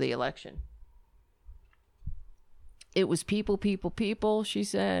before the election. It was people, she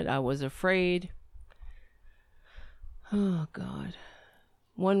said. I was afraid. Oh, God.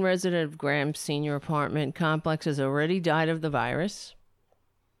 One resident of Graham's senior apartment complex has already died of the virus.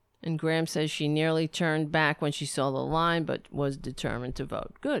 And Graham says she nearly turned back when she saw the line, but was determined to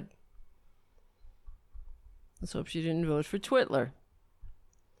vote. Good. Let's hope she didn't vote for Twitler.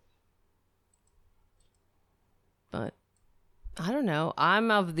 But, I don't know.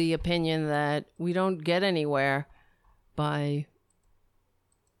 I'm of the opinion that we don't get anywhere by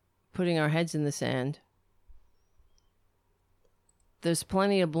putting our heads in the sand. There's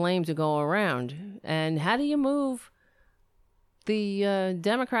plenty of blame to go around. And how do you move the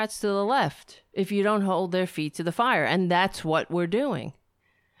Democrats to the left if you don't hold their feet to the fire? And that's what we're doing.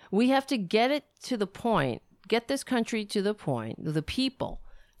 We have to get it to the point, get this country to the point, the people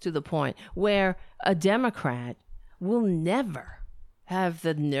to the point where a Democrat will never have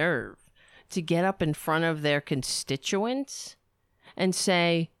the nerve to get up in front of their constituents and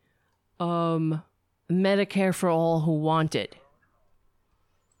say, Medicare for all who want it.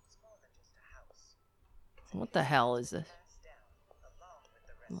 What the hell is this?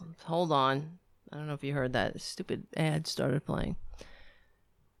 Hold on. I don't know if you heard that. Stupid ad started playing.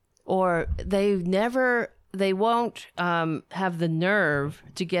 Or they won't have the nerve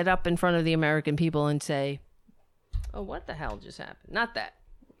to get up in front of the American people and say, oh, what the hell just happened? Not that.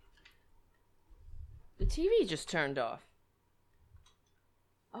 The TV just turned off.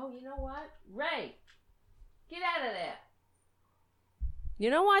 Oh, you know what? Ray, get out of there. You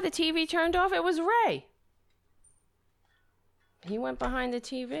know why the TV turned off? It was Ray. He went behind the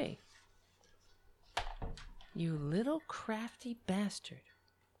TV. You little crafty bastard.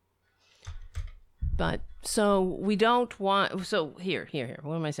 But, so we don't want, so here,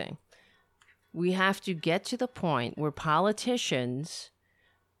 what am I saying? We have to get to the point where politicians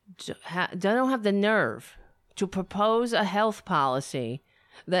don't have the nerve to propose a health policy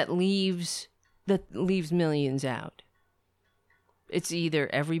that leaves millions out. It's either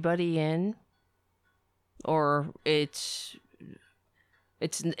everybody in, or it's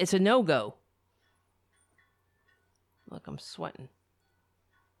a no-go. Look, I'm sweating.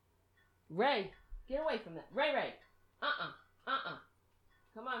 Ray, get away from that. Ray.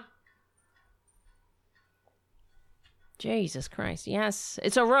 Come on. Jesus Christ. Yes,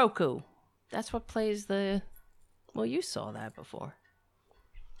 it's a Roku. That's what plays the... Well, you saw that before.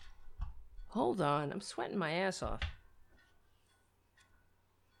 Hold on. I'm sweating my ass off.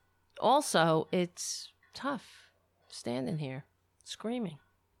 Also, it's tough standing here screaming.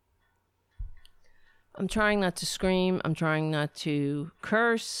 I'm trying not to scream. I'm trying not to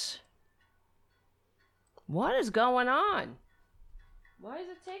curse. What is going on? Why is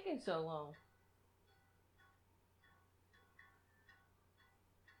it taking so long?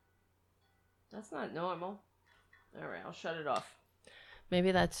 That's not normal. All right, I'll shut it off.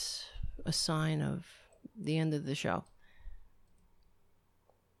 Maybe that's a sign of the end of the show.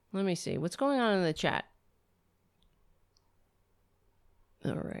 Let me see. What's going on in the chat?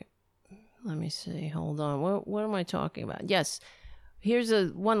 All right. Let me see. Hold on. What am I talking about? Yes. Here's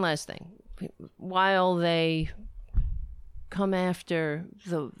one last thing. While they come after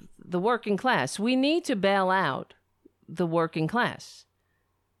the working class, we need to bail out the working class.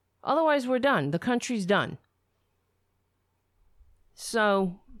 Otherwise, we're done. The country's done.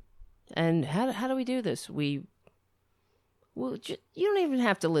 So, and how do we do this? You don't even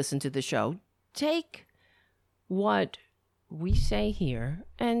have to listen to the show. Take what we say here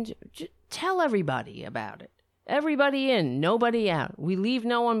and tell everybody about it. Everybody in, nobody out. We leave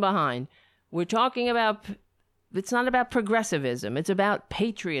no one behind. We're talking about, it's not about progressivism. It's about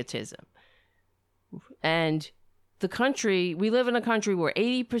patriotism. And the country, we live in a country where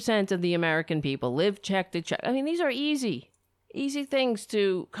 80% of the American people live check to check. I mean, these are easy things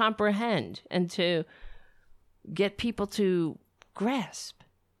to comprehend and to get people to grasp.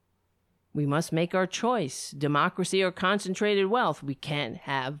 We must make our choice, democracy or concentrated wealth. We can't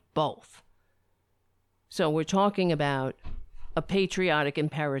have both. So we're talking about a patriotic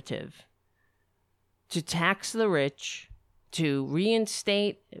imperative to tax the rich, to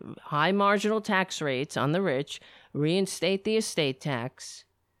reinstate high marginal tax rates on the rich, reinstate the estate tax,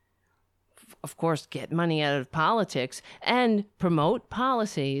 of course, get money out of politics, and promote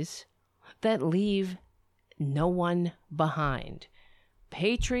policies that leave no one behind.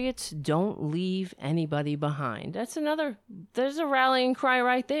 Patriots don't leave anybody behind. There's a rallying cry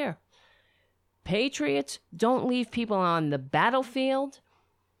right there. Patriots don't leave people on the battlefield.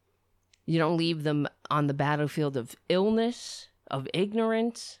 You don't leave them on the battlefield of illness, of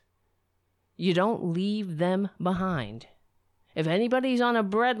ignorance. You don't leave them behind. If anybody's on a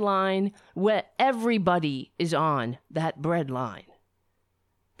bread line, where everybody is on that bread line,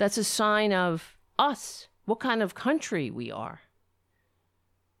 that's a sign of us, what kind of country we are.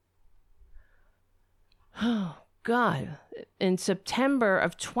 Oh, God. In September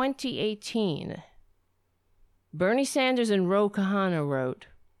of 2018, Bernie Sanders and Ro Khanna wrote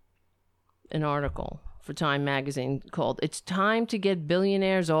an article for Time magazine called "It's Time to Get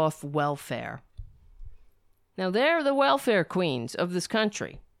Billionaires Off Welfare." Now, they're the welfare queens of this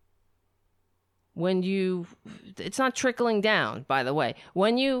country. It's not trickling down, by the way.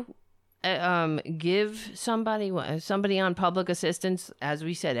 When you give somebody on public assistance, as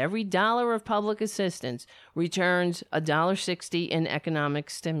we said, every dollar of public assistance returns $1.60 in economic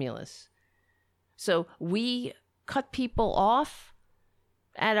stimulus. So we cut people off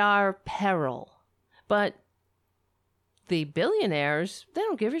at our peril. But the billionaires, they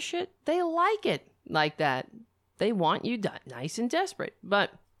don't give a shit. They like it like that. They want you nice and desperate. But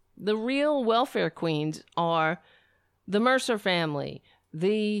the real welfare queens are the Mercer family,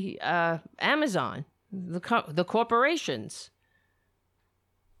 the Amazon, the corporations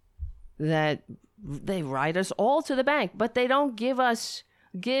that they ride us all to the bank, but they don't give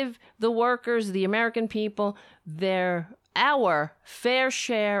the workers, the American people, our fair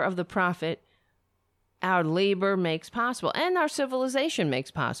share of the profit our labor makes possible and our civilization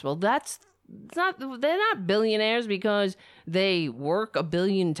makes possible. They're not billionaires because they work 1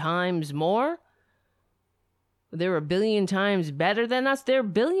 billion times more. They're 1 billion times better than us. They're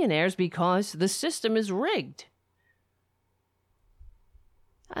billionaires because the system is rigged.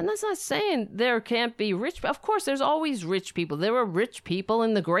 And that's not saying there can't be rich. Of course, there's always rich people. There were rich people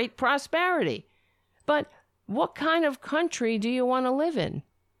in the Great Prosperity. But what kind of country do you want to live in?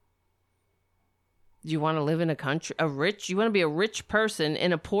 Do you want to live in a country, you want to be a rich person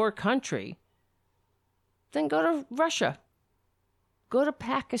in a poor country? Then go to Russia. Go to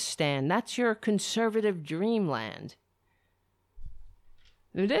Pakistan. That's your conservative dreamland.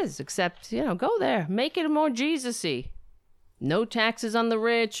 It is, except, go there. Make it more Jesus-y. No taxes on the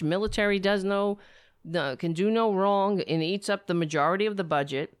rich. Military can do no wrong and eats up the majority of the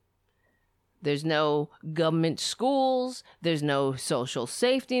budget. There's no government schools. There's no social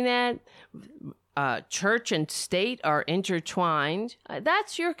safety net. Church and state are intertwined.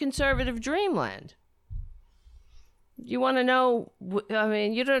 That's your conservative dreamland. You want to know? I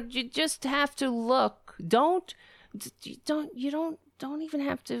mean, you just have to look. Don't even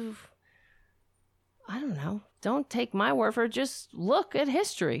have to. I don't know. Don't take my word for it. Just look at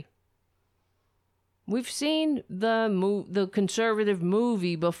history. We've seen the conservative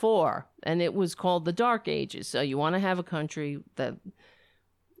movie before, and it was called The Dark Ages. So you want to have a country that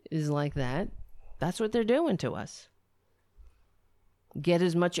is like that? That's what they're doing to us. Get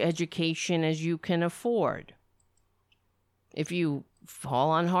as much education as you can afford. If you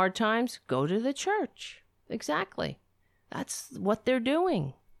fall on hard times, go to the church. Exactly. That's what they're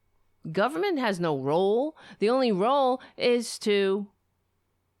doing. Government has no role. The only role is to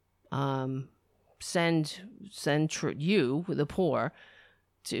send you, the poor,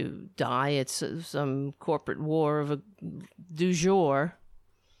 to die at some corporate war of a du jour.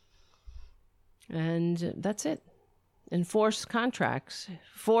 And that's it. Enforce contracts.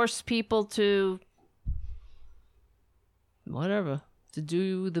 Force people to whatever, to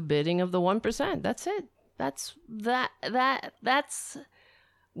do the bidding of the 1%. That's it. That's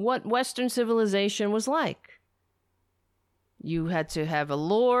what Western civilization was like. You had to have a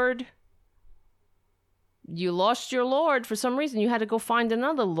lord. You lost your lord for some reason. You had to go find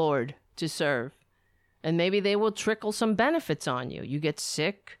another lord to serve. And maybe they will trickle some benefits on you. You get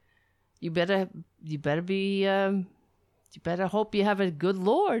sick. You better hope you have a good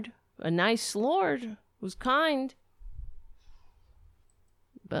lord, a nice lord who's kind.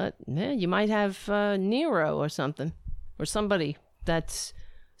 But you might have Nero or something, or somebody that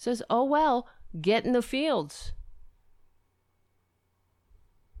says, "Oh well, get in the fields.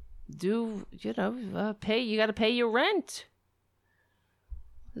 Pay. You got to pay your rent.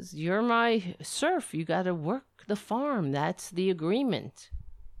 You're my serf. You got to work the farm. That's the agreement."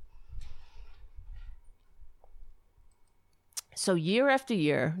 So year after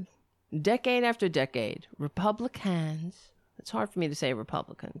year, decade after decade, Republicans. It's hard for me to say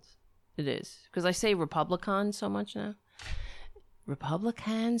Republicans. It is. Because I say Republicans so much now.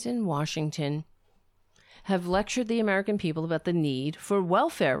 Republicans in Washington have lectured the American people about the need for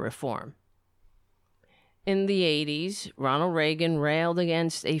welfare reform. In the 80s, Ronald Reagan railed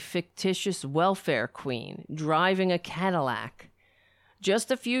against a fictitious welfare queen driving a Cadillac.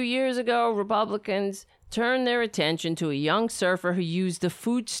 Just a few years ago, Republicans turned their attention to a young surfer who used the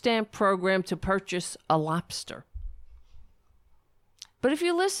food stamp program to purchase a lobster. But if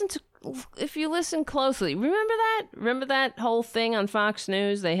you listen closely, remember that whole thing on Fox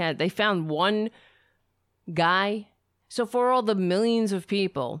News? They found one guy. So for all the millions of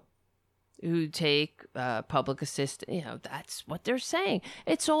people who take public assistance, that's what they're saying.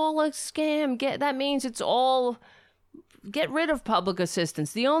 It's all a scam. That means it's all. Get rid of public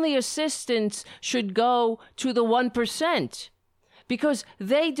assistance. The only assistance should go to the 1%. Because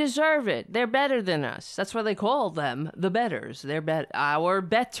they deserve it. They're better than us. That's why they call them the betters. They're our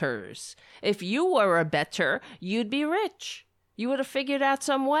betters. If you were a better, you'd be rich. You would have figured out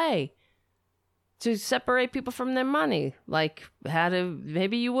some way to separate people from their money. Like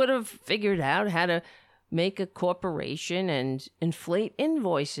maybe you would have figured out how to make a corporation and inflate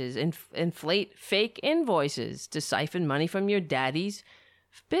invoices, inflate fake invoices to siphon money from your daddy's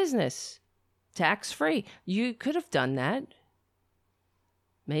business. Tax-free. You could have done that.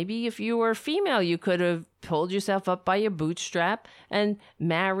 Maybe if you were female, you could have pulled yourself up by your bootstrap and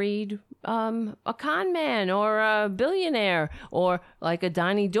married a con man or a billionaire, or like a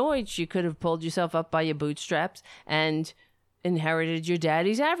Donnie Deutsch, you could have pulled yourself up by your bootstraps and inherited your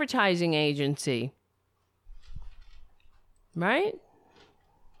daddy's advertising agency. Right?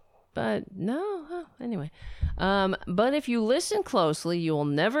 But no, anyway. But if you listen closely, you will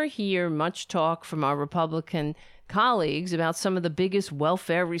never hear much talk from our Republican colleagues about some of the biggest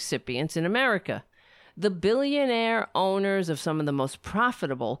welfare recipients in America, the billionaire owners of some of the most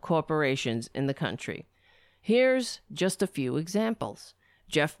profitable corporations in the country. Here's just a few examples.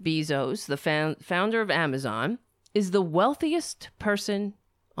 Jeff Bezos, the founder of Amazon, is the wealthiest person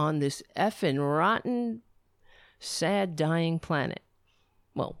on this effing rotten, sad, dying planet.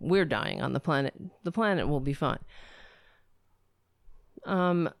 Well, we're dying on the planet. The planet will be fine.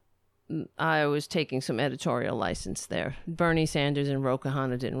 I was taking some editorial license there. Bernie Sanders and Ro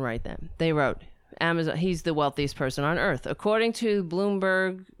Khanna didn't write them. They wrote, Amazon, he's the wealthiest person on earth. According to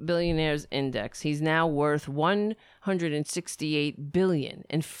Bloomberg Billionaires Index, he's now worth $168 billion.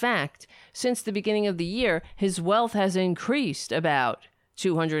 In fact, since the beginning of the year, his wealth has increased about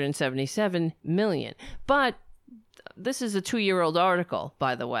 $277 million. But this is a 2-year-old article,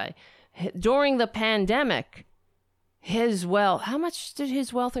 by the way. During the pandemic, his wealth, how much did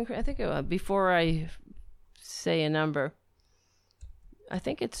his wealth increase? I think before I say a number, I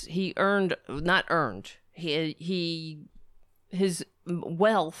think it's his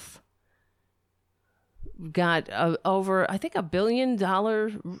wealth got over, I think, $1 billion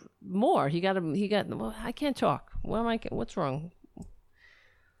more. He got well, I can't talk. What's wrong?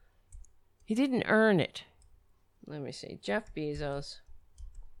 He didn't earn it. Let me see. Jeff Bezos.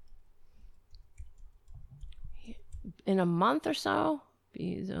 In a month or so,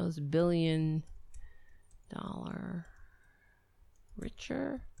 Bezos $1 billion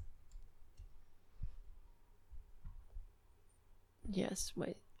richer. Yes,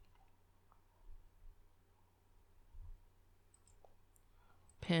 wait.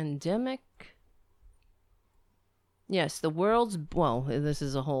 Pandemic. Yes, the world's, well, this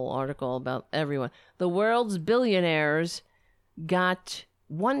is a whole article about everyone. The world's billionaires got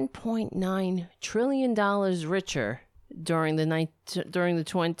 $1.9 trillion richer during the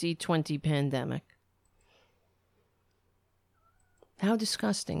 2020 pandemic. How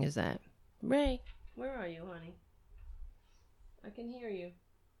disgusting is that? Ray, where are you, honey? I can hear you,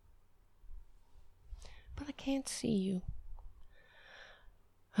 but I can't see you.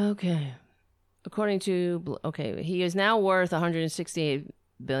 Okay. According to, he is now worth $168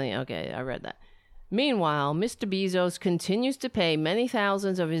 billion. Okay, I read that. Meanwhile, Mr. Bezos continues to pay many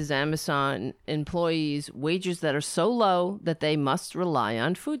thousands of his Amazon employees wages that are so low that they must rely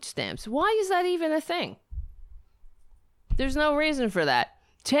on food stamps. Why is that even a thing? There's no reason for that.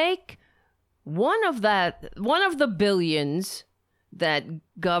 Take one of the billions that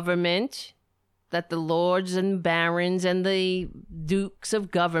government, that the lords and barons and the dukes of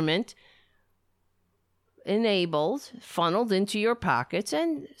government funneled into your pockets,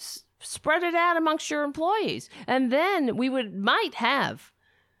 and spread it out amongst your employees. And then we might have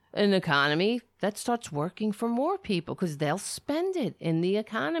an economy that starts working for more people because they'll spend it in the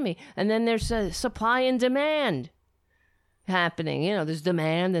economy. And then there's a supply and demand happening. You know, there's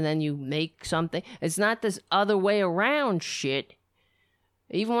demand and then you make something. It's not this other way around shit.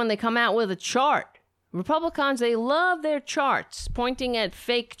 Even when they come out with a chart, Republicans, they love their charts, pointing at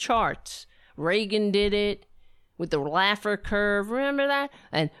fake charts. Reagan did it with the Laffer curve. Remember that?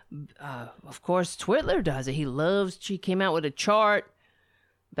 And, of course, Twitler does it. She came out with a chart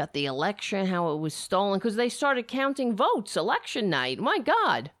about the election, how it was stolen, because they started counting votes election night. My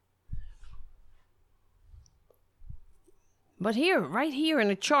God. But right here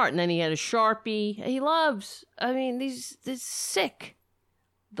in a chart, and then he had a Sharpie. He loves, these sick.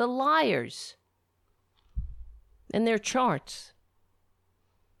 The liars. And their charts.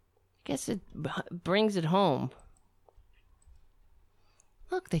 I guess it brings it home.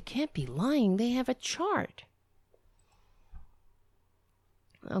 Look, they can't be lying. They have a chart.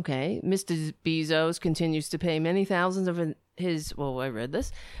 Okay, Mr. Bezos continues to pay many thousands of his, I read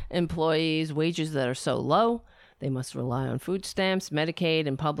this, employees wages that are so low, they must rely on food stamps, Medicaid,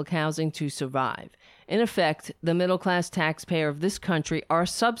 and public housing to survive. In effect, the middle-class taxpayer of this country are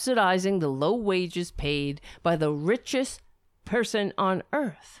subsidizing the low wages paid by the richest person on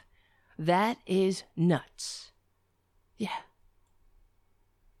earth. That is nuts. Yeah.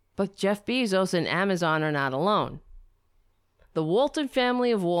 But Jeff Bezos and Amazon are not alone. The Walton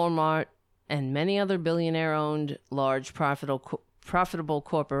family of Walmart and many other billionaire-owned large profitable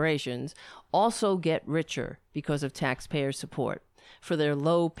corporations also get richer because of taxpayer support for their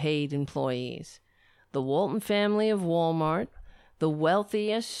low-paid employees. The Walton family of Walmart, the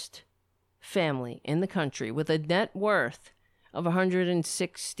wealthiest family in the country with a net worth of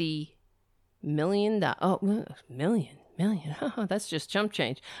 $160 million. Oh, million. That's just chump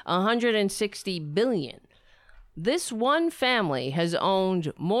change. $160 billion. This one family has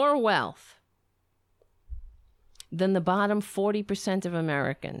owned more wealth than the bottom 40% of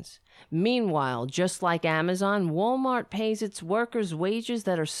Americans. Meanwhile, just like Amazon, Walmart pays its workers wages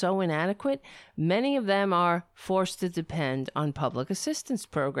that are so inadequate, many of them are forced to depend on public assistance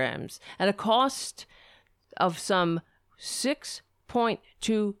programs at a cost of some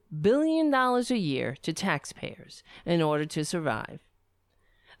 $6.2 billion a year to taxpayers in order to survive.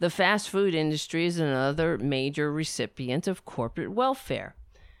 The fast food industry is another major recipient of corporate welfare.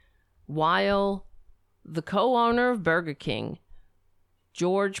 While the co-owner of Burger King,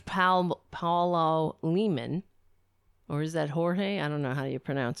 George Paulo Leman, or is that Jorge? I don't know how you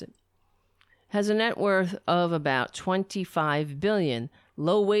pronounce it, has a net worth of about $25 billion.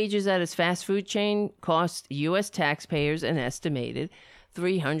 Low wages at its fast food chain cost U.S. taxpayers an estimated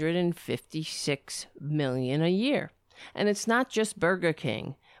 $356 million a year. And it's not just Burger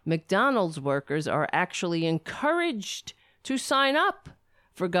King. McDonald's workers are actually encouraged to sign up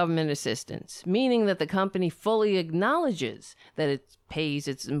for government assistance, meaning that the company fully acknowledges that it pays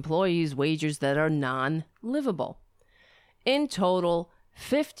its employees wages that are non-livable. In total,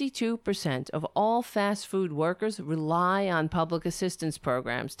 52% of all fast food workers rely on public assistance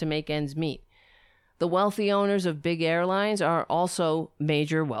programs to make ends meet. The wealthy owners of big airlines are also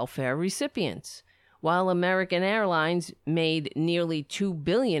major welfare recipients. While American Airlines made nearly $2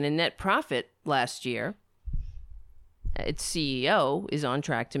 billion in net profit last year, its CEO is on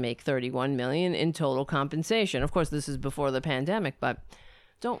track to make $31 million in total compensation. Of course, this is before the pandemic, but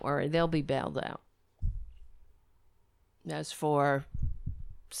don't worry, they'll be bailed out. As for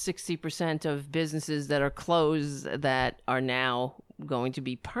 60% of businesses that are closed that are now going to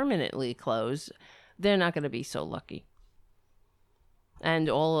be permanently closed, they're not going to be so lucky. And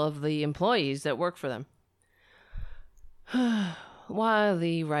all of the employees that work for them. While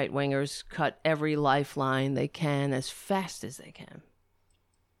the right-wingers cut every lifeline they can as fast as they can.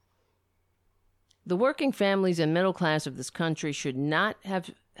 The working families and middle class of this country should not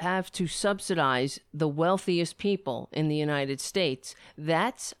have to subsidize the wealthiest people in the United States.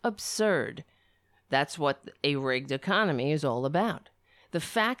 That's absurd. That's what a rigged economy is all about. The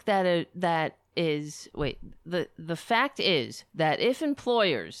fact is that if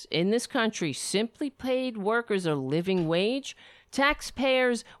employers in this country simply paid workers a living wage,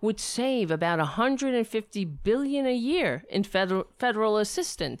 taxpayers would save about $150 billion a year in federal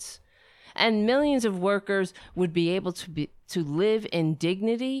assistance, and millions of workers would be able to live in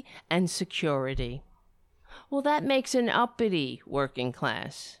dignity and security. Well, that makes an uppity working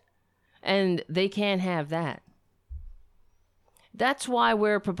class, and they can't have that. That's why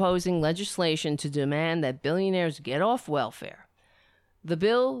we're proposing legislation to demand that billionaires get off welfare. The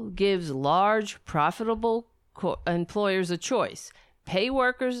bill gives large, profitable employers a choice: pay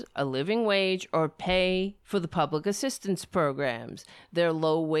workers a living wage or pay for the public assistance programs their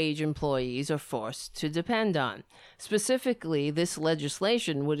low-wage employees are forced to depend on. Specifically, this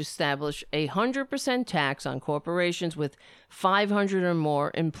legislation would establish a 100% tax on corporations with 500 or more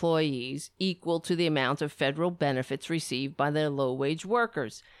employees, equal to the amount of federal benefits received by their low-wage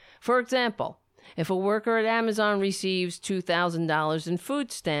workers. For example, if a worker at Amazon receives $2,000 in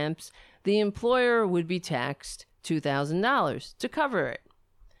food stamps, the employer would be taxed $2,000 to cover it.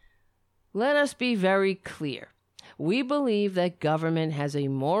 Let us be very clear. We believe that government has a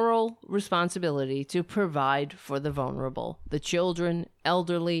moral responsibility to provide for the vulnerable, the children,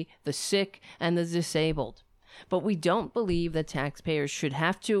 elderly, the sick, and the disabled. But we don't believe that taxpayers should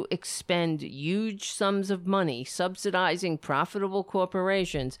have to expend huge sums of money subsidizing profitable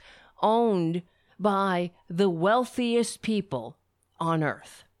corporations owned by the wealthiest people on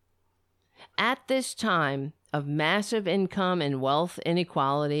earth. At this time of massive income and wealth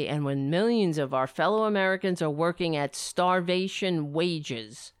inequality, and when millions of our fellow Americans are working at starvation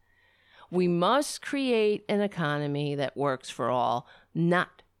wages, we must create an economy that works for all,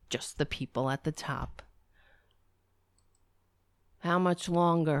 not just the people at the top. How much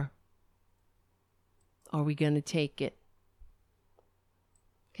longer are we going to take it?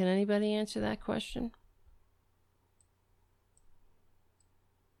 Can anybody answer that question?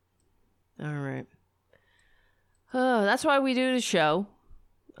 All right. That's why we do the show.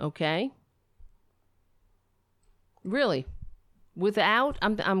 Okay? Really. Without,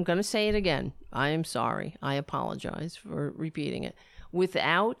 I'm going to say it again. I am sorry. I apologize for repeating it.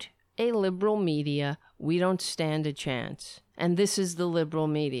 Without a liberal media, we don't stand a chance. And this is the liberal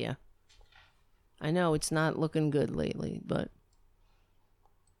media. I know it's not looking good lately, but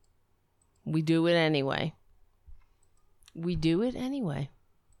we do it anyway. We do it anyway.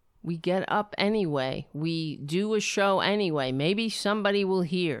 We get up anyway. We do a show anyway. Maybe somebody will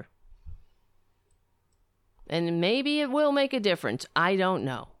hear. And maybe it will make a difference. I don't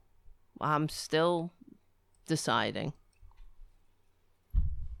know. I'm still deciding.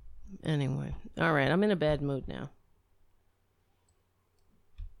 Anyway. All right. I'm in a bad mood now.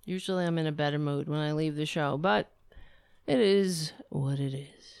 Usually I'm in a better mood when I leave the show. But it is what it is.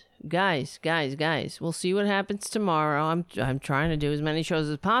 Guys, we'll see what happens tomorrow. I'm trying to do as many shows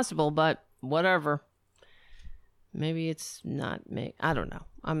as possible, but whatever. Maybe it's not me. I don't know.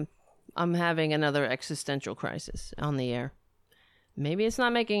 I'm having another existential crisis on the air. Maybe it's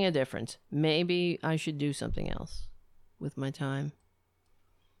not making a difference. Maybe I should do something else with my time.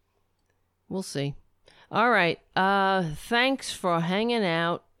 We'll see. All right. Thanks for hanging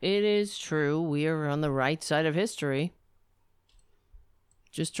out it is true. We are on the right side of history.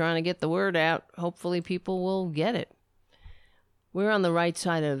 Just trying to get the word out. Hopefully people will get it. We're on the right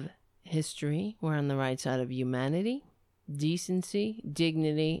side of history. We're on the right side of humanity, decency,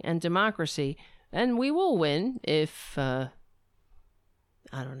 dignity, and democracy. And we will win if, I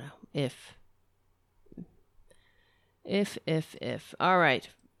don't know, if. All right.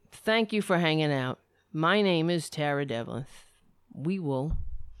 Thank you for hanging out. My name is Tara Devlin. We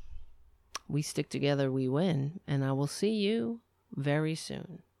stick together, we win. And I will see you very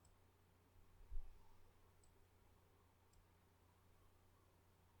soon.